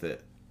something with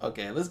it.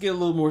 Okay, let's get a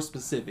little more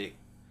specific.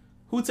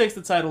 Who takes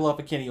the title off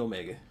of Kenny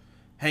Omega?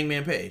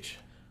 Hangman Page.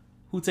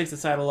 Who takes the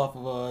title off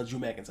of Drew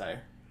McIntyre?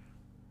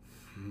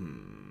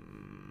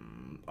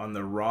 On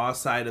the Raw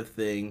side of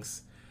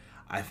things,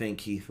 I think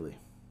Keith Lee.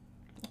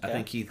 Okay. I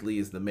think Keith Lee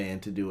is the man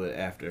to do it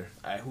after.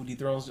 All right, who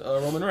dethrones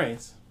Roman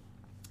Reigns?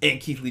 And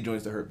Keith Lee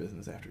joins the Hurt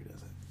Business after he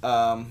does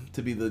it.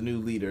 To be the new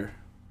leader.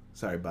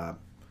 Sorry, Bob.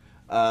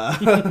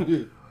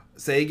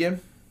 Say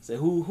again? Say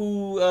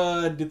who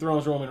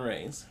dethrones Roman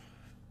Reigns?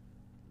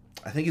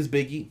 I think it's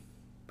Big E.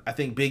 I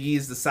think Big E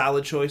is the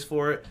solid choice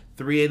for it.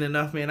 3 ain't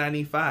enough, man. I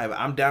need 5.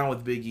 I'm down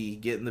with Big E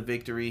getting the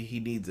victory. He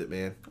needs it,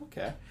 man.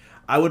 Okay.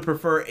 I would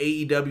prefer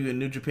AEW and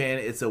New Japan.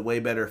 It's a way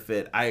better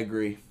fit. I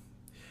agree.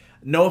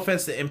 No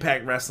offense to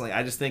Impact Wrestling.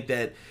 I just think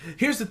that...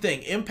 Here's the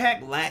thing.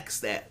 Impact lacks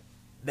that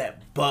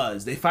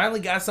buzz. They finally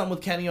got something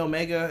with Kenny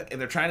Omega,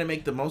 and they're trying to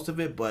make the most of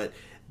it, but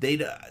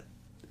they...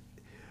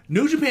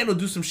 New Japan will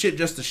do some shit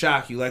just to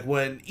shock you. Like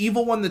when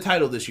Evil won the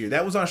title this year.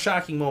 That was on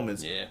Shocking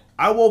Moments. Yeah.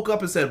 I woke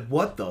up and said,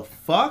 what the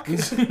fuck?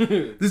 This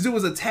dude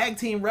was a tag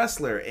team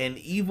wrestler, and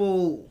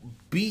Evil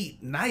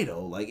beat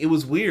Naito. Like, it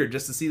was weird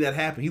just to see that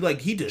happen.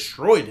 He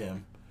destroyed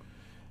him.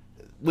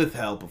 With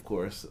help, of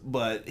course.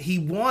 But he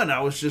won.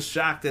 I was just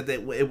shocked that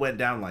it went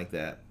down like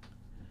that.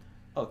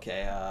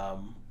 Okay,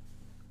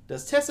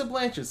 does Tessa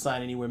Blanchard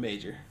sign anywhere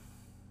major?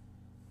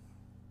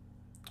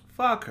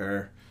 Fuck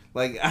her.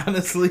 Like,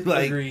 honestly,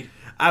 like... Agreed.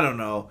 I don't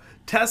know.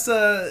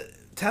 Tessa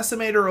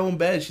made her own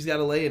bed. She's got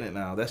to lay in it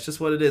now. That's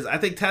just what it is. I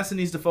think Tessa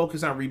needs to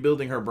focus on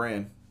rebuilding her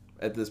brand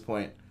at this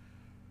point.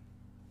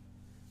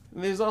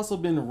 There's also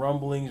been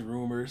rumblings,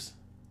 rumors.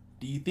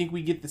 Do you think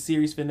we get the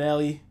series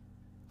finale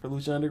for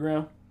Lucha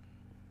Underground?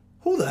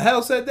 Who the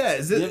hell said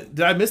that?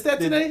 Did I miss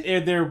that today?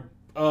 They're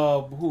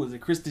who is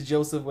it? Krista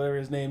Joseph, whatever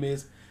his name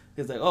is.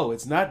 It's like, oh,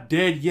 it's not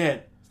dead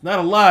yet. It's not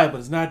alive, but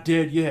it's not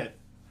dead yet.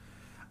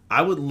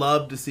 I would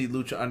love to see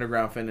Lucha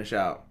Underground finish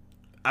out.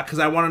 Because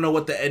I want to know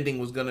what the ending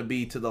was going to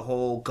be to the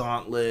whole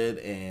gauntlet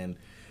and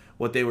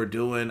what they were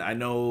doing. I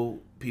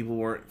know people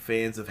weren't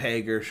fans of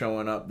Hager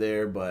showing up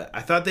there, but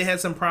I thought they had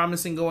some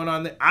promising going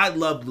on there. I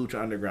loved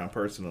Lucha Underground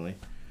personally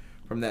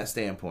from that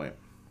standpoint.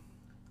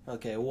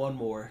 Okay, one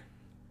more.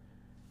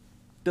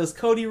 Does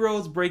Cody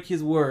Rhodes break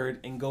his word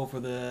and go for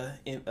the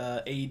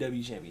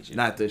AEW Championship?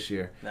 Not this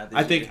year.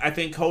 I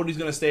think Cody's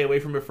going to stay away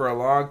from it for a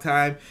long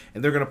time,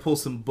 and they're going to pull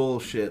some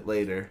bullshit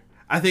later.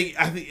 I think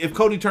if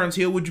Cody turns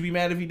heel, would you be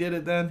mad if he did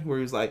it then? Where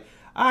he was like,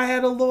 I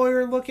had a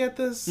lawyer look at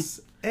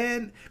this.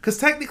 And because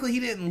technically he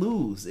didn't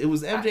lose. It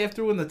was MJF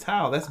threw in the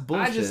towel. That's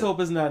bullshit. I just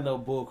hope it's not no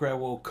bullcrap.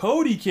 Well,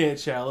 Cody can't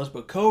challenge,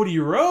 but Cody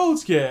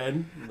Rhodes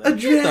can. Like,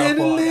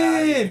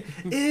 adrenaline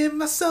in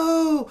my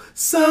soul.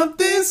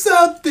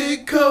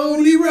 Something,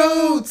 Cody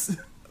Rhodes.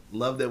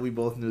 Love that we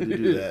both knew to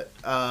do that.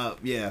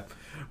 Yeah.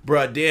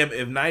 Bruh, damn,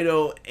 if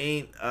Naito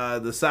ain't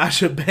the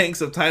Sasha Banks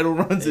of title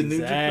runs in New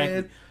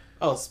Japan...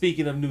 Oh,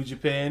 speaking of New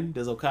Japan,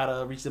 does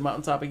Okada reach the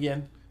mountaintop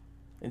again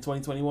in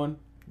 2021?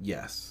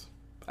 Yes.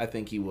 I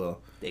think he will.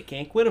 They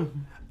can't quit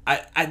him.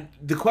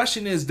 The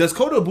question is, does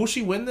Kota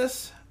Ibushi win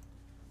this?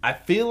 I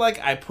feel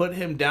like I put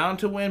him down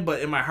to win,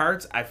 but in my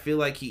heart, I feel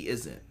like he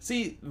isn't.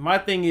 See, my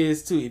thing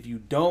is, too, if you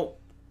don't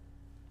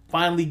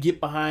finally get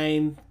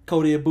behind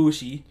Kota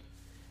Ibushi,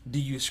 do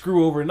you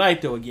screw over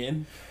Naito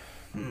again?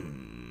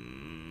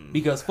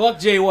 Because fuck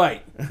Jay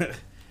White.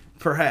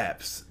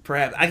 Perhaps.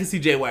 I can see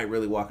Jay White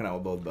really walking out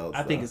with both belts.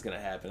 I think it's gonna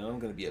happen. I'm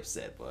gonna be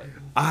upset, but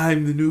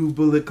I'm the new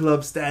Bullet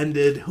Club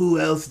standard. Who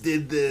else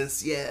did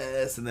this?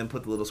 Yes. And then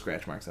put the little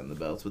scratch marks on the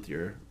belts with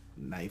your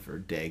knife or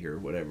dagger,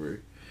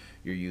 whatever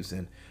you're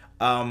using.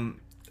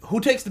 Who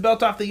takes the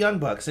belt off the Young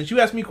Bucks? Since you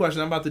asked me a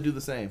question, I'm about to do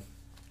the same.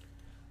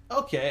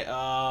 okay.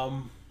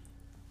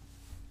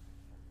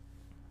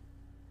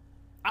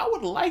 I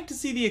would like to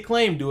see the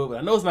Acclaim do it, but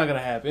I know it's not gonna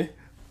happen.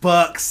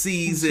 Buck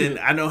season.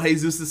 I know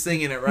Jesus is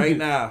singing it right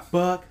now.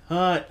 Buck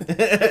Hunt.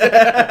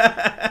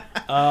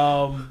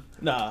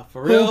 Nah,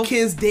 for real. Who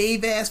Kiss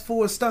Dave asked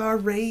for a star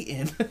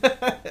rating?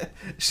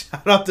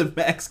 Shout out to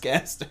Max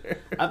Caster.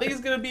 I think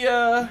it's gonna be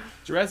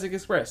Jurassic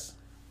Express.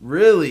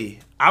 Really?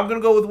 I'm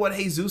going to go with what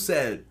Jesus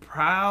said.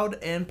 Proud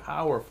and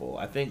powerful.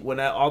 I think when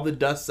all the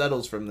dust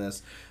settles from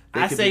this,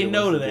 I say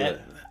no to that.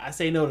 I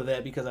say no to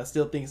that because I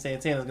still think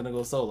Santana's gonna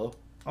go solo.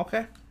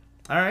 Okay.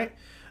 All right.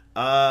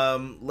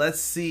 Let's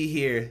see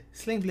here.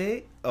 Sling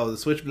Blade. Oh, the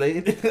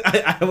Switchblade.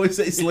 I always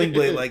say Sling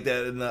Blade like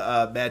that in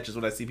the matches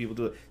when I see people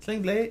do it.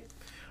 Sling Blade.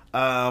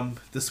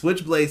 The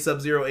Switchblade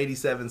Sub-Zero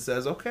 87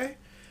 says, okay.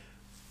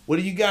 What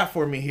do you got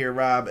for me here,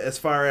 Rob, as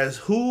far as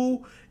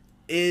who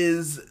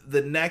is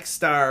the next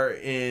star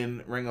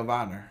in Ring of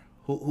Honor?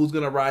 Who's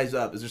going to rise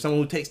up? Is there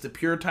someone who takes the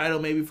pure title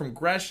maybe from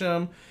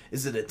Gresham?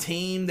 Is it a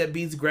team that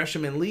beats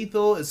Gresham and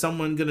Lethal? Is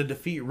someone going to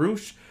defeat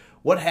Roosh?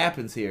 What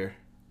happens here?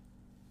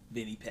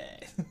 Vinny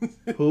Pad.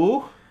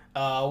 Who?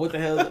 What the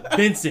hell?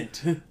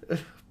 Vincent.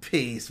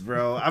 Peace,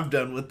 bro. I'm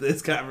done with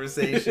this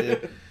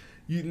conversation.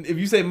 If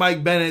you say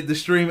Mike Bennett, the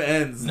stream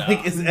ends. No.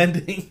 Like it's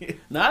ending.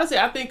 No, honestly,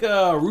 I think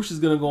Roosh is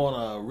gonna go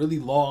on a really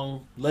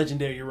long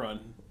legendary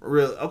run.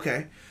 Really?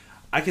 Okay.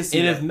 I can see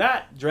and that. if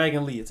not,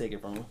 Dragon Lee will take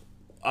it from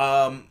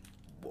him.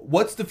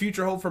 What's the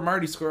future hope for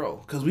Marty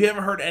Scurll? Because we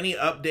haven't heard any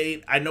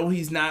update. I know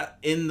he's not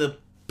in the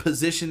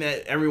position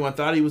that everyone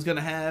thought he was going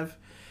to have.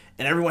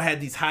 And everyone had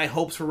these high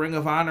hopes for Ring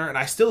of Honor. And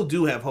I still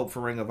do have hope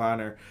for Ring of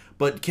Honor.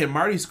 But can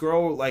Marty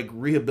Scurll, like,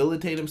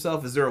 rehabilitate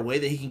himself? Is there a way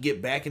that he can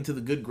get back into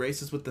the good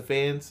graces with the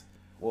fans?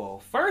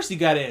 Well, first you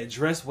got to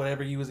address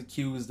whatever he was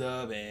accused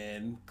of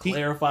and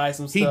clarify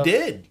some stuff. He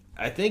did.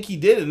 I think he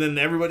did. And then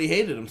everybody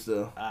hated him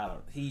still.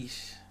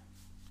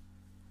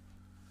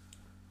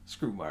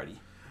 Screw Marty.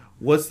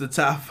 What's the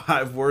top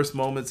 5 worst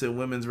moments in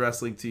women's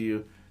wrestling to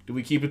you? Do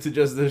we keep it to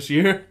just this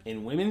year?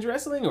 In women's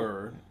wrestling,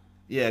 or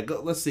yeah,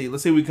 go. Let's see.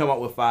 We come up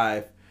with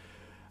 5.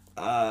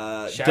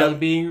 Charlotte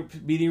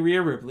beating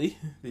Rhea Ripley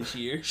this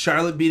year.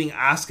 Charlotte beating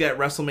Asuka at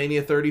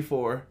WrestleMania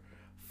 34.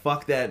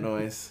 Fuck that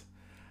noise.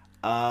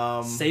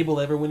 Sable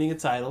ever winning a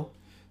title.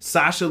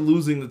 Sasha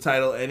losing the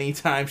title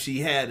anytime she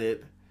had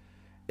it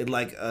in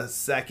like a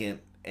second.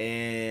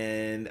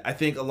 And I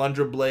think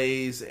Alundra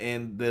Blaze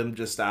and them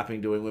just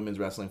stopping doing women's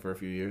wrestling for a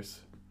few years.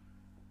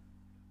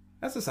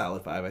 That's a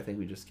solid 5 I think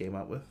we just came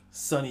up with.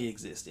 Sunny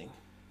existing.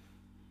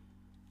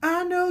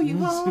 I know you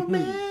want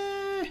me.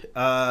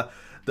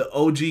 The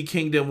OG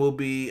Kingdom will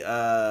be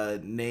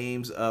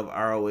names of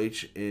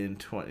ROH in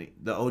 20.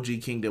 The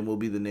OG Kingdom will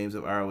be the names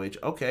of ROH.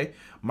 Okay.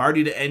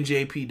 Marty to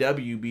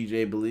NJPW,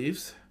 BJ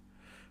believes.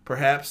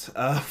 Perhaps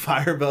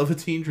Fire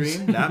Velveteen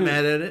Dream. Not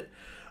mad at it.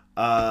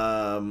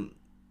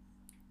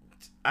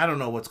 I don't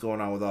know what's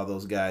going on with all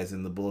those guys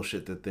and the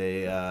bullshit that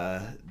they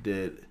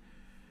did.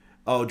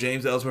 Oh,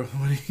 James Ellsworth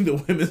winning the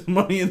women's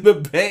Money in the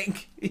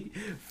Bank.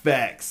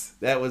 Facts.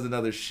 That was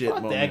another shit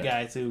Fuck moment. that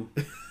guy, too.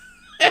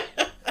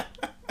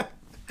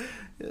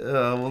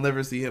 We'll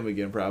never see him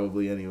again,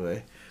 probably,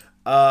 anyway.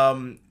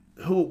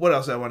 What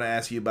else I want to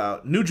ask you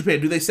about? New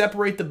Japan, do they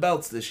separate the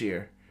belts this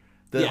year?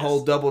 The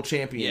whole double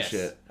championship?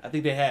 Yes, I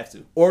think they have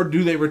to. Or do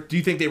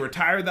you think they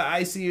retire the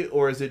IC,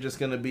 or is it just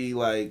going to be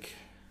like...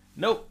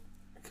 Nope.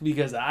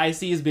 Because the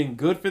IC has been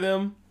good for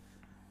them,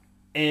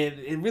 and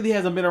it really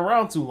hasn't been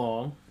around too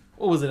long.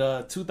 What was it,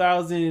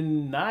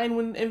 2009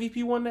 when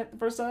MVP won that the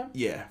first time?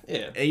 Yeah.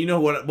 Yeah. And you know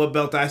what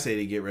belt I say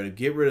to get rid of?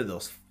 Get rid of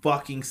those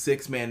fucking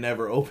 6-man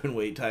never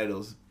openweight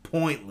titles.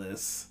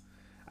 Pointless.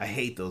 I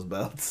hate those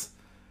belts.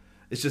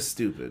 It's just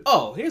stupid.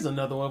 Oh, here's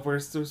another one. We're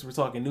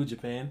talking New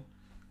Japan.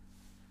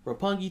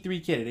 Roppongi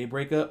 3K, did they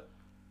break up?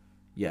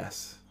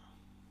 Yes.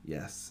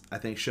 I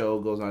think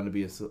Sho goes on to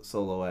be a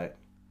solo act.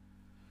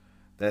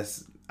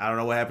 I don't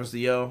know what happens to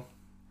Yo.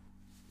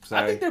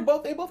 Sorry. I think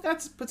they both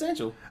got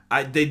potential.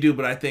 They do,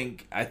 but I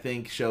think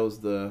Sho's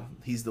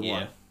he's the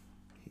one.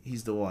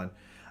 He's the one.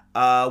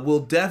 Will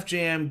Def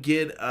Jam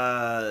get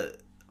a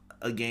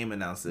game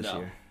announced this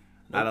year?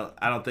 Nope.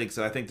 I don't think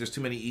so. I think there's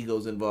too many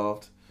egos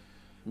involved.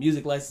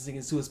 Music licensing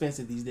is too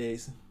expensive these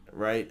days.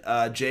 Right.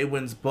 Jay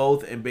wins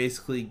both and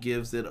basically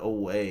gives it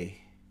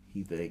away,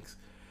 he thinks.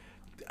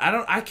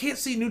 I can't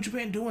see New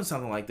Japan doing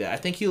something like that. I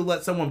think he'll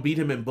let someone beat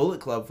him in Bullet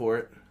Club for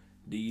it.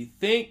 Do you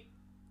think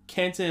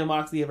Kenta and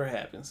Moxley ever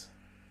happens?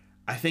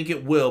 I think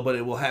it will, but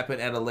it will happen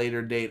at a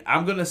later date.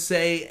 I'm going to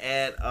say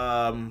at,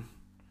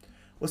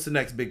 what's the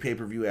next big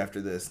pay-per-view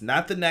after this?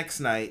 Not the next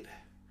night.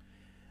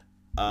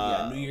 You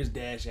got New Year's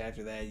Dash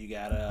after that. You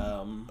got,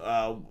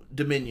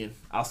 Dominion.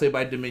 I'll say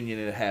by Dominion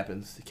it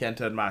happens.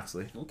 Kenta and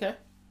Moxley. Okay.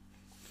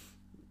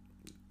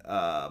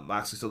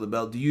 Moxley stole the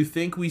belt. Do you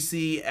think we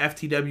see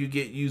FTW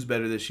get used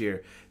better this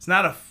year? It's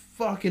not a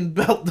fucking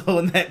belt though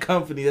in that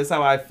company. That's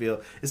how I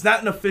feel. It's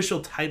not an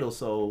official title,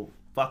 so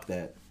fuck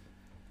that.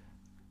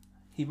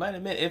 He might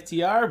have meant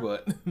FTR,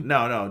 but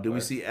No. Do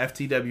we see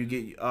FTW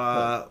get?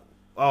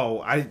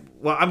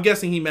 I'm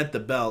guessing he meant the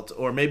belt,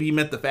 or maybe he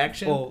meant the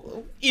faction.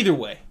 Well, either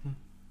way.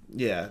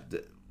 Yeah,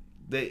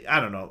 I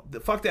don't know.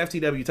 Fuck the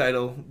FTW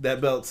title.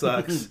 That belt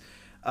sucks.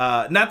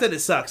 Not that it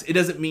sucks. It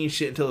doesn't mean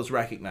shit until it's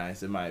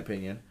recognized, in my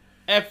opinion.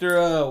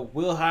 After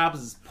Will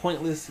Hobbs'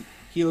 pointless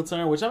heel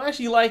turn, which I'm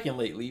actually liking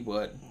lately,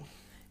 but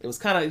it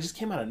just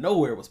came out of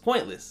nowhere. It was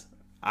pointless.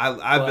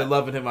 I've been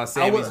loving him on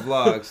Sammy's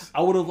vlogs.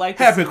 I would have liked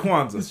to Happy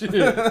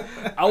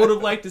Kwanzaa. I would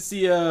have liked to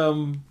see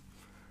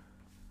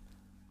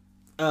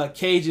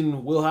Cage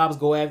and Will Hobbs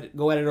go at it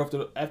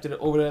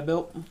over that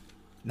belt.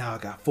 Now I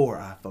got 4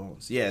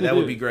 iPhones. Yeah, that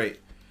would be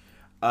great.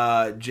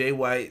 Jay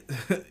White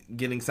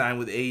getting signed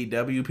with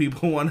AEW.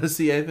 People want to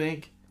see, I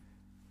think.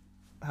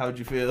 How would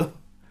you feel?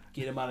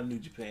 Get him out of New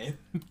Japan.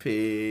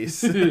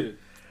 Peace. Is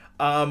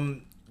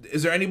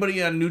there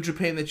anybody on New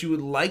Japan that you would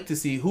like to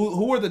see?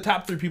 Who are the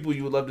top 3 people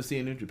you would love to see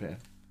in New Japan?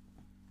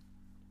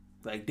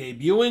 Like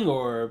debuting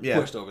or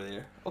pushed over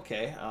there?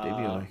 Okay.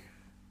 Debuting.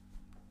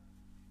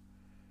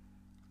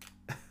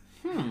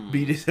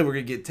 BJ said we're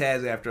gonna get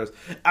Taz after us.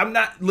 I'm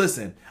not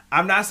saying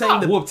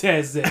I'll whoop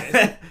Taz's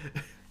ass.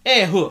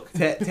 And Hook.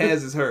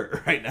 Taz is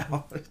hurt right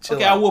now.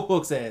 Okay, I'll whoop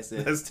Hook's ass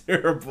then. That's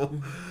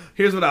terrible.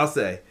 Here's what I'll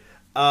say.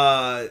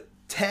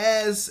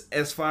 Taz,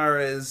 as far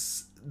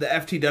as the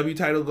FTW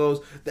title goes,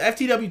 the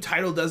FTW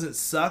title doesn't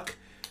suck.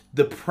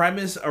 The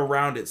premise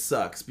around it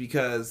sucks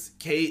because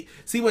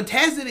when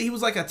Taz did it, he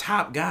was like a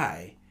top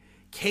guy.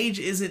 Cage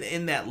isn't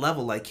in that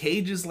level. Like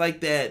Cage is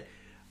like that.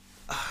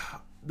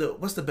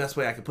 What's the best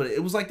way I could put it?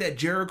 It was like that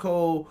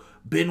Jericho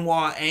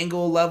Benoit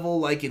Angle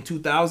level, like in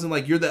 2000.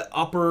 Like you're the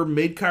upper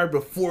mid card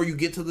before you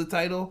get to the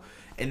title,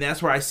 and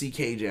that's where I see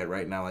Cage at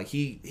right now. Like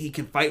he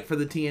can fight for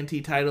the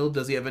TNT title.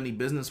 Does he have any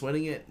business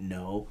winning it?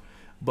 No,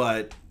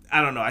 but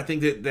I don't know. I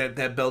think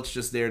that belt's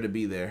just there to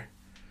be there.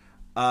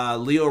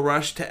 Leo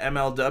Rush to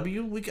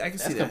MLW. I can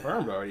see that. That's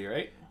confirmed already,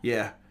 right?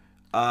 Yeah.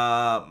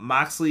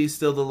 Moxley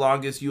still the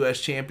longest U.S.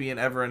 champion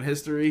ever in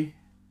history.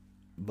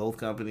 Both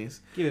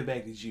companies. Give it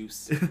back to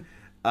Juice.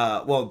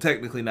 Well,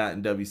 technically not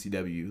in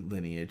WCW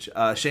lineage.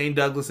 Shane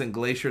Douglas and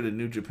Glacier to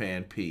New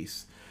Japan.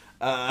 Peace.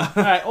 All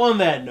right, on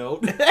that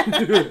note.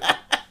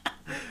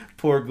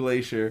 Poor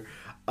Glacier.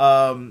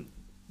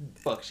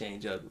 Fuck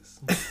Shane Douglas.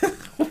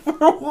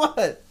 For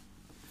what?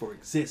 For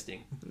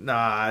existing.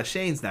 Nah,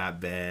 Shane's not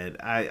bad.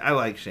 I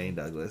like Shane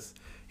Douglas.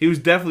 He was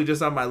definitely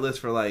just on my list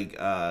for like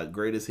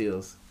greatest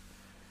heels.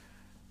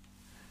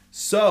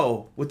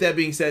 So, with that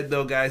being said,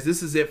 though, guys,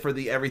 this is it for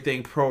the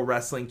Everything Pro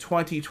Wrestling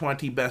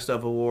 2020 Best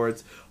of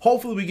Awards.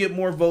 Hopefully, we get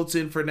more votes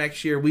in for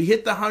next year. We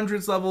hit the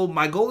hundreds level.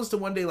 My goal is to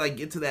one day like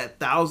get to that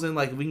 1,000.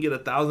 Like, if we can get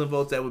 1,000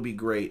 votes, that would be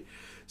great.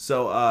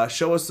 So,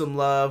 show us some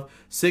love.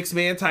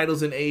 6-man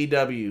titles in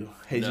AEW.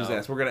 Jesus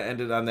ass. We're gonna end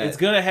it on that. It's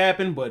gonna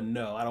happen, but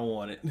no, I don't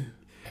want it.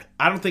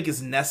 I don't think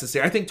it's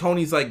necessary. I think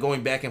Tony's like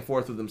going back and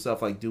forth with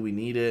himself. Like, do we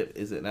need it?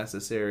 Is it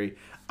necessary?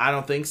 I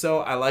don't think so.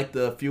 I like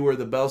the fewer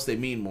the belts, they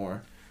mean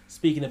more.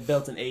 Speaking of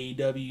belts in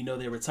AEW, you know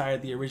they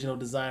retired the original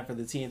design for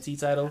the TNT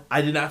title. I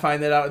did not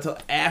find that out until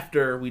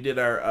after we did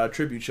our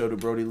tribute show to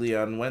Brody Lee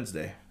on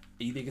Wednesday.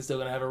 You think it's still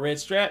going to have a red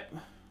strap?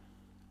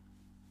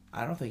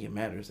 I don't think it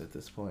matters at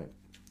this point.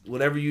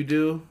 Whatever you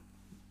do,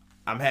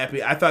 I'm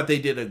happy. I thought they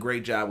did a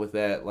great job with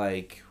that.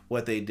 Like,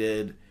 what they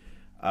did,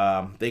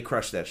 they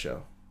crushed that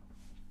show.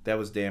 That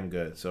was damn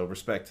good. So,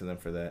 respect to them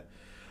for that.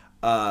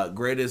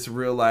 Greatest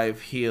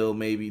real-life heel,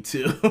 maybe,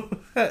 too.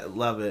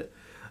 Love it.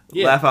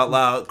 Yeah. Laugh out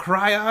loud.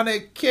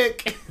 Cryonic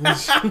kick.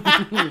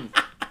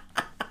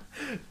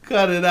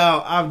 Cut it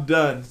out. I'm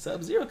done.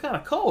 Sub-Zero kind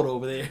of cold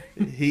over there.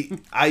 He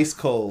ice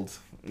cold.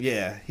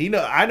 Yeah.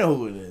 I know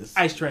who it is.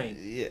 Ice Train.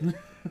 Yeah.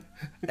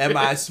 Am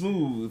I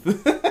smooth?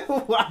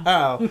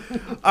 Wow.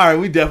 All right,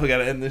 we definitely got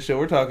to end this show.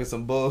 We're talking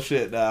some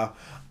bullshit now.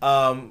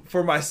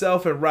 For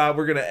myself and Rob,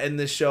 we're going to end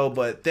this show,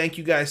 but thank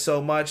you guys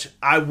so much.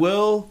 I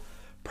will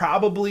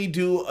probably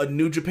do a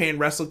New Japan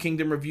Wrestle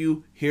Kingdom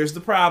review. Here's the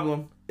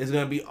problem. It's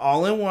going to be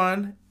all in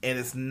one, and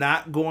it's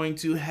not going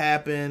to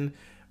happen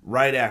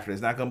right after.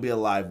 It's not going to be a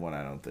live one,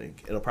 I don't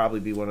think. It'll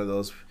probably be one of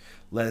those,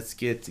 let's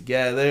get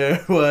together,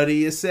 what do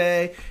you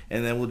say?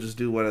 And then we'll just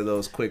do one of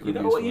those quick reviews.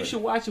 You know what? You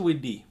should watch it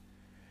with D.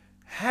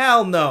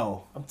 Hell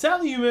no. I'm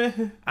telling you,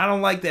 man. I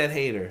don't like that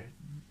hater.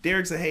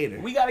 Derek's a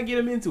hater. We got to get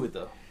him into it,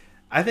 though.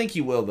 I think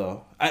he will,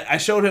 though. I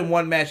showed him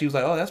one match. He was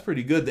like, oh, that's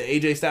pretty good. The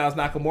AJ Styles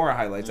Nakamura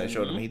highlights I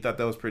showed him. He thought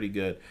that was pretty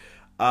good.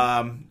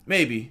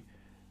 Maybe.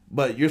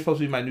 But you're supposed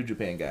to be my New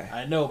Japan guy.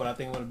 I know, but I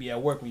think I'm going to be at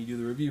work when you do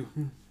the review.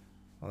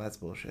 Well, that's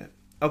bullshit.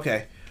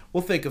 Okay.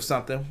 We'll think of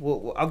something.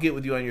 I'll get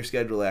with you on your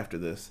schedule after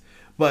this.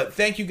 But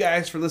thank you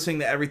guys for listening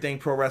to Everything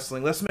Pro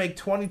Wrestling. Let's make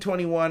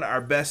 2021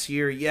 our best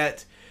year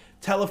yet.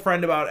 Tell a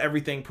friend about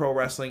Everything Pro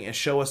Wrestling and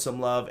show us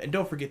some love. And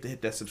don't forget to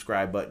hit that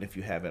subscribe button if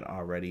you haven't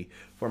already.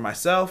 For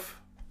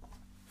myself,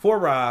 for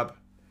Rob,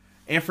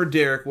 and for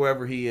Derek,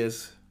 wherever he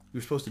is, We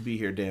were supposed to be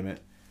here, damn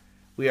it.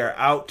 We are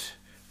out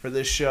for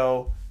this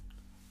show.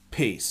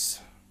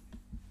 Peace.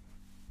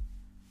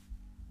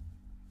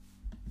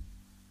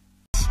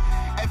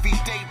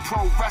 Everyday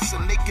pro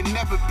wrestling, they can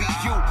never be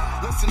you.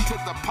 Listen to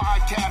the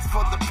podcast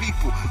for the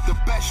people. The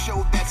best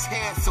show that's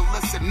here, so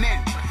listen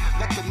in.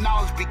 Let the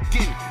knowledge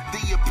begin.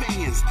 The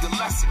opinions, the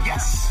lesson,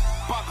 yes.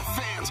 By the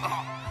fans,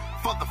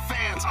 for the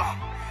fans,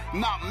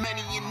 not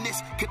many in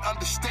this can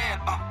understand,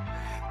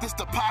 This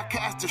the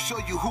podcast to show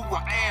you who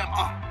I am,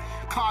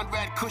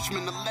 Conrad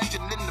Cushman, the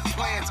legend in the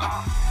plans,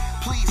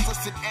 Please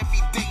listen every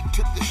day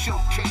to the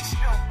showcase.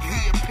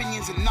 The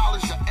opinions and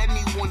knowledge that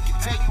anyone can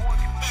take.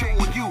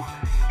 Showing you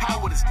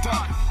how it is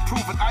done.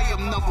 Proving I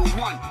am number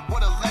one.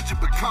 What a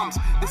legend becomes.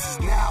 This is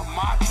now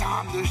my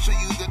time to show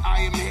you that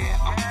I am here.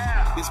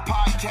 This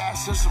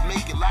podcast just to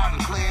make it loud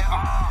and clear.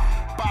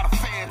 By the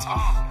fans,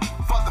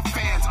 for the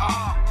fans,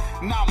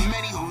 not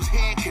many who's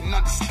here can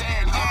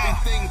understand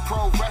everything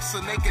pro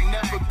wrestling. They can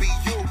never be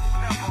you.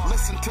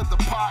 Listen to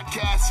the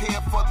podcast here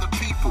for the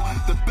people.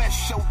 The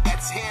best show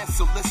that's here,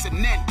 so listen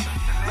in.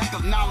 Let the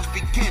knowledge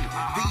begin.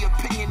 The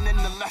opinion and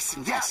the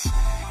lesson, yes.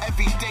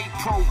 Everyday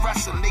pro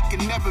wrestling, they can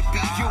never be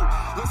you.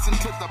 Listen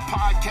to the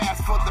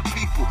podcast for the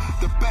people.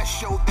 The best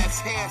show that's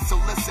here, so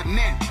listen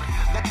in.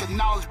 Let the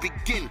knowledge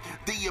begin.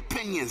 The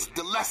opinions,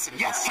 the lesson,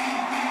 yes.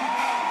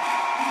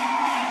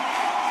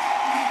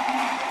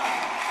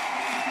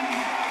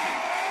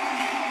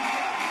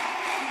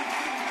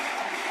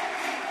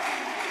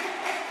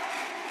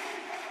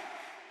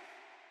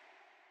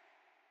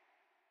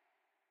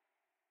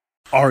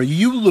 Are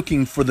you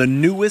looking for the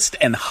newest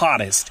and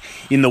hottest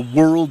in the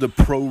world of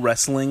pro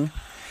wrestling?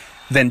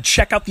 Then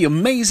check out the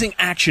amazing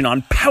action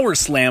on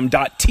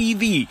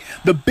Powerslam.tv,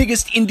 the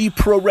biggest indie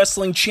pro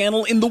wrestling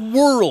channel in the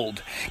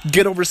world.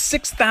 Get over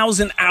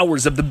 6,000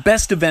 hours of the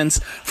best events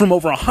from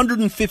over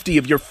 150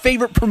 of your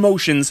favorite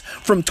promotions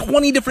from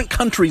 20 different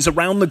countries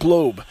around the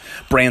globe.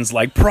 Brands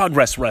like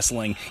Progress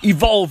Wrestling,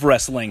 Evolve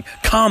Wrestling,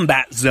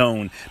 Combat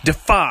Zone,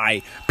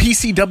 Defy,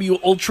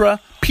 PCW Ultra,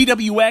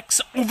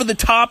 PWX, Over the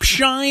Top,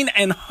 Shine,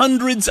 and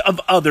hundreds of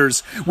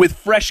others with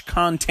fresh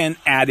content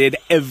added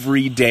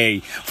every day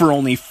for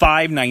only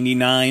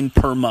 $5.99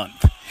 per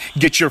month.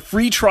 Get your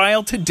free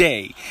trial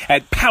today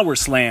at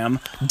Powerslam.tv.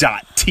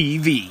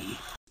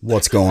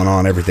 What's going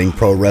on, everything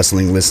pro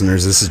wrestling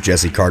listeners? This is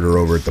Jesse Carter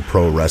over at the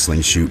Pro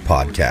Wrestling Shoot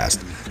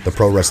Podcast. The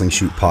Pro Wrestling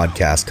Shoot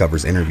Podcast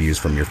covers interviews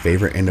from your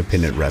favorite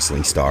independent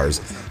wrestling stars,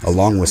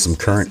 along with some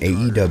current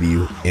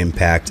AEW,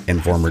 Impact,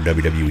 and former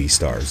WWE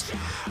stars.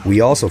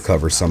 We also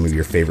cover some of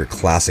your favorite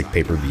classic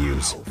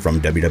pay-per-views from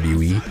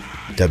WWE,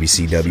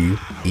 WCW,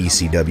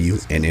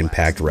 ECW, and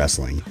Impact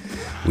Wrestling.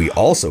 We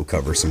also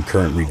cover some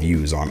current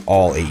reviews on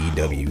all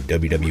AEW,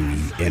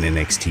 WWE, and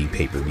NXT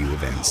pay-per-view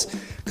events.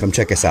 Come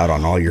check us out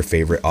on all your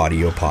favorite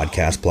audio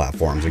podcast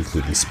platforms,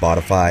 including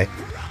Spotify,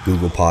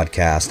 Google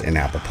Podcast, and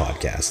Apple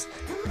Podcast.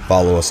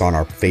 Follow us on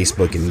our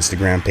Facebook and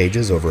Instagram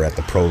pages over at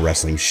the Pro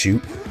Wrestling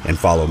Shoot, and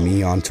follow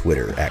me on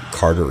Twitter at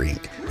Carter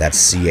Inc.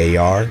 That's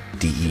CARDERINC.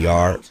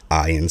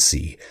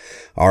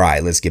 All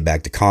right, let's get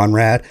back to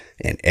Conrad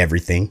and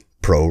everything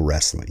pro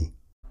wrestling.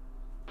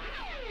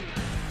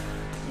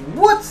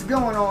 What's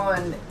going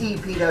on,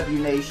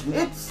 EPW Nation?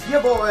 It's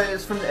your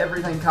boys from the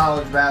Everything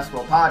College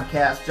Basketball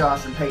Podcast,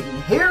 Josh and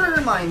Peyton, here to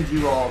remind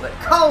you all that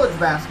college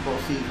basketball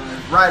season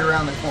is right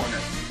around the corner.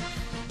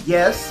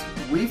 Yes,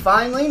 we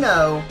finally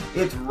know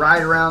it's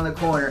right around the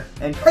corner.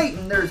 And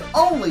Peyton, there's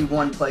only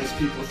one place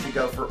people should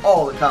go for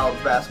all the college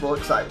basketball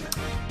excitement.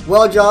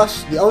 Well,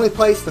 Josh, the only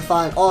place to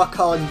find all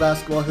college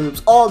basketball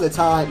hoops all the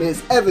time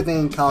is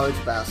Everything College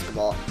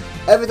Basketball.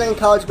 Everything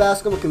College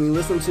Basketball can be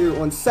listened to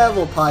on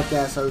several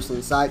podcast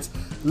hosting sites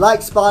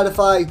like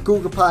Spotify,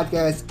 Google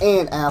Podcasts,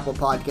 and Apple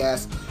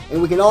Podcasts. And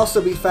we can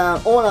also be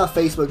found on our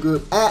Facebook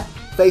group at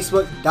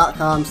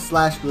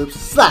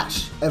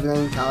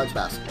facebook.com/groups/Everything College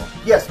Basketball.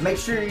 Yes, make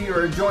sure you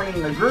are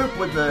joining the group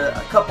with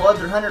a couple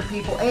other 100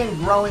 people and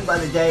growing by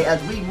the day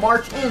as we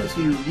march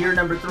into year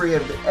number 3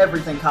 of the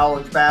Everything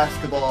College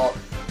Basketball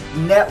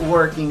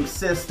networking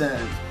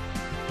system.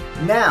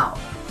 Now,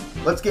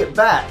 let's get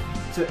back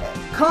to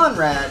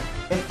Conrad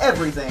and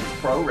everything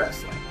pro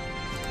wrestling.